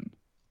decision.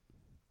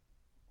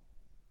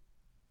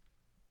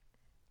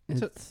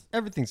 So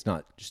everything's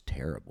not just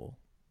terrible.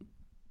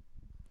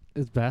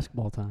 It's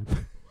basketball time.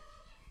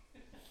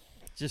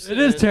 It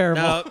is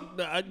terrible.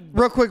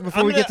 Real quick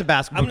before we get to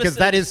basketball, because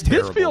that is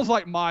terrible. This feels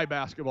like my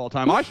basketball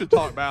time. I should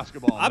talk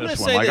basketball. I'm going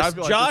to say I this,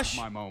 feel Josh. Like this is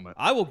my moment.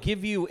 I will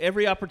give you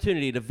every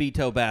opportunity to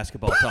veto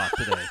basketball talk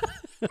today.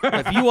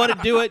 If you want to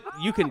do it,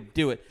 you can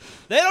do it.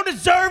 They don't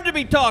deserve to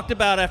be talked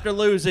about after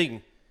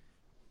losing.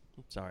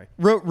 Sorry.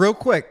 Real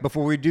quick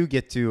before we do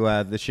get to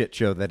the shit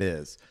show that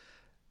is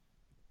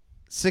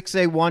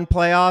 6A1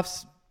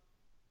 playoffs.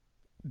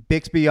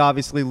 Bixby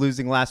obviously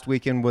losing last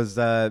week was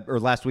a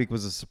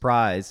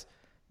surprise.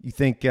 You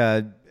think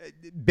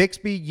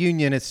Bixby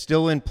Union is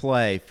still in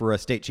play for a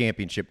state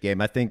championship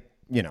game? I think,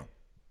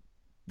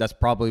 that's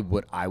probably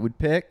what I would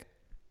pick.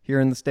 here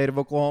in the state of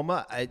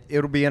Oklahoma.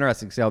 It'll be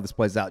interesting to see how this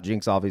plays out.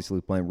 Jinx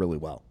obviously playing really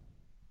well.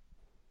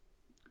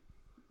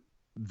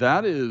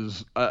 That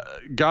is,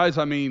 guys.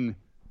 I mean,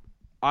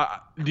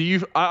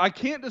 I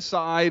can't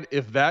decide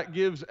if that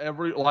gives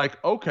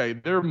okay,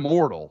 they're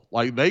mortal,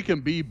 like they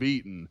can be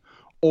beaten,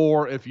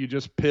 or if you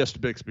just pissed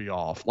Bixby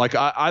off. Like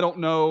I don't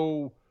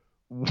know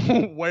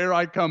where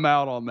I come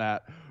out on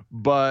that,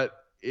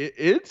 but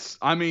it's.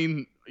 I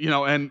mean,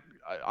 and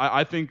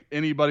I think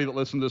anybody that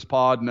listens to this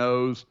pod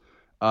knows.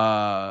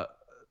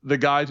 The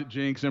guys at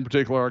Jinx in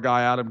particular, our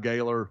guy Adam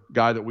Gaylor,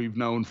 guy that we've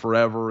known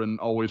forever and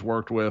always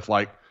worked with,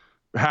 like.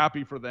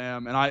 Happy for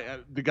them.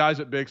 And the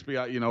guys at Bixby,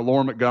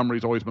 Lauren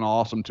Montgomery's always been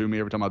awesome to me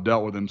every time I've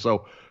dealt with him.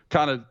 So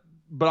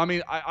but I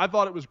mean, I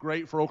thought it was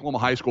great for Oklahoma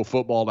high school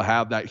football to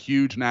have that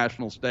huge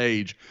national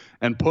stage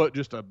and put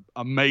just an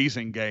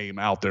amazing game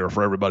out there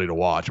for everybody to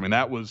watch. I mean,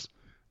 that was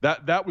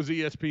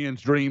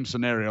ESPN's dream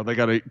scenario. They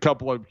got a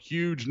couple of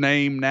huge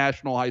name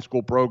national high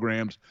school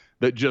programs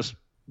that just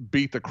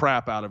beat the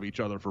crap out of each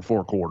other for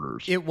 4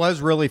 quarters. It was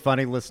really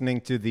funny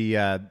listening to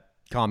the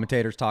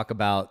commentators talk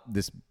about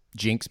this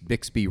Jinx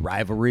Bixby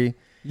rivalry.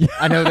 Yeah.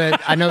 I know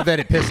that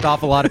it pissed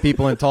off a lot of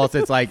people in Tulsa.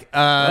 It's like the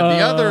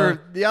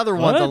other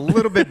one's a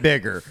little bit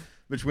bigger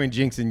between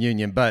Jinx and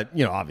Union, but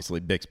obviously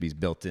Bixby's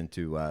built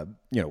into a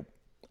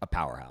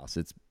powerhouse.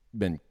 It's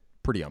been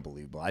pretty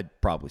unbelievable.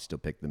 I'd probably still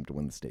pick them to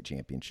win the state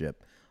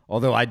championship,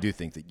 although I do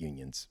think that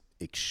Union's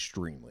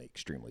extremely,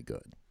 extremely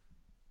good.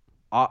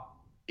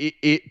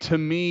 To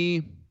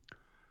me,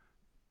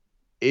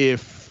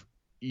 if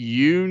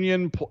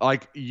Union's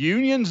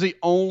the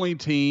only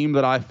team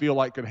that I feel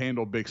like could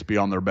handle Bixby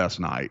on their best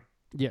night.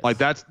 Yes. Like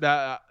that's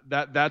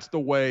the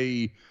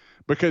way,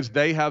 because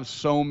they have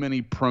so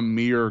many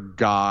premier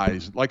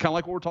guys, like kind of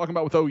like what we're talking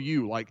about with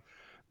OU. Like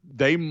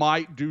they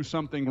might do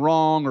something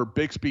wrong or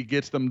Bixby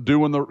gets them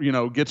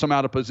gets them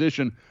out of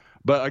position,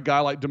 but a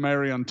guy like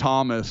Demarion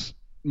Thomas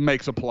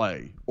makes a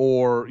play,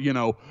 or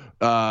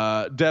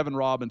Devin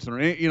Robinson, or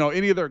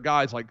any of their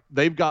guys. Like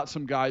they've got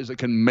some guys that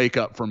can make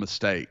up for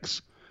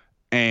mistakes.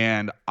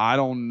 And I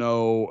don't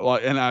know,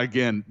 and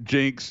again,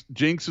 Jinx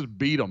has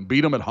beat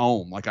them at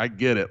home. Like I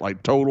get it,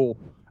 like total,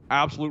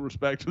 absolute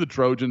respect to the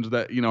Trojans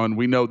that and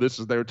we know this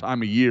is their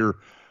time of year,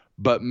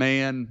 but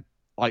man,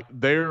 like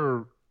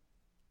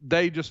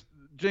Jinx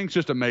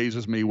just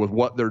amazes me with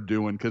what they're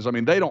doing, because I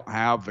mean they don't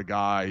have the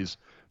guys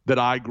that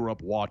I grew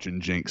up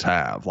watching Jinx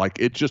have. Like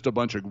it's just a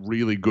bunch of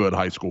really good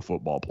high school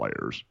football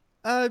players.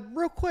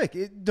 Real quick,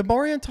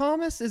 Demarion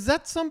Thomas, is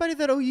that somebody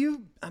that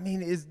OU? I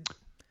mean, he's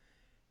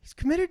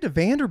committed to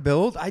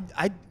Vanderbilt.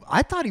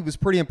 I thought he was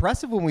pretty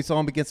impressive when we saw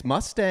him against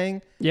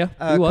Mustang. Yeah,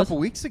 a couple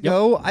weeks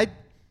ago. Yep.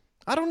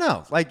 I don't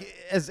know. Like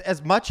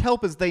as much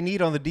help as they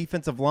need on the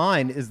defensive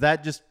line, is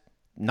that just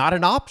not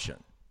an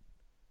option?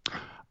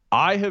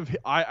 I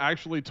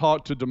actually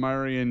talked to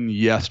Demarion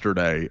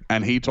yesterday,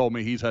 and he told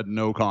me he's had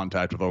no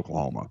contact with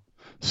Oklahoma.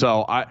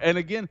 So and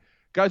again,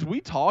 guys, we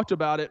talked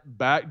about it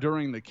back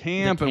during the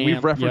camp and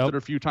we've referenced it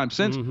a few times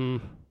since.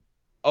 Mm-hmm.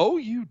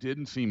 OU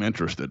didn't seem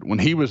interested when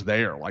he was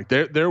there. Like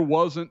there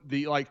wasn't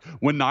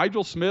when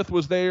Nigel Smith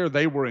was there,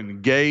 they were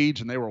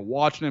engaged and they were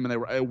watching him, and they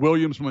were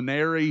Williams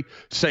Maneri,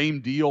 same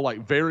deal.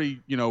 Like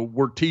very,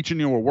 we're teaching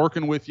you, we're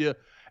working with you.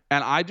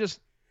 And I just,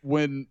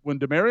 when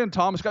Demarion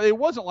Thomas got, it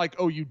wasn't like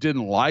OU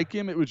didn't like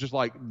him. It was just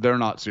like, they're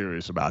not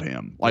serious about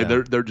him. Like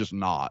they're just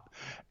not.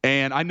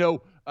 And I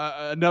know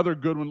another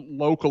good one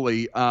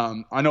locally.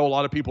 I know a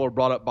lot of people are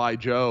brought up by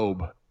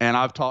Job, and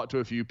I've talked to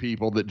a few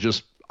people that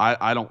just,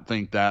 I don't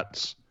think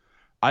that's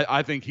 –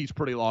 I think he's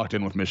pretty locked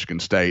in with Michigan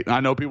State. And I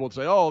know people would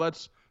say, oh,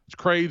 it's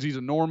crazy. He's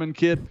a Norman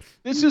kid.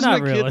 This isn't a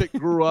kid that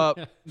grew up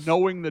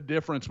knowing the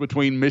difference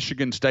between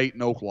Michigan State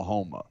and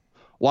Oklahoma.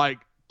 Like,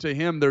 to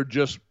him, they're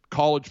just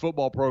college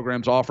football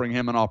programs offering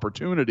him an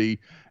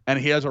opportunity, and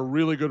he has a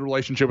really good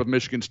relationship with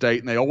Michigan State,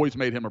 and they always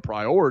made him a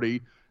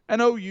priority.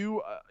 And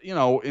OU,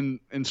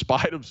 in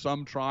spite of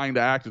some trying to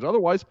act as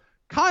otherwise,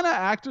 kind of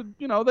acted,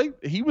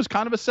 he was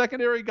kind of a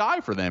secondary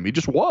guy for them. He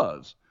just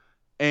was.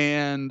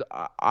 And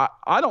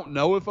I don't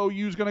know if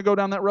OU is going to go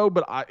down that road,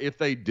 but if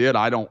they did,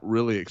 I don't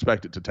really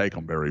expect it to take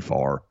them very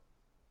far.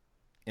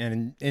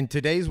 And in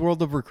today's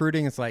world of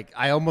recruiting, it's like,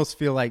 I almost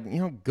feel like,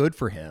 good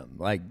for him.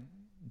 Like,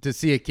 to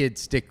see a kid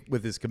stick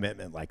with his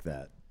commitment like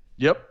that.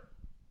 Yep.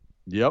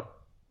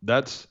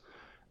 And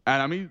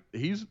I mean,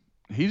 he's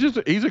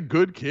a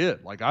good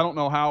kid. Like, I don't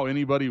know how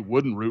anybody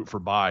wouldn't root for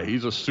Bai.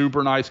 He's a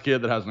super nice kid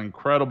that has an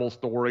incredible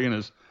story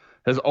and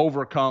has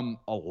overcome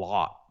a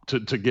lot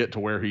to get to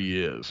where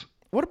he is.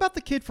 What about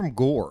the kid from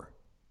Gore?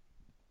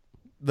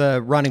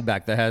 The running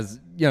back that has,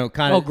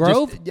 kind of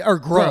Grove?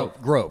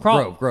 Grove.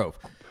 Crawford.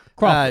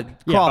 Crawford.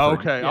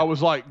 Okay, I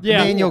was like,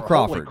 Daniel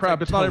Crawford. Holy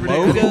crap, it's not every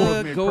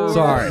day.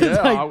 Sorry.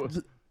 Yeah,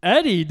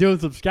 Eddie doing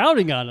some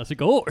scouting on us at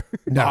Gore.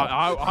 No,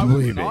 I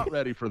was not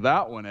ready for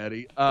that one,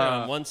 Eddie. They're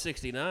on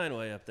 169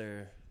 way up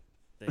there.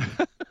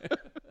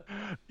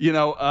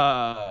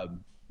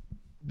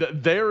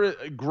 There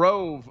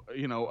Grove,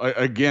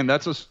 again,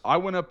 I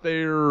went up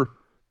there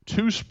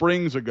 2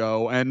 springs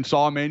ago and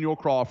saw Emmanuel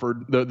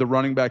Crawford, the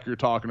running back you're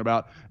talking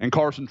about, and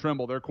Carson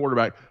Trimble, their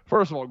quarterback.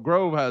 First of all,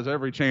 Grove has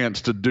every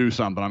chance to do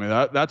something. I mean,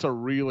 that's a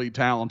really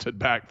talented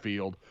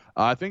backfield.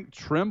 I think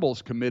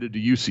Trimble's committed to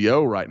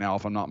UCO right now,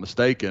 if I'm not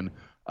mistaken,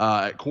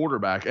 at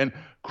quarterback. And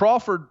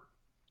Crawford,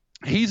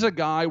 he's a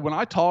guy, when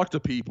I talk to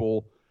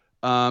people,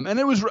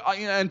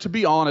 and to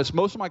be honest,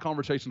 most of my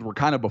conversations were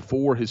kind of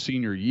before his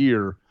senior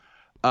year.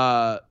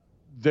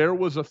 There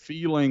was a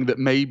feeling that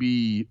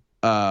maybe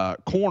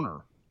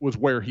corner was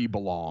where he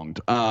belonged,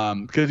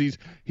 because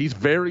he's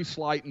very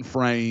slight in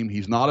frame.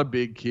 He's not a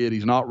big kid.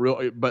 He's not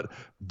real, but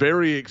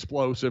very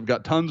explosive.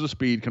 Got tons of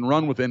speed. Can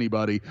run with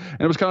anybody. And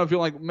it was kind of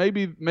feeling like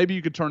maybe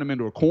you could turn him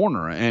into a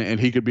corner, and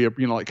he could be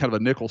like kind of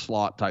a nickel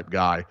slot type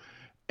guy.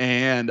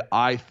 And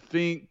I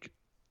think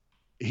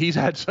he's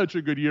had such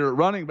a good year at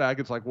running back.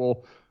 It's like,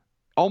 well,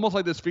 almost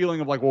like this feeling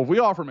of like, well, if we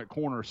offer him at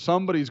corner,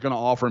 somebody's going to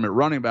offer him at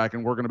running back,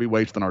 and we're going to be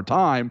wasting our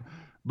time.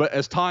 But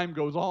as time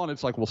goes on,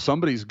 it's like, well,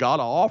 somebody's got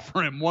to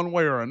offer him one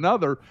way or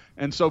another.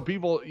 And so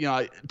people,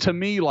 to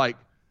me, like,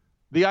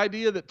 the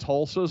idea that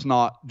Tulsa's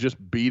not just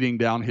beating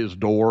down his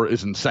door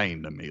is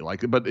insane to me.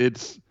 Like, but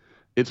it's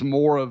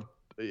more of,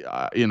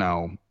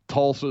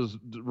 Tulsa's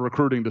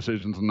recruiting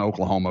decisions in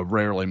Oklahoma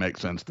rarely make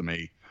sense to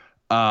me.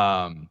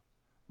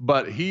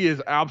 But he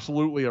is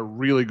absolutely a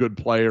really good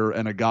player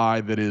and a guy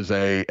that is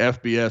a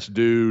FBS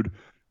dude.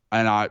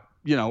 And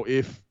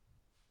if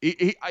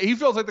he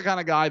feels like the kind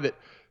of guy that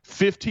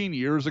 15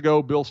 years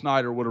ago, Bill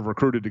Snyder would have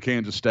recruited to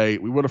Kansas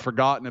State. We would have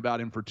forgotten about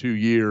him for 2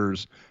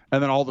 years.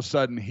 And then all of a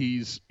sudden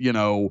he's,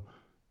 I'm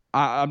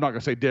not going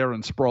to say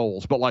Darren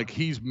Sproles, but like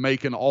he's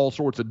making all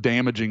sorts of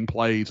damaging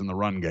plays in the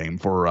run game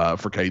for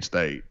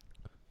K-State.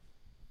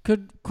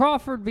 Could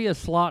Crawford be a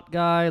slot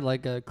guy,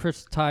 like a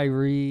Chris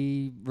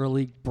Tyree,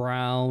 Raleek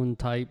Brown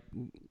type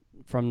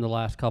from the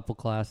last couple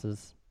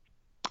classes?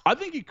 I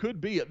think he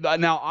could be.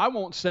 Now, I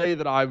won't say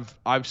that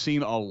I've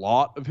seen a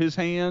lot of his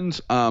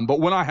hands, but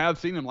when I have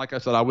seen him, like I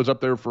said, I was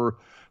up there for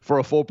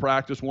a full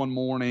practice one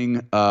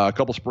morning a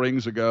couple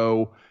springs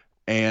ago,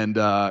 and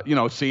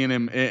seeing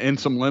him in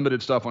some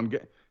limited stuff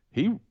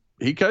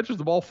he catches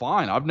the ball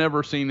fine. I've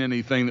never seen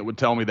anything that would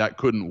tell me that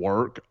couldn't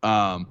work.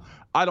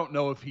 I don't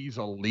know if he's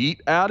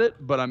elite at it,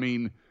 but I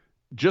mean,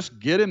 just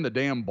get him the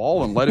damn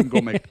ball and let him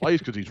go make plays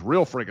because he's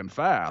real freaking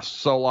fast.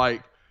 So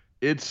like,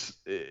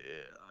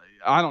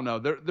 I don't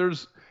know.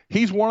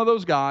 He's one of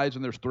those guys,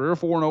 and there's 3 or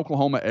 4 in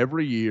Oklahoma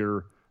every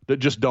year that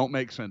just don't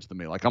make sense to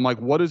me. Like, I'm like,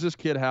 what does this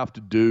kid have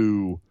to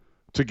do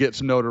to get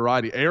some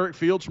notoriety? Eric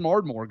Fields from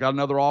Ardmore got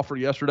another offer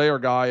yesterday. Our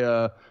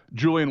guy,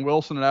 Julian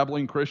Wilson at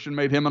Abilene Christian,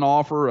 made him an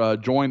offer.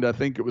 Joined, I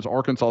think it was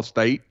Arkansas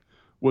State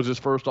was his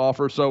first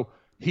offer. So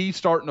he's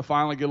starting to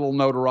finally get a little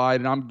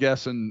notoriety, and I'm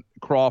guessing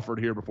Crawford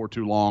here before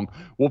too long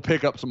will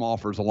pick up some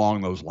offers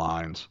along those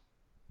lines.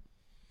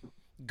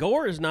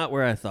 Gore is not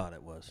where I thought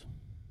it was.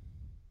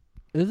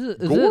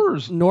 Is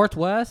Gore's it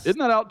northwest? Isn't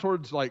that out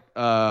towards like east?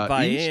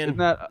 Isn't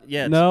that?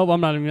 Yeah. No, I'm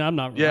not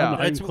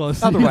even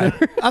close. Other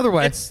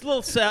way. It's a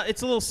little south.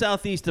 It's a little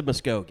southeast of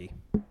Muskogee.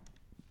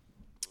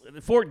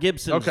 Fort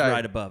Gibson's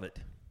right above it.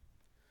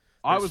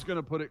 I was going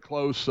to put it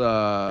close.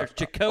 There's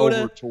Chakota.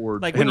 Over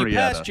toward like Henrietta. when you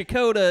pass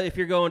Chakota, if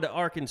you're going to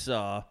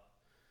Arkansas,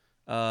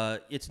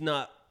 it's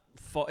not.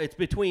 It's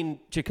between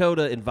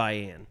Chakota and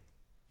Vian,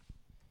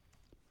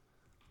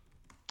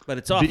 but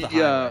it's off the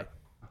highway.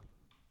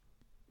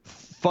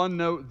 Fun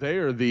note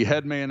there, the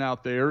head man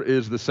out there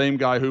is the same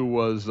guy who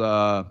was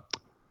Ron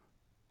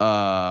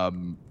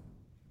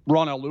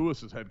L.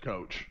 Lewis's head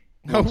coach.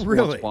 Oh,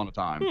 really? Once upon a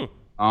time.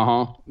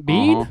 Uh-huh.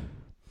 Bean? Uh-huh.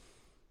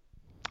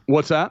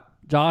 What's that?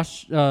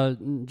 Josh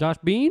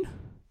Bean?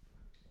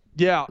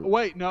 Yeah.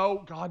 Wait,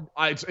 no. God,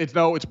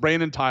 it's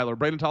Brandon Tyler.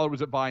 Brandon Tyler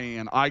was at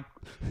Vian.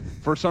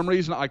 For some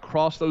reason, I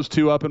crossed those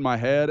two up in my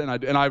head, and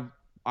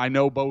I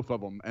know both of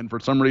them, and for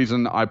some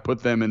reason, I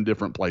put them in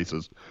different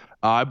places.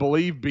 I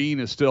believe Bean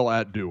is still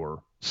at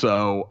Dewar,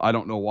 so I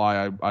don't know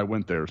why I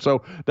went there.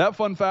 So that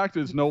fun fact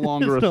is no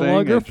longer a no thing.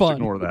 Longer just fun.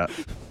 ignore that.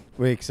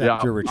 We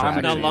accept your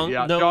retraction. No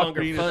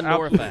longer Bean fun is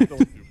nor a fact.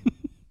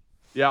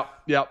 Yeah.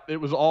 It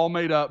was all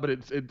made up, but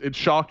it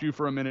shocked you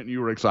for a minute, and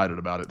you were excited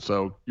about it.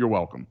 So you're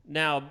welcome.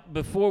 Now,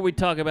 before we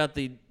talk about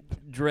the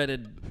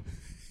dreaded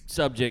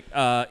subject,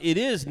 it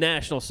is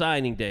National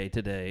Signing Day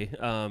today.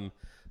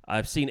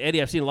 I've seen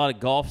a lot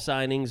of golf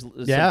signings,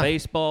 some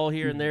baseball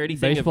here and there.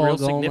 Anything baseball of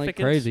real going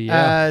significance? like crazy.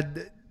 Yeah.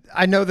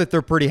 I know that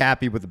they're pretty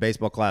happy with the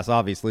baseball class.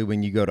 Obviously,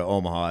 when you go to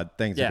Omaha,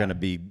 things are going to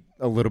be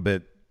a little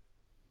bit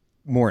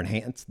more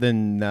enhanced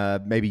than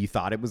maybe you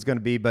thought it was going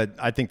to be. But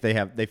I think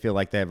they feel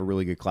like they have a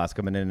really good class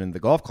coming in, and the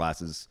golf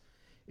class is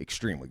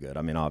extremely good.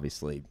 I mean,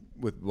 obviously,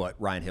 with what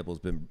Ryan Hibble's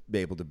been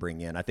able to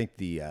bring in, I think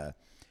the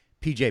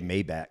PJ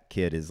Maybach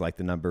kid is like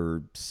the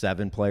number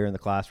 7 player in the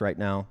class right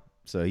now.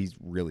 So he's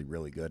really,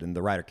 really good. And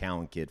the Ryder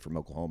Cowan kid from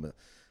Oklahoma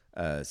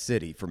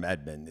City, from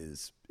Edmond,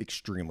 is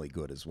extremely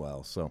good as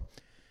well. So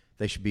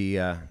they should be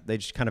they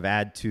just kind of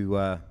add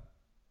to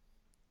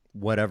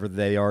whatever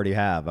they already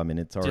have. I mean,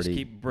 it's already... Just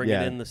keep bringing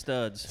in the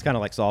studs. It's kind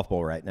of like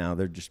softball right now.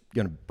 They're just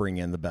going to bring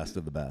in the best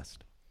of the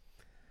best.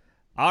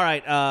 All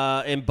right,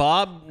 and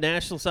Bob,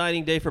 National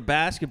Signing Day for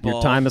basketball.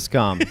 Your time has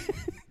come.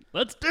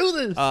 Let's do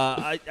this.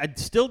 I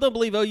still don't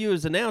believe OU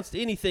has announced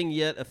anything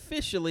yet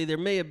officially. There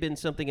may have been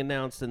something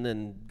announced and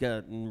then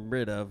gotten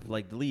rid of,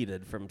 like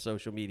deleted from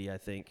social media, I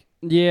think.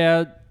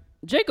 Yeah,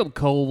 Jacob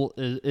Cole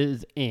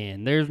is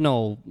in. There's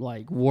no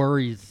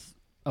worries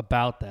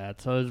about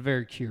that. So I was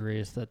very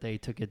curious that they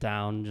took it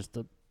down just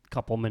a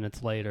couple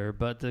minutes later.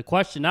 But the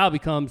question now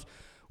becomes,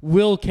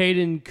 will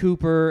Caden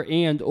Cooper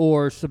and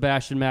or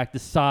Sebastian Mack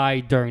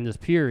decide during this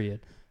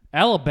period?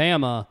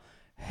 Alabama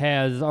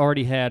has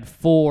already had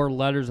 4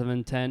 letters of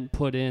intent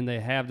put in. They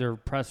have their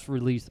press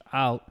release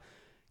out.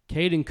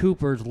 Caden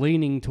Cooper's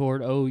leaning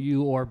toward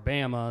OU or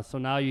Bama. So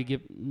now you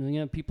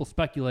get people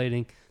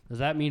speculating. Does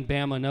that mean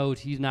Bama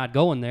knows he's not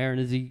going there, and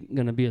is he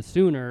going to be a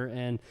Sooner?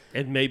 And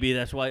maybe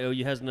that's why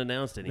OU hasn't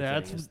announced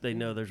anything. They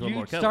know there's one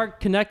more coming. Start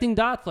connecting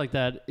dots like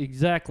that.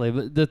 Exactly.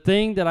 But the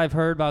thing that I've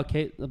heard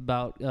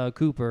about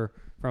Cooper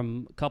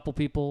from a couple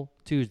people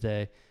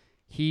Tuesday,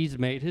 he's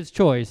made his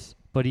choice,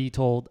 but he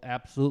told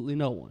absolutely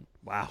no one.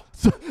 Wow.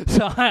 So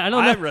I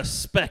don't know. I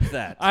respect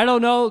that. I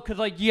don't know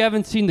because you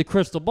haven't seen the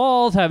crystal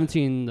balls, haven't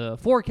seen the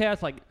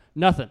forecast,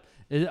 nothing.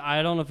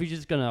 I don't know if he's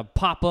just going to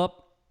pop up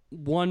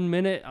 1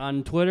 minute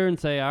on Twitter and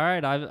say, all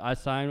right, I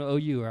signed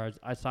with OU or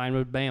I signed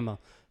with Bama.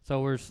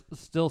 So we're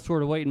still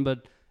sort of waiting,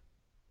 but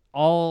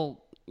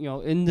all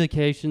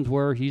indications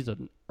were he's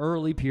an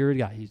early period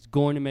guy. He's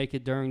going to make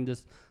it during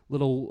this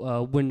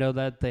little window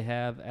that they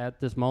have at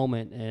this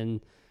moment,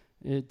 and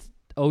it's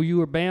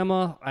OU or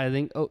Bama.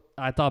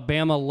 I thought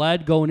Bama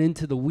led going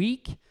into the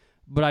week,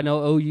 but I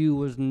know OU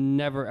was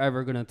never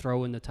ever going to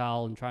throw in the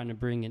towel and trying to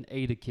bring an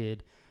Ada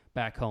kid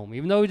back home,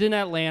 even though he's in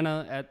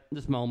Atlanta at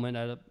this moment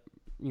at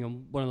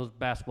one of those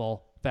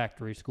basketball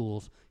factory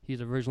schools.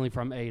 He's originally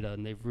from Ada,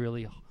 and they've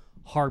really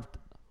harped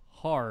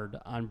hard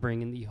on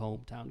bringing the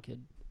hometown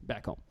kid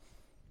back home.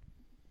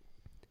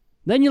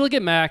 Then you look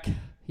at Mack.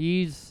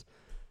 He's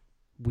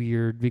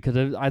weird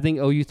because I think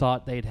OU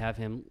thought they'd have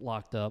him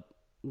locked up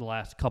the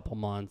last couple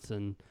months,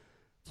 and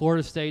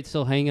Florida State's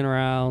still hanging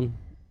around.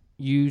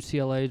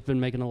 UCLA's been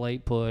making a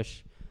late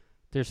push.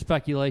 There's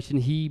speculation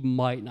he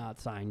might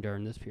not sign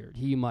during this period.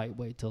 He might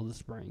wait till the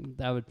spring.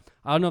 I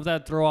don't know if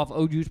that'd throw off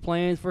OU's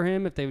plans for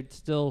him, if they would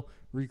still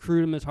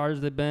recruit him as hard as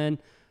they've been,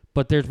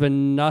 but there's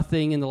been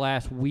nothing in the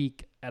last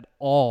week at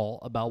all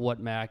about what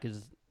Mack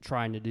is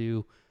trying to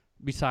do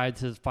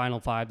besides his Final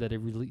Five that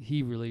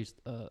he released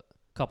a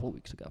couple of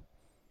weeks ago.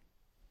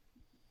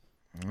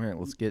 All right,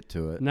 let's get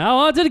to it. Now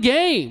on to the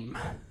game.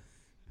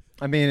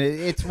 I mean,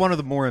 it's one of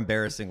the more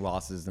embarrassing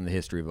losses in the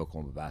history of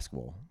Oklahoma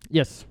basketball.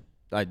 Yes.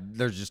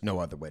 There's just no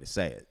other way to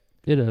say it.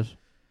 It is.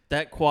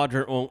 That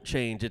quadrant won't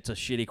change. It's a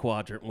shitty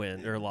quadrant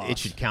win or loss. It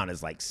should count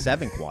as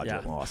 7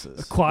 quadrant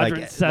losses. A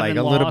quadrant 7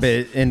 a loss. little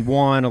bit in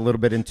 1, a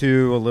little bit in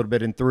 2, a little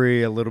bit in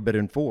 3, a little bit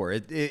in 4.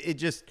 It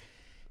just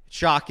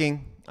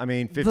shocking. I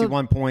mean,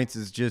 51 points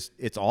is just,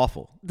 it's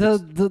awful.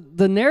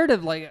 The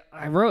narrative,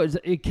 I wrote,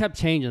 it kept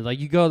changing.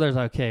 You go there's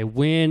okay,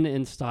 win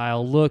in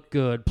style, look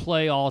good,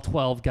 play all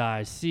 12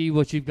 guys, see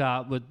what you've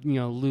got with,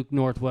 Luke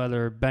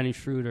Northweather, Benny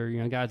Schroeder,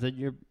 guys that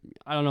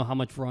I don't know how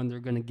much run they're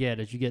going to get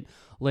as you get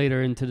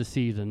later into the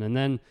season. And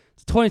then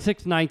it's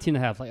 26-19 and a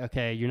half.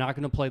 Okay, you're not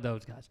going to play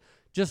those guys.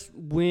 Just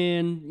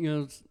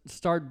win,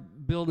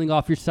 start building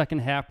off your second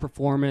half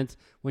performance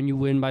when you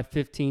win by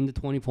 15 to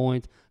 20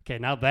 points. Okay,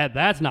 now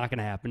that's not going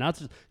to happen. Now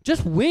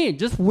just win.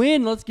 Just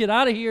win. Let's get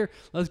out of here.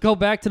 Let's go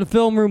back to the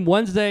film room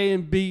Wednesday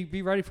and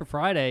be ready for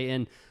Friday.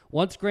 And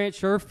once Grant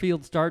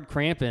Sherfield started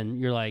cramping,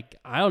 you're like,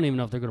 I don't even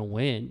know if they're going to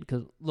win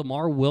because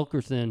Lamar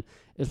Wilkerson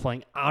is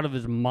playing out of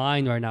his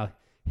mind right now,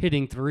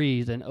 hitting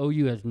threes, and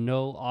OU has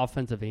no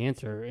offensive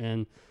answer.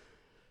 And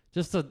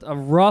just a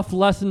rough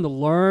lesson to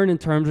learn in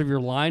terms of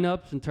your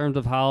lineups, in terms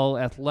of how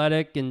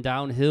athletic and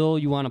downhill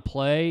you want to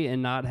play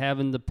and not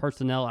having the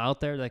personnel out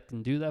there that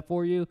can do that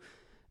for you.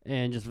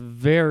 And just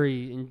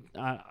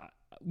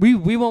we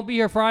won't be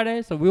here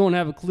Friday, so we won't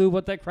have a clue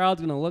what that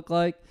crowd's going to look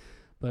like.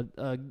 But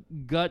a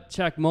gut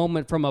check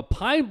moment from a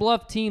Pine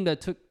Bluff team that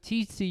took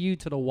TCU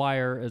to the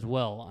wire as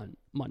well on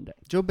Monday.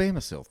 Joe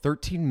Bamisile,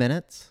 13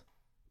 minutes?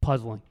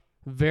 Puzzling.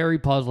 Very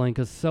puzzling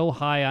because so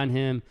high on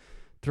him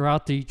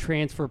throughout the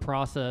transfer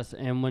process.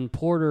 And when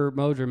Porter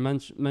Moser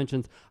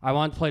mentions, I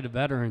want to play the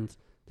veterans,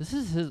 this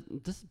is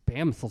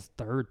Bamisile's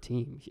third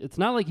team. It's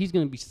not like he's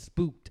going to be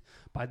spooked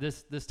by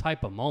this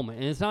type of moment.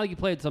 And it's not like he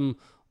played some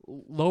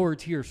lower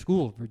tier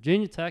schools,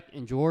 Virginia Tech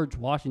and George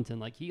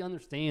Washington. He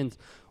understands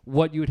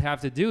what you would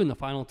have to do in the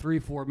final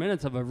 3-4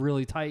 minutes of a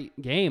really tight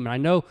game. And I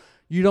know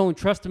you don't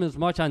trust him as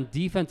much on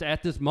defense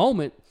at this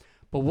moment,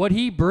 but what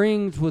he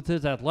brings with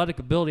his athletic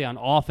ability on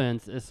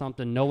offense is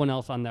something no one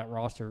else on that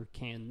roster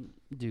can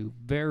do.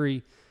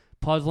 Very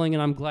puzzling,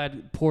 and I'm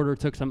glad Porter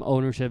took some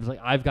ownership. It's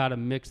I've got to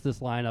mix this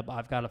lineup.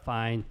 I've got to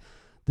find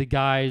the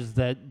guys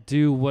that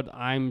do what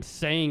I'm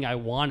saying I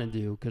want to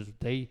do because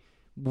they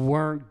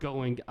weren't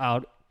going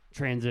out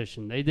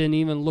transition. They didn't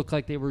even look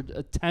like they were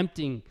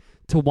attempting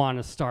to want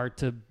to start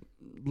to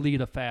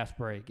lead a fast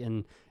break.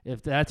 And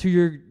if that's who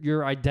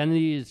your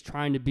identity is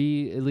trying to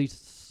be, at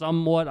least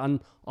somewhat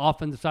on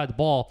offensive side of the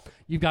ball,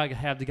 you've got to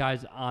have the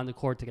guys on the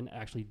court that can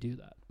actually do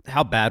that.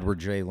 How bad were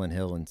Jalen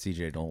Hill and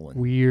C.J. Nolan?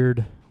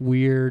 Weird.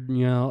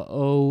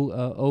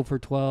 0 for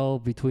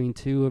 12 between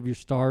two of your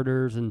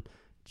starters, and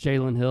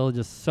Jalen Hill,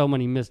 just so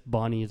many missed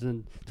bunnies.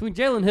 And between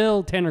Jalen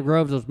Hill, Tanner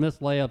Groves, those missed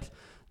layups,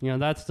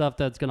 that's stuff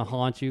that's going to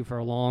haunt you for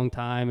a long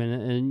time.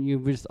 And you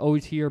just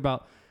always hear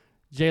about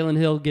Jalen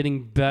Hill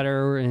getting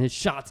better and his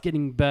shots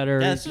getting better.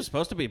 Yeah, it's just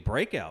supposed to be a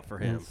breakout for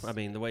him. I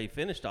mean, the way he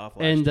finished off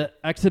last and year.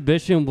 the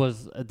exhibition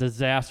was a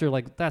disaster.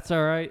 Like, that's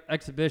all right,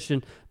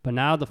 exhibition. But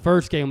now the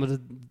first game was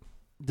a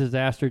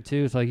disaster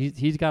too. So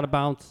he's got to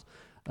bounce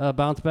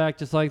back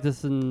just like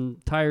this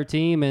entire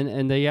team.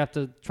 And they have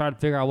to try to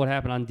figure out what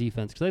happened on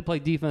defense, because they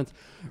played defense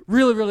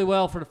really, really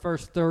well for the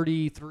first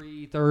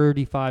 33,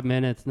 35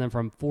 minutes. And then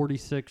from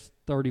 46,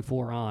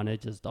 34 on,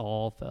 it just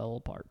all fell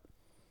apart.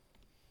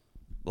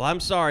 Well,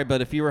 I'm sorry,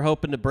 but if you were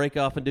hoping to break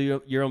off and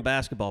do your own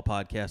basketball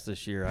podcast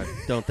this year, I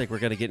don't think we're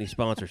going to get any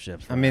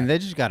sponsorships. I mean, they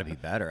just got to be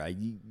better.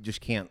 You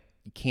just can't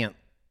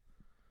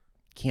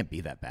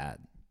be that bad.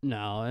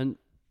 No, and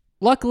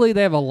luckily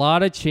they have a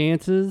lot of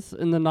chances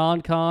in the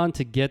non-con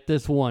to get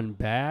this one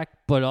back,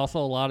 but also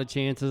a lot of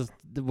chances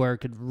where it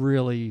could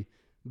really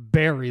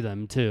bury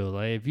them too.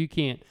 Like, if you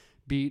can't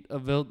beat a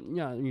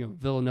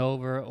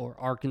Villanova or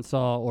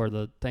Arkansas or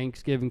the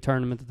Thanksgiving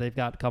tournament that they've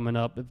got coming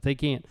up, if they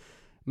can't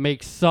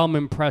make some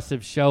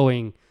impressive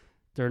showing,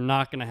 they're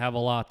not going to have a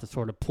lot to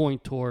sort of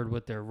point toward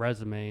with their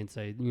resume and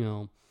say,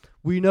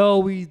 we know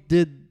we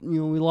did, we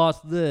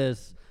lost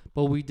this,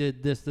 but we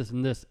did this,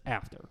 and this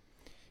after.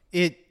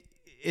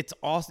 It's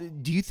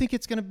awesome. Do you think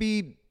it's going to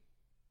be,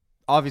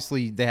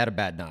 obviously they had a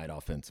bad night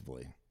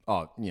offensively.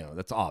 Oh,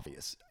 that's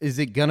obvious. Is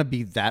it going to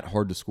be that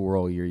hard to score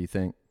all year, you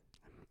think?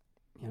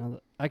 The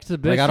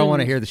exhibition. Like, I don't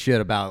want to hear the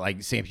shit about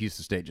like Sam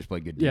Houston State just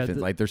played good defense.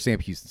 Like, they're Sam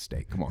Houston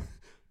State. Come on.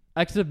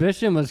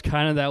 Exhibition was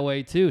kind of that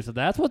way too, so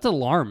that's what's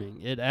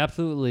alarming. It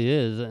absolutely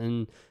is,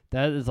 and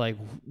that is like,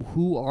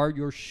 who are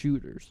your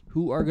shooters?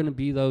 Who are going to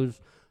be those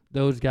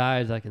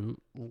guys that can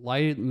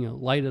light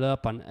it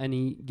up on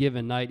any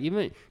given night?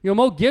 Even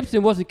Mo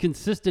Gibson wasn't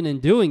consistent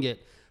in doing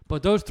it,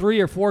 but those 3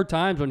 or 4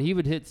 times when he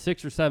would hit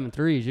 6 or 7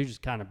 threes, you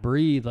just kind of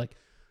breathe like,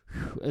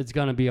 it's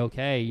going to be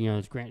okay.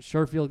 Is Grant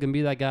Sherfield going to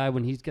be that guy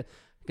when he's going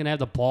to have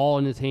the ball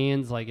in his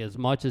hands like as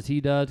much as he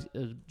does?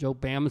 Joe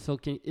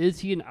Bamisile, is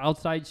he an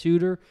outside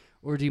shooter,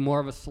 or is he more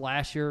of a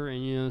slasher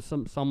and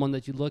someone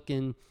that you look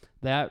in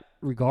that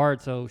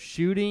regard? So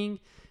shooting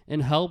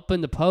and help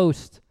in the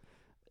post,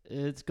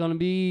 it's going to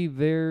be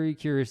very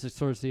curious to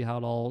sort of see how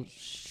it all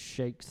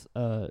shakes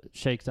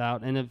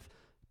out. And if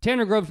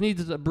Tanner Groves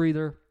needs a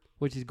breather,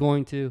 which he's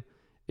going to,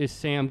 is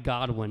Sam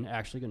Godwin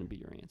actually going to be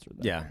your answer?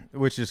 Though? Yeah,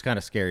 which is kind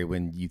of scary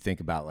when you think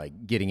about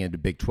like getting into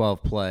Big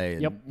 12 play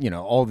and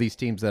all these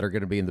teams that are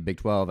going to be in the Big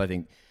 12. I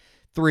think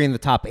 3 in the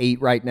top 8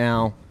 right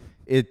now.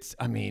 They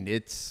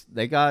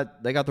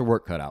got their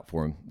work cut out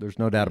for them. There's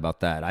no doubt about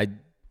that.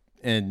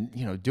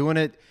 Doing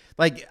it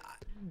like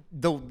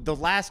the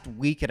last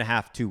week and a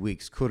half, 2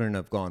 weeks couldn't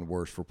have gone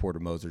worse for Porter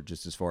Moser,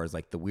 just as far as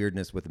like the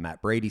weirdness with the Matt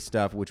Brady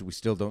stuff, which we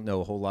still don't know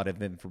a whole lot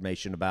of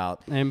information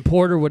about. And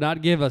Porter would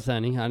not give us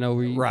any. I know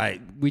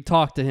we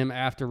talked to him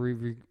after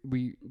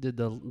we did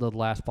the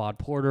last pod.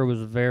 Porter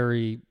was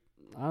very,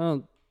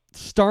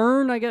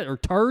 stern, I guess, or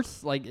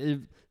terse. Like,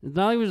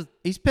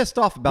 he's pissed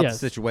off about the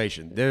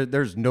situation.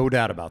 There's no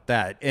doubt about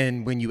that.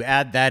 And when you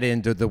add that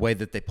into the way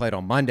that they played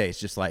on Monday, it's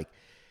just like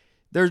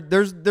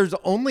there's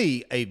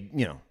only a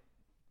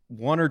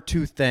 1 or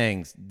 2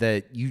 things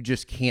that you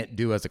just can't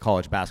do as a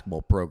college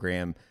basketball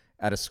program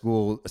at a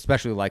school,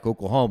 especially like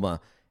Oklahoma,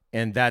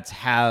 and that's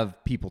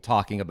have people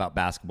talking about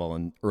basketball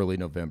in early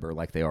November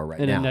like they are right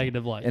now. In a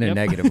negative light. In a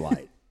negative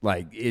light.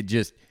 Like, it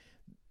just,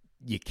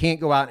 you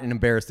can't go out and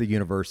embarrass the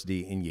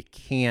university, and you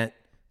can't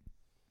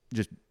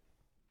just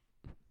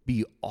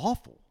be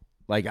awful.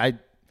 Like, I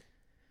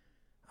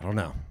don't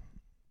know.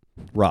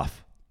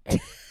 Rough.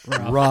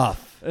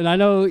 And I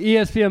know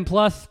ESPN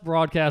Plus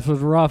broadcast was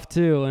rough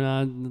too,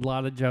 and a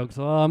lot of jokes.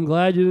 Oh, I'm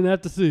glad you didn't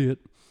have to see it.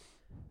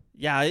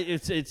 Yeah,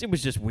 it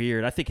was just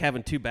weird. I think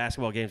having 2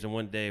 basketball games in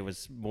one day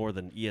was more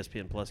than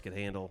ESPN Plus could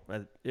handle.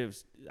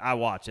 I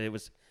watched it. It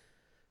was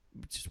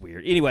just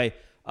weird. Anyway,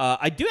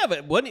 I do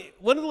have one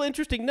little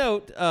interesting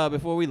note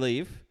before we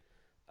leave.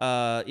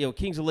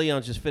 Kings of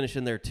Leon's just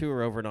finishing their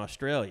tour over in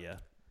Australia.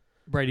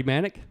 Brady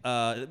Manick?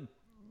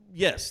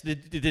 Yes.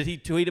 Did he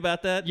tweet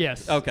about that?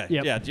 Yes. Okay.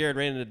 Yep. Yeah, Jared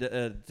ran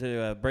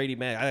into Brady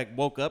Manick. I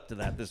woke up to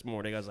that this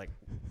morning. I was like,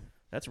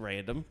 that's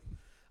random.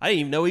 I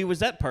didn't even know he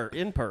was in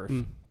Perth,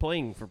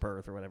 playing for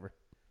Perth or whatever.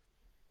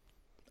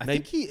 I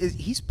think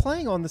he's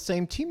playing on the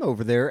same team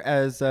over there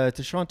as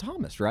Tashawn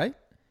Thomas, right?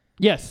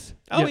 Yes.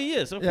 Oh, he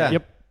is. Okay. Yeah.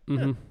 Yep.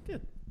 Mm-hmm. Yeah,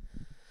 good.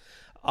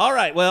 All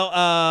right.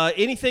 Well,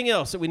 anything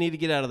else that we need to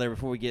get out of there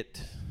before we get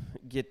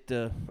get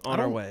on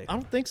our way. I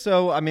don't think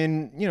so. I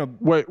mean,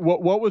 Wait,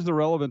 what was the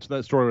relevance of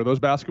that story? Were those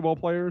basketball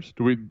players?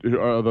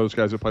 Are those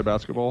guys that play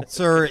basketball?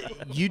 Sir,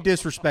 you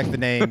disrespect the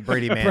name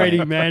Brady Manick. Brady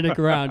Manick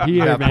around here,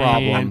 You have man.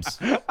 problems.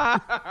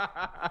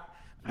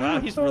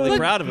 Wow, he's really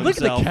proud of Look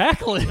himself. at the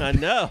cackling. I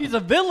know. He's a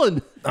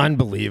villain.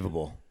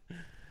 Unbelievable.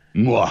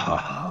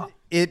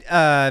 It,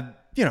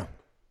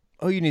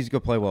 OU needs to go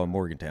play well in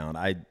Morgantown.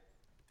 I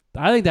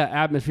think that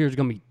atmosphere is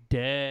going to be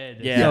dead.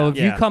 Yeah, So if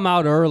yeah. you come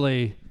out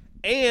early,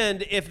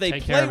 And if they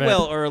Take care play of it.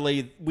 well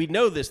early, we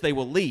know this, they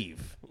will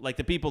leave. Like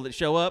the people that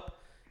show up,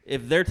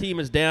 if their team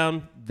is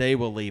down, they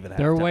will leave at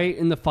they're halftime.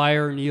 waiting to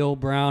fire Neil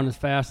Brown as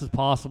fast as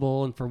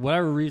possible. And for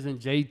whatever reason,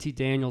 JT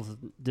Daniels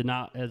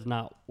has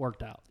not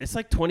worked out. It's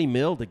like $20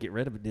 million to get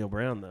rid of Neil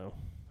Brown, though.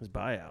 His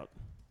buyout.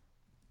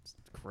 It's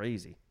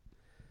crazy.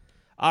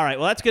 All right,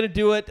 well, that's going to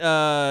do it.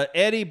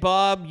 Eddie,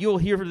 Bob, you'll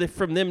hear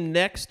from them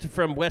next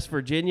from West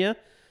Virginia.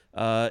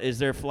 Is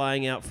they're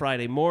flying out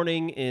Friday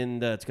morning,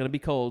 and it's going to be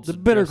cold. It's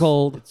bitter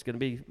cold. It's going to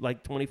be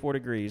like 24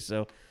 degrees,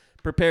 so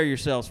prepare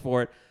yourselves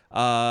for it.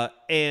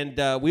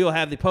 And we will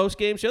have the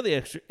post-game show,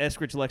 the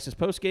Eskridge Lexus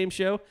post-game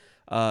show.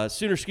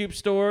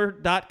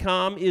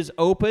 Soonerscoopstore.com is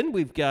open.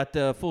 We've got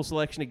a full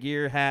selection of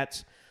gear,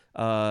 hats.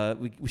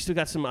 We still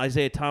got some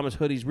Isaiah Thomas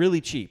hoodies,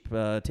 really cheap,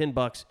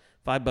 $10,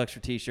 $5 for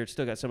T-shirts.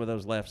 Still got some of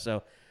those left,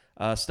 so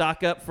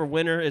stock up for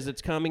winter as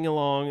it's coming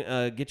along.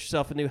 Get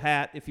yourself a new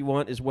hat if you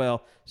want as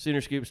well.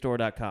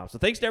 Soonerscoopstore.com. So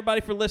thanks to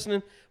everybody for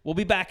listening. We'll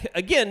be back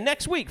again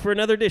next week for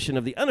another edition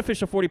of the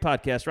Unofficial 40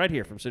 Podcast right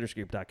here from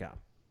Soonerscoop.com.